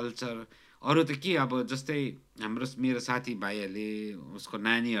हाम्रो कल्चर। अरू त के अब जस्तै मेरो साथीभाइहरूले उसको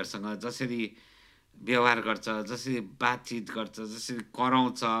नानीहरूसँग जसरी व्यवहार गर्छ, जसरी बातचित गर्छ, जसरी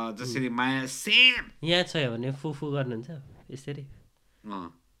कराउँछ, जसरी माया सेम यहाँ छ भने फुफु गर्नुहुन्छ यसरी।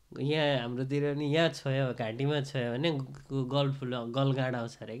 यहाँ हाम्रोतिर नि यहाँ छोयो घाँटीमा छोयो भने गलगाड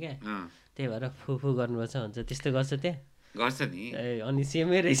आउँछ अरे क्या, त्यही भएर फुफु गर्नुपर्छ भन्छ। त्यस्तो गर्छ त्यहाँ? गर्छ नि। अनि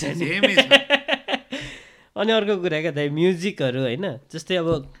सेमै रहेछ नि। अनि अर्को कुरा क्या दाइ, म्युजिकहरू होइन, जस्तै अब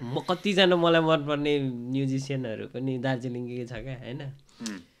कतिजना मलाई मनपर्ने म्युजिसियनहरू पनि दार्जिलिङकै छ क्या होइन।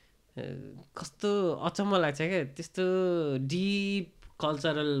 कस्तो अचम्म लाग्छ क्या, त्यस्तो डिप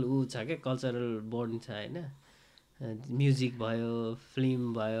कल्चरल छ क्या, कल्चरल बोन्ड छ होइन। म्युजिक भयो,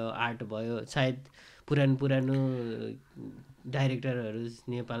 फिल्म भयो, आर्ट भयो, सायद पुरानो डाइरेक्टरहरू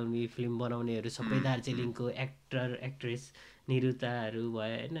नेपालमी फिल्म बनाउनेहरू सबै दार्जिलिङको एक्टर एक्ट्रेस निरुताहरू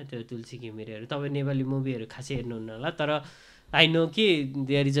भयो होइन, त्यो तुलसी घिमिरेहरू। तपाईँ नेपाली मुभीहरू खासै हेर्नुहुन्न होला, तर आई नो कि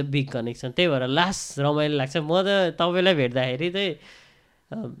there is a big connection. त्यही भएर लास्ट रमाइलो लाग्छ। म त तपाईँलाई भेट्दाखेरि चाहिँ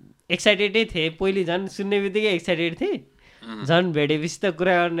एक्साइटेडै थिएँ, पहिले झन् सुन्ने बित्तिकै एक्साइटेड थिएँ, झन् भेटेपछि त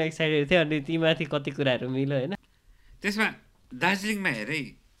कुरा गर्न एक्साइटेड थिएँ। अनि तीमाथि कति कुराहरू मिल्यो होइन। त्यसमा दार्जिलिङमा हेरै,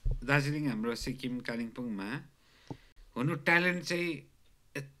 दार्जिलिङ हाम्रो सिक्किम कालिम्पोङमा हुनु ट्यालेन्ट चाहिँ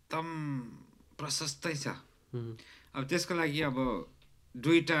एकदम प्रशस्तै छ। अब त्यसको लागि अब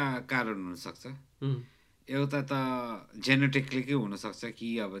दुईवटा कारण हुनसक्छ। एउटा त जेनेटिकली हुनसक्छ कि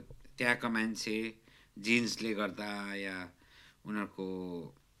अब त्यहाँको मान्छे जिन्सले गर्दा या उनीहरूको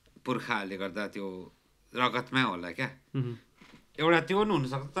पुर्खाहरूले गर्दा त्यो रगतमै होला क्या, एउटा त्यो पनि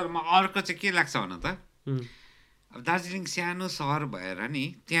हुनसक्छ। तर म अर्को चाहिँ के लाग्छ भन त, अब दार्जिलिङ सानो सहर भएर नि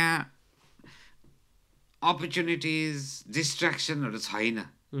त्यहाँ अपर्च्युनिटिज डिस्ट्र्याक्सनहरू छैन।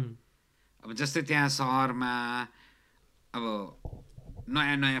 अब जस्तै त्यहाँ सहरमा अब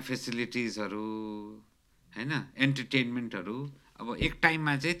नयाँ नयाँ फेसिलिटिजहरू होइन, एन्टरटेनमेन्टहरू अब एक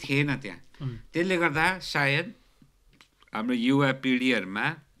टाइममा चाहिँ थिएन त्यहाँ। त्यसले गर्दा सायद हाम्रो युवा पिँढीहरूमा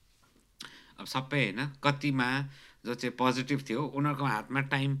अब सबै होइन कतिमा जो चाहिँ पोजिटिभ थियो उनीहरूको हातमा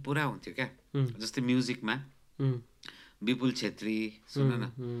टाइम पुरा हुन्थ्यो क्या। जस्तै म्युजिकमा विपुल छेत्री सुन न,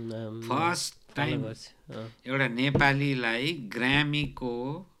 फर्स्ट टाइम एउटा नेपालीलाई ग्रामीको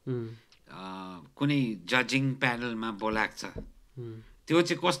कुनै जजिङ प्यानलमा बोलाएको छ। त्यो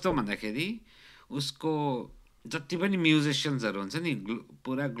चाहिँ कस्तो भन्दाखेरि उसको जति पनि म्युजिसियन्सहरू हुन्छ नि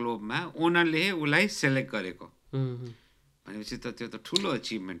पुरा ग्लोबमा उनीहरूले उसलाई सेलेक्ट गरेको भनेपछि त त्यो त ठुलो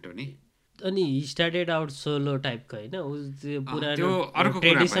अचिभमेन्ट हो नि। अनि स्टार्टेड आउट सोलो टाइपको होइन, ऊ त्यो पुरा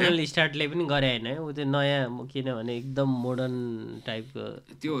ट्रेडिसनल स्टार्टले पनि गरे होइन, ऊ त्यो नयाँ किनभने एकदम मोडर्न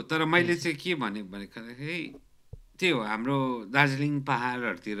टाइपको त्यो। तर मैले चाहिँ के भनेको त्यही हो, हाम्रो दार्जिलिङ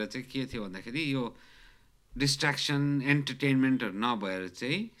पहाडहरूतिर चाहिँ के थियो भन्दाखेरि यो डिस्ट्र्याक्सन एन्टरटेनमेन्टहरू नभएर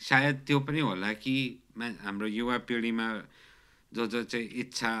चाहिँ सायद त्यो पनि होला कि हाम्रो युवा पिँढीमा जो चाहिँ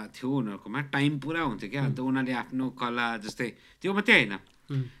इच्छा थियो उनीहरूकोमा टाइम पुरा हुन्थ्यो क्या। अन्त उनीहरूले आफ्नो कला जस्तै त्यो मात्रै होइन,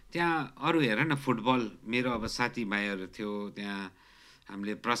 त्यहाँ अरू हेर न फुटबल, मेरो अब साथीभाइहरू थियो त्यहाँ,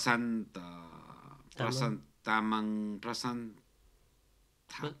 हामीले प्रशान्त तामाङ, प्रशान्त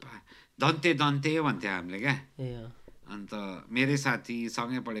थापा, दन्ते भन्थ्यो हामीले क्या। अन्त मेरै साथी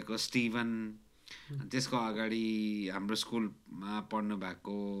सँगै पढेको स्टिभन, त्यसको अगाडि हाम्रो स्कुलमा पढ्नु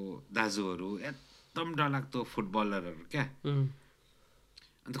भएको दाजुहरू एकदम डरलाग्दो फुटबलरहरू क्या।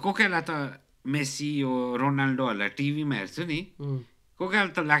 अन्त कोही बेला त मेसी यो रोनाल्डोहरूलाई टिभीमा हेर्छु नि, कोही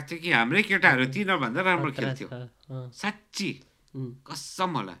बेला त लाग्थ्यो कि हाम्रै केटाहरू तिनीहरूभन्दा राम्रो खेल्थ्यो, साँच्ची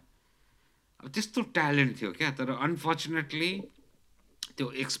कसम होला। अब त्यस्तो ट्यालेन्ट थियो क्या। तर अनफर्चुनेटली त्यो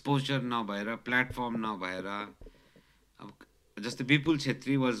एक्सपोजर नभएर, प्लेटफर्म नभएर, अब जस्तै विपुल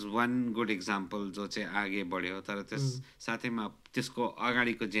Chhetri was one good example जो चाहिँ आगे बढ्यो। तर त्यस साथैमा त्यसको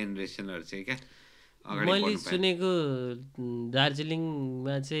अगाडिको जेनेरेसनहरू चाहिँ क्या मैले सुनेको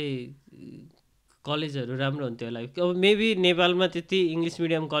दार्जिलिङमा चाहिँ कलेजहरू राम्रो हुन्थ्यो होला। अब मेबी नेपालमा त्यति इङ्ग्लिस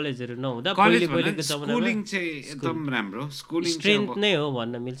मिडियम कलेजहरू नहुँदा पहिलेको स्कुलिङ चाहिँ एकदम राम्रो, स्कुलिङ स्ट्रेन्थ नै हो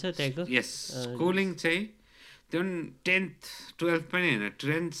भन्न मिल्छ त्यहाँको। यस, स्कुलिङ चाहिँ त्यो 10th 12th पनि होइन,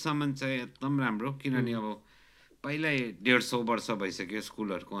 10thसम्म चाहिँ एकदम राम्रो। किनभने अब पहिल्यै 150 वर्ष भइसक्यो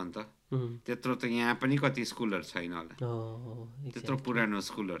स्कुलहरूको, अन्त त्यत्रो त यहाँ पनि कति स्कुलहरू छैन होला, त्यत्रो पुरानो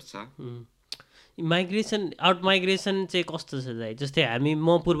स्कुलहरू छ। आउट माइग्रेसन चाहिँ कस्तो छ दाइ? जस्तै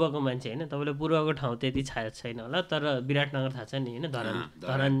म पूर्वको मान्छे होइन, तपाईँले पूर्वको ठाउँ त्यति थाहा छैन होला, तर विराटनगर थाहा छ नि होइन,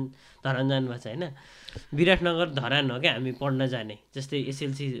 धरान जानुभएको छ होइन। विराटनगर धरान हो क्या हामी पढ्न जाने, जस्तै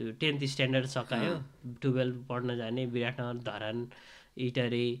एसएलसी 10th स्ट्यान्डर्ड सकायो 12 पढ्न जाने विराटनगर धरान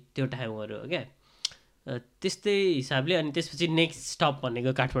इटरी त्यो ठाउँहरू हो क्या। त्यस्तै हिसाबले अनि त्यसपछि नेक्स्ट स्टप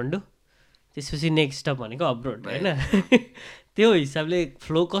भनेको काठमाडौँ, त्यसपछि नेक्स्ट स्टप भनेको अब्रोड होइन। त्यो हिसाबले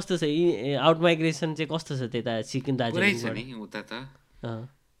फ्लो कस्तो छ? आउट माइग्रेसन चाहिँ कस्तो छ त्यता सिक्किम दार्जिलिङबाट? नि उता त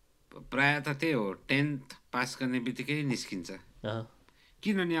प्रायः त त्यही हो, 10th पास गर्ने बित्तिकै निस्किन्छ।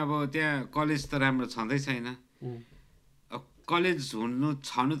 किनभने अब त्यहाँ कलेज त राम्रो छँदै छैन। कलेज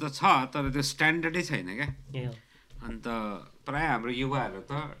छनु त छ, तर त्यो स्ट्यान्डर्डै छैन क्या। अन्त प्रायः हाम्रो युवाहरू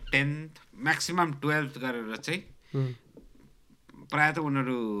त 10th म्याक्सिमम् 12th गरेर चाहिँ प्रायः त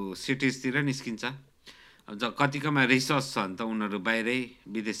उनीहरू सिटिजतिर निस्किन्छ। कतिकोमा रिसर्च छ भने त उनीहरू बाहिरै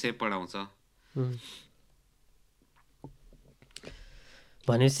विदेशै पढाउँछ।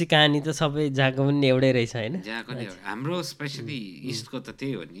 भनेपछि कहानी त सबै जहाँको पनि एउटै रहेछ होइन? जहाँको नि हाम्रो स्पेसली इस्टको त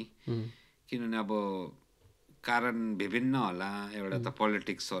त्यही हो नि। किनभने अब कारण विभिन्न होला, एउटा त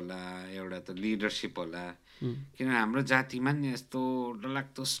पोलिटिक्स होला, एउटा त लिडरसिप होला। किनभने हाम्रो जातिमा नि यस्तो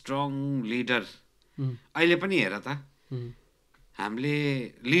डरलाग्दो स्ट्रङ लिडर अहिले पनि हेर त,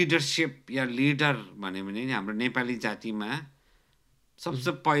 हामीले लिडरसिप या लिडर भन्यो भने नि हाम्रो नेपाली जातिमा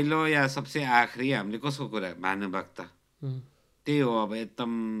सबसे पहिलो या सबसे आखिरी हामीले कसको कुरा? भानुभक्त। त्यही हो अब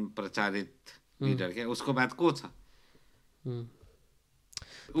एकदम प्रचारित लिडर क्या। उसको बाद को छ?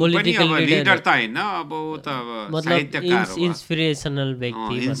 पोलिटिकल लिडर त होइन, अब ऊ त साहित्यकार हो, इन्स्पिरेसनल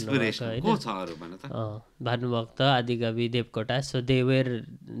व्यक्ति इन्स्पिरेसन को छ अरू भन त? भानुभक्त, आदिकवि, Devkota. So they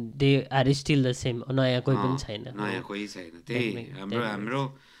are still the same, नयाँ कोही पनि छैन। नयाँ कोही छैन। त्यही हाम्रो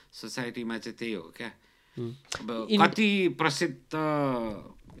सोसाइटीमा चाहिँ त्यही हो क्या। अब कति प्रसिद्ध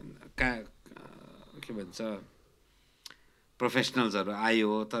के भन्छ प्रोफेसनल्सहरू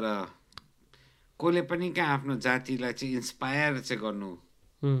आयो, तर कसले पनि कहाँ आफ्नो जातिलाई चाहिँ इन्सपायर चाहिँ गर्नु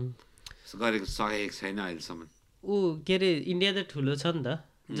गरेको सकेको छैन अहिलेसम्म। के अरे इन्डिया त ठुलो छ नि त,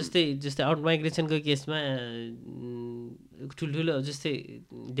 जस्तै आउट माइग्रेसनको केसमा ठुल्ठुलो जस्तै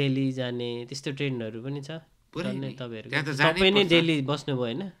दिल्ली जाने त्यस्तो ट्रेन्डहरू पनि छ। तपाईँहरू सबै नै दिल्ली बस्नुभयो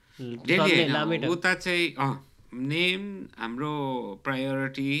होइन? उता चाहिँ नेम हाम्रो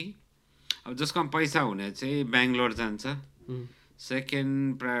प्रायोरिटी, अब जसको पैसा हुने चाहिँ बेङ्गलोर जान्छ।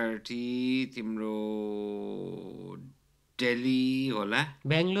 सेकेन्ड प्रायोरिटी तिम्रो दिल्ली होला।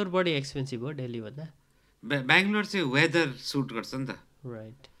 बेङ्गलोर बढी एक्सपेन्सिभ हो दिल्ली भन्दा? बेङ्गलोर चाहिँ वेदर सुट गर्छ नि त।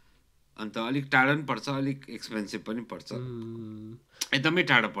 राइट। अन्त अलिक टाढो पनि पर्छ, अलिक एक्सपेन्सिभ पनि पर्छ, एकदमै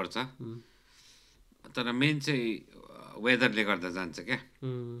टाढो पर्छ। तर मेन चाहिँ वेदरले गर्दा जान्छ क्या।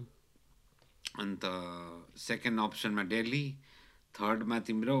 अन्त सेकेन्ड अप्सनमा दिल्ली, थर्डमा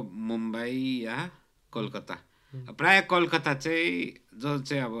तिम्रो मुम्बई या कोलकाता। प्रायः कोलकाता चाहिँ जो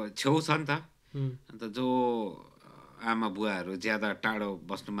चाहिँ अब छेउ छ नि त, अन्त जो आमा बुवाहरू ज्यादा टाढो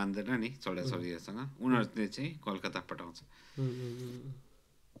बस्नु मान्दैन नि छोराछोरीहरूसँग, उनीहरूले चाहिँ कोलकाता पठाउँछ।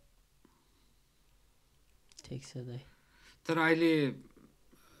 ठिक छ दाइ। तर अहिले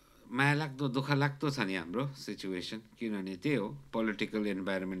माया लाग्दो दुःख लाग्दो छ नि हाम्रो सिचुएसन। किनभने त्यही हो, पोलिटिकल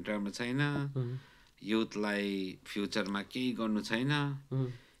इन्भाइरोमेन्ट राम्रो छैन, युथलाई फ्युचरमा केही गर्नु छैन।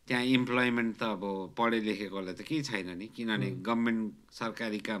 त्यहाँ इम्प्लोइमेन्ट त अब पढे लेखेकोलाई त केही छैन नि, किनभने गभर्मेन्ट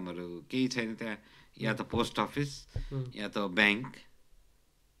सरकारी कामहरू केही छैन त्यहाँ। या त पोस्ट अफिस या त ब्याङ्क,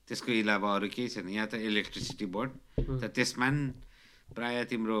 त्यसको अलावा अरू केही छैन। या त इलेक्ट्रिसिटी बोर्ड, त त्यसमा प्रायः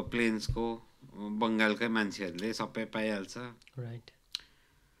तिम्रो प्लेन्सको बङ्गालकै मान्छेहरूले सबै पाइहाल्छ। राइट।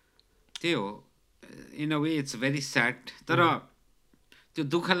 त्यही हो, in a way it's very sad. तर त्यो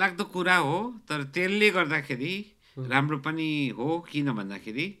दुःख लाग्दो कुरा हो, तर त्यसले गर्दाखेरि राम्रो पनि हो। किन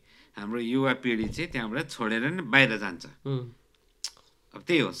भन्दाखेरि हाम्रो युवा पिँढी चाहिँ त्यहाँबाट छोडेर नै बाहिर जान्छ। अब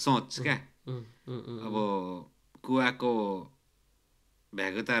त्यही हो सोच क्या। अब कुवाको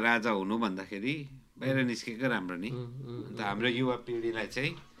भ्यागुता राजा हुनु भन्दाखेरि बाहिर निस्केको राम्रो नि। अन्त हाम्रो युवा पिँढीलाई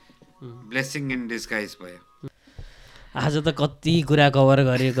चाहिँ ब्लेसिङ इन डिस्गाइज भयो। आज त कति कुरा कभर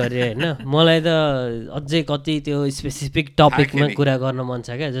गऱ्यो होइन। मलाई त अझै कति त्यो स्पेसिफिक टपिकमा कुरा गर्न मन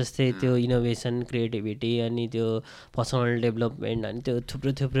छ क्या। जस्तै त्यो इनोभेसन, क्रिएटिभिटी, अनि त्यो पर्सनल डेभलपमेन्ट, अनि त्यो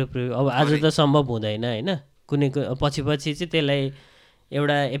थुप्रो अब आज त सम्भव हुँदैन होइन। कुनै पछि चाहिँ त्यसलाई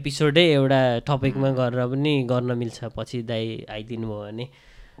एउटा एपिसोडै एउटा टपिकमा गरेर पनि गर्न मिल्छ, पछि दाइ आइदिनु भयो भने।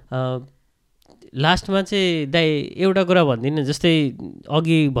 लास्टमा चाहिँ दाइ एउटा कुरा भनिदिनु, जस्तै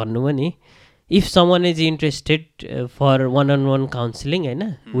अघि भन्नुभयो नि, if someone is interested for 1-on-1 counselling होइन,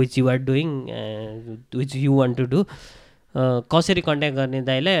 which you are doing, which you want to do, कसरी कन्ट्याक्ट गर्ने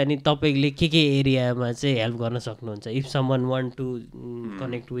दाइलाई, अनि तपाईँले के एरियामा चाहिँ हेल्प गर्न सक्नुहुन्छ, if someone want to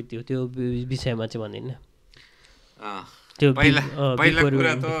connect with you, त्यो विषयमा चाहिँ भनिदिनु न। त्यो पहिला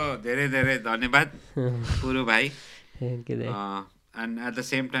कुरा त धेरै धेरै धन्यवाद पुरु भाइ, and at the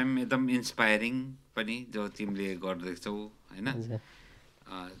same time एकदम इन्सपायरिङ पनि जो तिमीले गर्दैछौ होइन,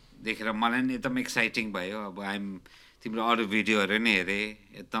 देखेर मलाई नि एकदम एक्साइटिङ भयो। अब तिम्रो अरू भिडियोहरू नै हेरेँ,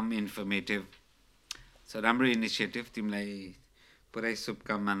 एकदम इन्फर्मेटिभ छ, राम्रो इनिसिएटिभ, तिमीलाई पुरै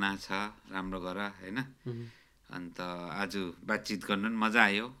शुभकामना छ, राम्रो गर होइन। अन्त आज बातचित गर्नु पनि मजा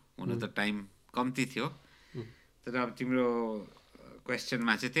आयो, हुनु त टाइम कम्ती थियो, तर अब तिम्रो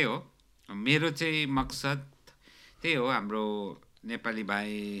क्वेसनमा चाहिँ त्यही हो, मेरो चाहिँ मकसद त्यही हो, हाम्रो नेपाली भाइ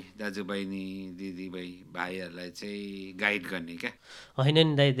दाजुबहिनी भाइहरूलाई चाहिँ गाइड गर्ने क्या। होइन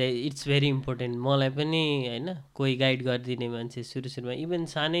नि दाइ, इट्स भेरी इम्पोर्टेन्ट। मलाई पनि होइन कोही गाइड गरिदिने मान्छे सुरुमा, इभन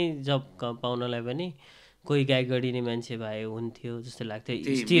सानै जब पाउनलाई पनि कोही गाइड गरिदिने मान्छे भए हुन्थ्यो जस्तो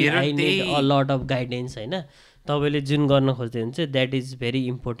लाग्थ्यो। Still I need a lot of guidance होइन। तपाईँले जुन गर्न खोज्दै हुनुहुन्छ द्याट इज भेरी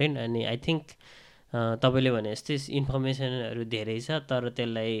इम्पोर्टेन्ट। अनि आई थिङ्क तपाईँले भने जस्तै इन्फर्मेसनहरू धेरै छ, तर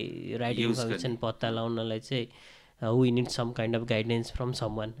त्यसलाई राइट इन्फर्मेसन पत्ता लगाउनलाई चाहिँ we need some kind of guidance from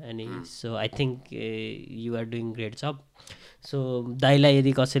someone. अनि so I think you are doing great job. सो दाइलाई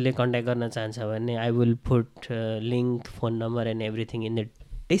यदि कसैले कन्ट्याक्ट गर्न चाहन्छ भने I will put link, phone number and everything in the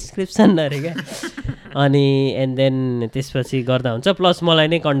description अरे क्या। अनि एन्ड देन त्यसपछि गर्दा हुन्छ, प्लस मलाई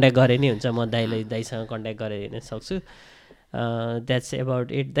नै कन्ट्याक्ट गरे नि हुन्छ, म दाइसँग कन्ट्याक्ट गरेर सक्छु। द्याट्स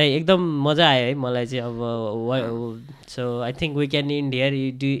एबाउट इट दाइ। एकदम मजा आयो है मलाई चाहिँ। अब so I think we can end here.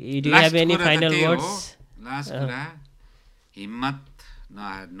 Do you have any final words? Last कुरा, हिम्मत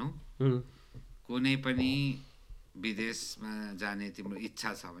नहार्नु। कुनै पनि विदेशमा जाने तिम्रो इच्छा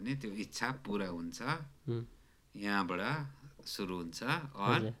छ भने त्यो इच्छा पुरा हुन्छ, यहाँबाट सुरु हुन्छ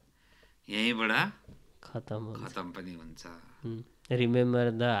और यहीँबाट खतम पनि हुन्छ। रिमेम्बर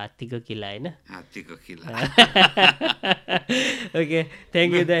द हात्तीको किला होइन, हात्तीको किला। ओके,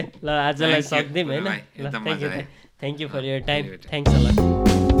 थ्याङ्क यू दाइ। ल आजलाई सक्दिउँ होइन। ल thank you for your time, thanks a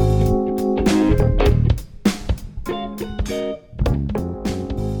lot.